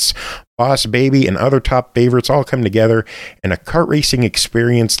Boots, Boss Baby, and other top favorites all come together in a kart racing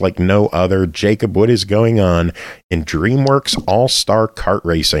experience like no other. Jacob, what is going on in DreamWorks All-Star Kart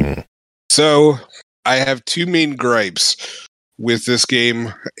Racing? So, I have two main gripes with this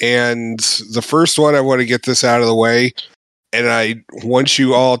game, and the first one, I want to get this out of the way. And I want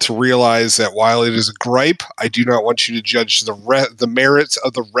you all to realize that while it is a gripe, I do not want you to judge the merits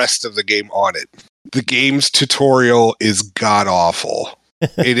of the rest of the game on it. The game's tutorial is god-awful.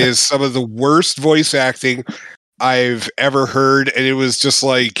 It is some of the worst voice acting I've ever heard, and it was just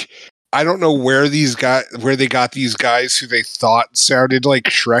like, I don't know where they got these guys who they thought sounded like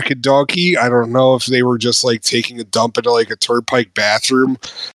Shrek and Donkey. I don't know if they were just like taking a dump into like a turnpike bathroom,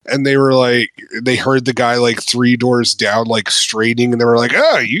 and they were like, they heard the guy like 3 doors down like straining, and they were like,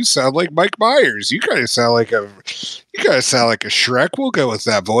 "Oh, you sound like Mike Myers. You kind of sound like a Shrek. We'll go with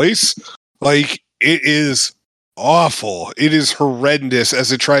that voice." Like, it is awful. It is horrendous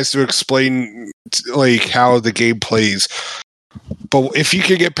as it tries to explain like how the game plays. But if you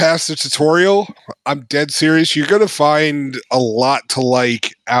can get past the tutorial, I'm dead serious. You're going to find a lot to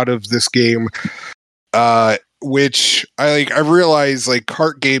like out of this game, which I like. I realize like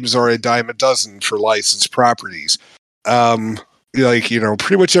kart games are a dime a dozen for licensed properties. Like, you know,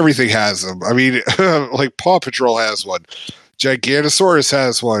 pretty much everything has them. I mean, like Paw Patrol has one. Giganosaurus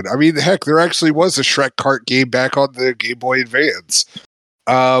has one. I mean, heck, there actually was a Shrek kart game back on the Game Boy Advance.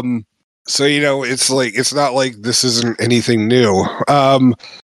 So, you know, it's like, it's not like this isn't anything new.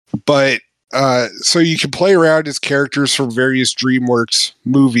 But so you can play around as characters from various DreamWorks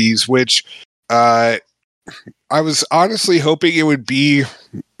movies, which I was honestly hoping it would be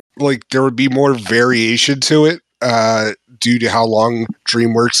like there would be more variation to it due to how long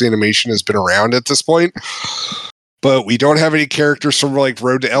DreamWorks animation has been around at this point. But we don't have any characters from like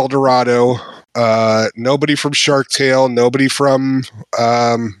Road to El Dorado, nobody from Shark Tale, nobody from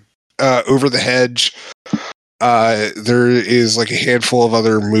Over the Hedge. There is like a handful of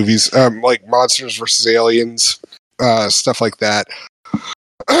other movies, like Monsters vs. Aliens, stuff like that.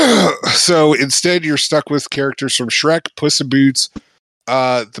 So instead, you're stuck with characters from Shrek, Puss in Boots,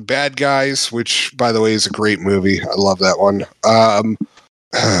 The Bad Guys, which, by the way, is a great movie. I love that one.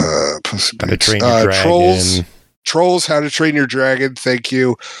 Puss in Boots. Trolls, How to Train Your Dragon. Thank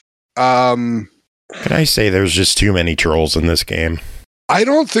you. Can I say there's just too many trolls in this game? I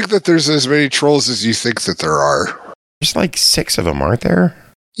don't think that there's as many trolls as you think that there are. There's like 6 of them, aren't there?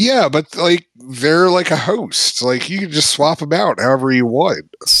 Yeah, but like they're like a host. Like you can just swap them out however you want.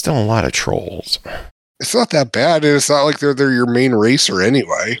 Still a lot of trolls. it's not that bad, and it's not like they're your main racer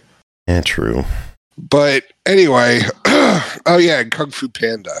anyway. Yeah, true. But anyway, oh yeah, Kung Fu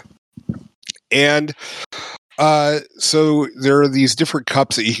Panda. And so there are these different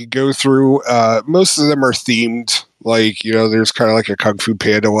cups that you can go through. Most of them are themed. Like, you know, there's kind of like a Kung Fu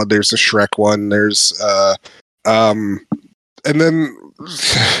Panda one. There's a Shrek one. There's, and then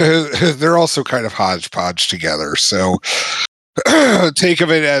they're also kind of hodgepodge together. So take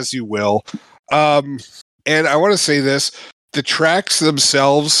of it as you will. And I want to say this, the tracks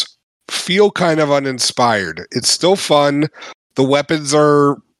themselves feel kind of uninspired. It's still fun. The weapons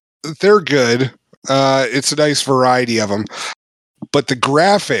they're good. It's a nice variety of them. But the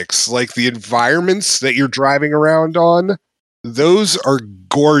graphics, like the environments that you're driving around on, those are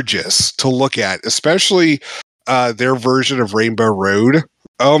gorgeous to look at, especially their version of Rainbow Road.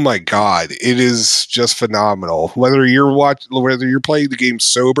 Oh my God, it is just phenomenal. Whether you're playing the game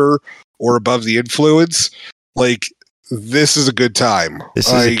sober or above the influence, like, this is a good time.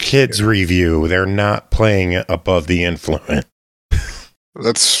 This is a kid's review. They're not playing above the influence.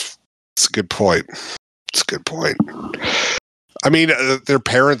 That's a good point. It's a good point. I mean, their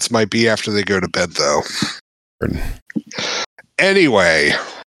parents might be after they go to bed, though. Anyway,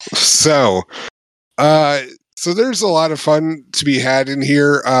 so there's a lot of fun to be had in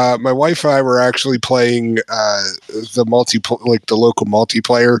here. My wife and I were actually playing the local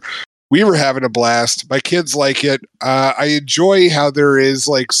multiplayer. We were having a blast. My kids like it. I enjoy how there is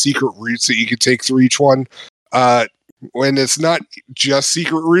like secret routes that you can take through each one. When it's not just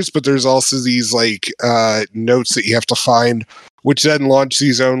secret routes, but there's also these like notes that you have to find, which then launch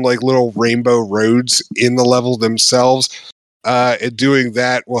these own like little rainbow roads in the level themselves. And doing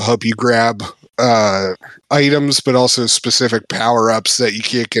that will help you grab items, but also specific power-ups that you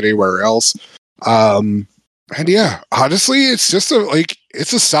can't get anywhere else. And yeah, honestly, it's just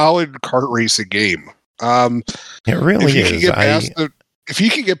it's a solid kart racing game. It really is. If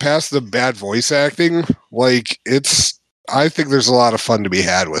you can get past the bad voice acting, like, I think there's a lot of fun to be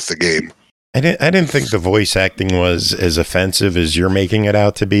had with the game. I didn't think the voice acting was as offensive as you're making it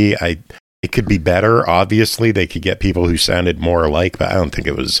out to be. It could be better. Obviously, they could get people who sounded more alike, but I don't think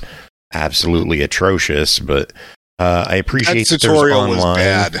it was absolutely atrocious. But I appreciate that tutorial there's online. Was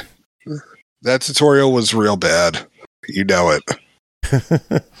bad. That tutorial was real bad. You know it.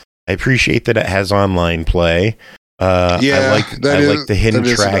 I appreciate that it has online play. I like the hidden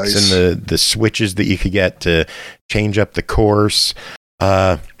tracks nice. And the switches that you could get to change up the course.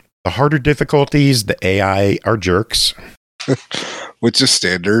 The harder difficulties, the AI are jerks. Which is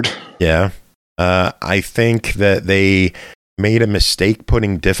standard. Yeah. I think that they made a mistake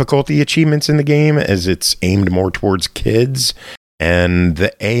putting difficulty achievements in the game, as it's aimed more towards kids. And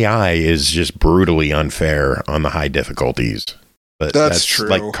the AI is just brutally unfair on the high difficulties. But that's true.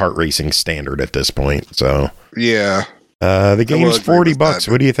 Like kart racing standard at this point. So yeah, the game's $40.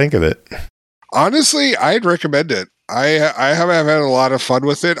 What do you think of it? Honestly, I'd recommend it. I have had a lot of fun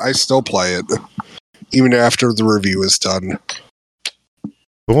with it. I still play it, even after the review is done.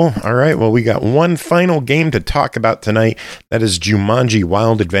 Cool. All right. Well, we got one final game to talk about tonight. That is Jumanji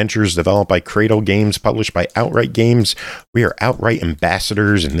Wild Adventures, developed by Cradle Games, published by Outright Games. We are Outright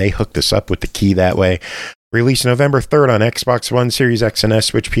ambassadors, and they hooked us up with the key that way. Released November 3rd on Xbox One, Series X and S,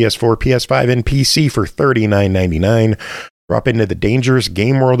 Switch, PS4, PS5, and PC for $39.99. Drop into the dangerous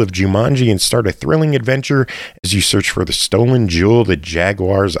game world of Jumanji and start a thrilling adventure as you search for the stolen jewel, the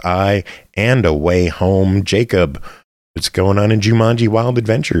Jaguar's Eye, and a way home. Jacob, what's going on in Jumanji Wild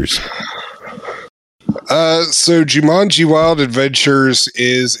Adventures? So Jumanji Wild Adventures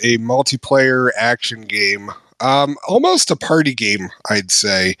is a multiplayer action game. Almost a party game, I'd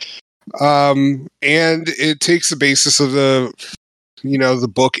say. And it takes the basis of the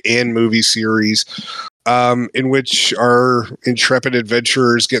book and movie series, in which our intrepid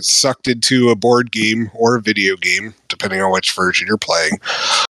adventurers get sucked into a board game or a video game, depending on which version you're playing.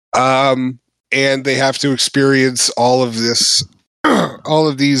 And they have to experience all of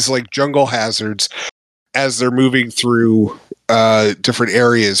these like jungle hazards as they're moving through different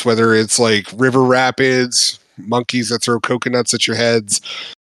areas, whether it's like river rapids, monkeys that throw coconuts at your heads,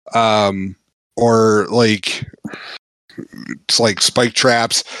 or like spike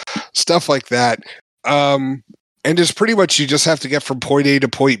traps, stuff like that. And it's pretty much you just have to get from point A to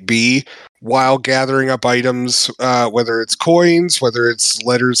point B while gathering up items, whether it's coins, whether it's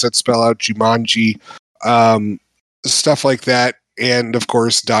letters that spell out Jumanji, stuff like that. And of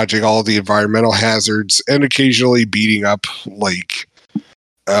course, dodging all the environmental hazards and occasionally beating up like,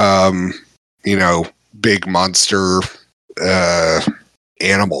 big monster,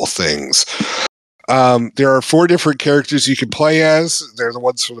 animal things. There are 4 different characters you can play as. They're the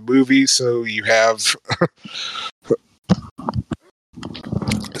ones from the movie. So you have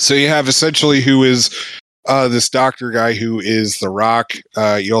essentially who is this doctor guy who is The Rock.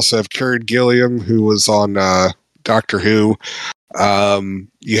 You also have Karen Gilliam, who was on Doctor Who.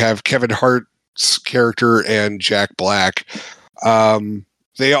 You have Kevin Hart's character and Jack Black.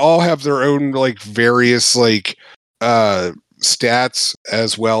 They all have their own like various like stats,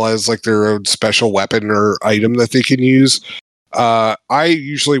 as well as like their own special weapon or item that they can use. I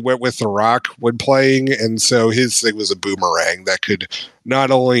usually went with The Rock when playing, and so his thing was a boomerang that could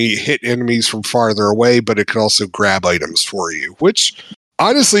not only hit enemies from farther away, but it could also grab items for you, which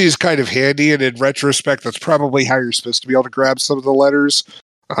honestly is kind of handy, and in retrospect, that's probably how you're supposed to be able to grab some of the letters.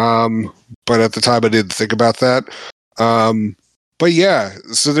 But at the time, I didn't think about that. But yeah,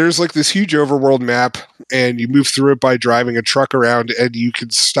 so there's like this huge overworld map, and you move through it by driving a truck around, and you can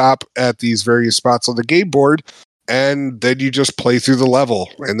stop at these various spots on the game board, and then you just play through the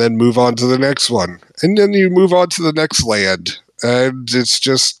level, and then move on to the next one, and then you move on to the next land, and it's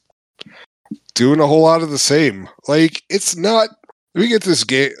just doing a whole lot of the same. Like, it's not. Let me get this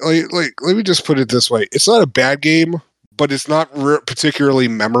game. Like, let me just put it this way: it's not a bad game, but it's not particularly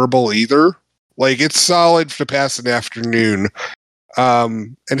memorable either. Like, it's solid to pass an afternoon.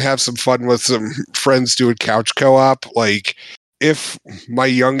 And have some fun with some friends doing couch co-op. Like, if my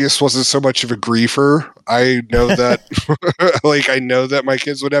youngest wasn't so much of a griefer, I know that I know that my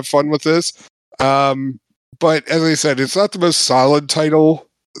kids would have fun with this. But as I said, it's not the most solid title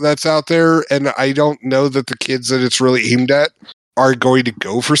that's out there, and I don't know that the kids that it's really aimed at are going to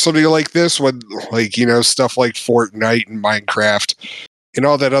go for something like this when, like, you know, stuff like Fortnite and Minecraft and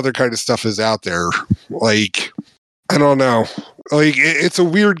all that other kind of stuff is out there. Like, I don't know. Like, it's a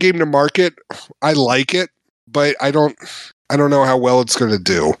weird game to market. I like it, but I don't know how well it's going to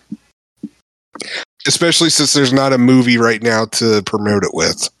do. Especially since there's not a movie right now to promote it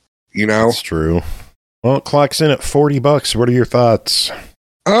with, you know? That's true. Well, it clocks in at $40. What are your thoughts?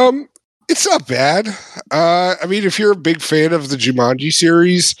 It's not bad. I mean, if you're a big fan of the Jumanji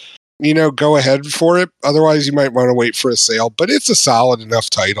series, you know, go ahead for it. Otherwise, you might want to wait for a sale, but it's a solid enough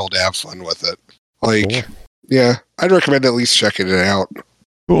title to have fun with it. Like, cool. Yeah, I'd recommend at least checking it out.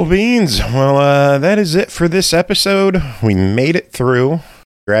 Cool beans. Well, that is it for this episode. We made it through.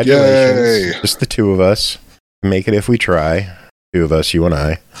 Congratulations. Yay. Just the two of us. Make it if we try. Two of us, you and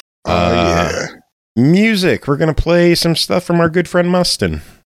I. Yeah. Music. We're going to play some stuff from our good friend Mustin.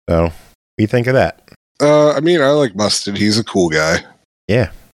 So, what do you think of that? I mean, I like Mustin. He's a cool guy.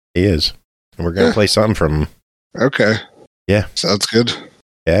 Yeah, he is. And we're going to play something from him. Okay. Yeah. Sounds good.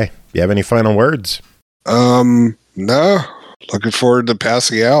 Okay. You have any final words? No. Looking forward to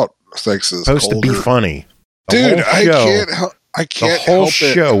passing out. Thanks to this supposed to be funny. Dude, I can't help the whole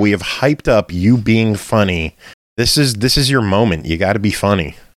show, we have hyped up you being funny. This is your moment. You got to be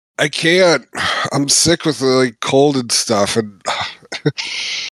funny. I can't. I'm sick with the like cold and stuff, and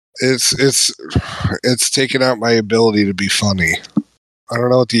it's taken out my ability to be funny. I don't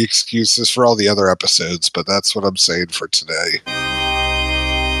know what the excuse is for all the other episodes, but that's what I'm saying for today.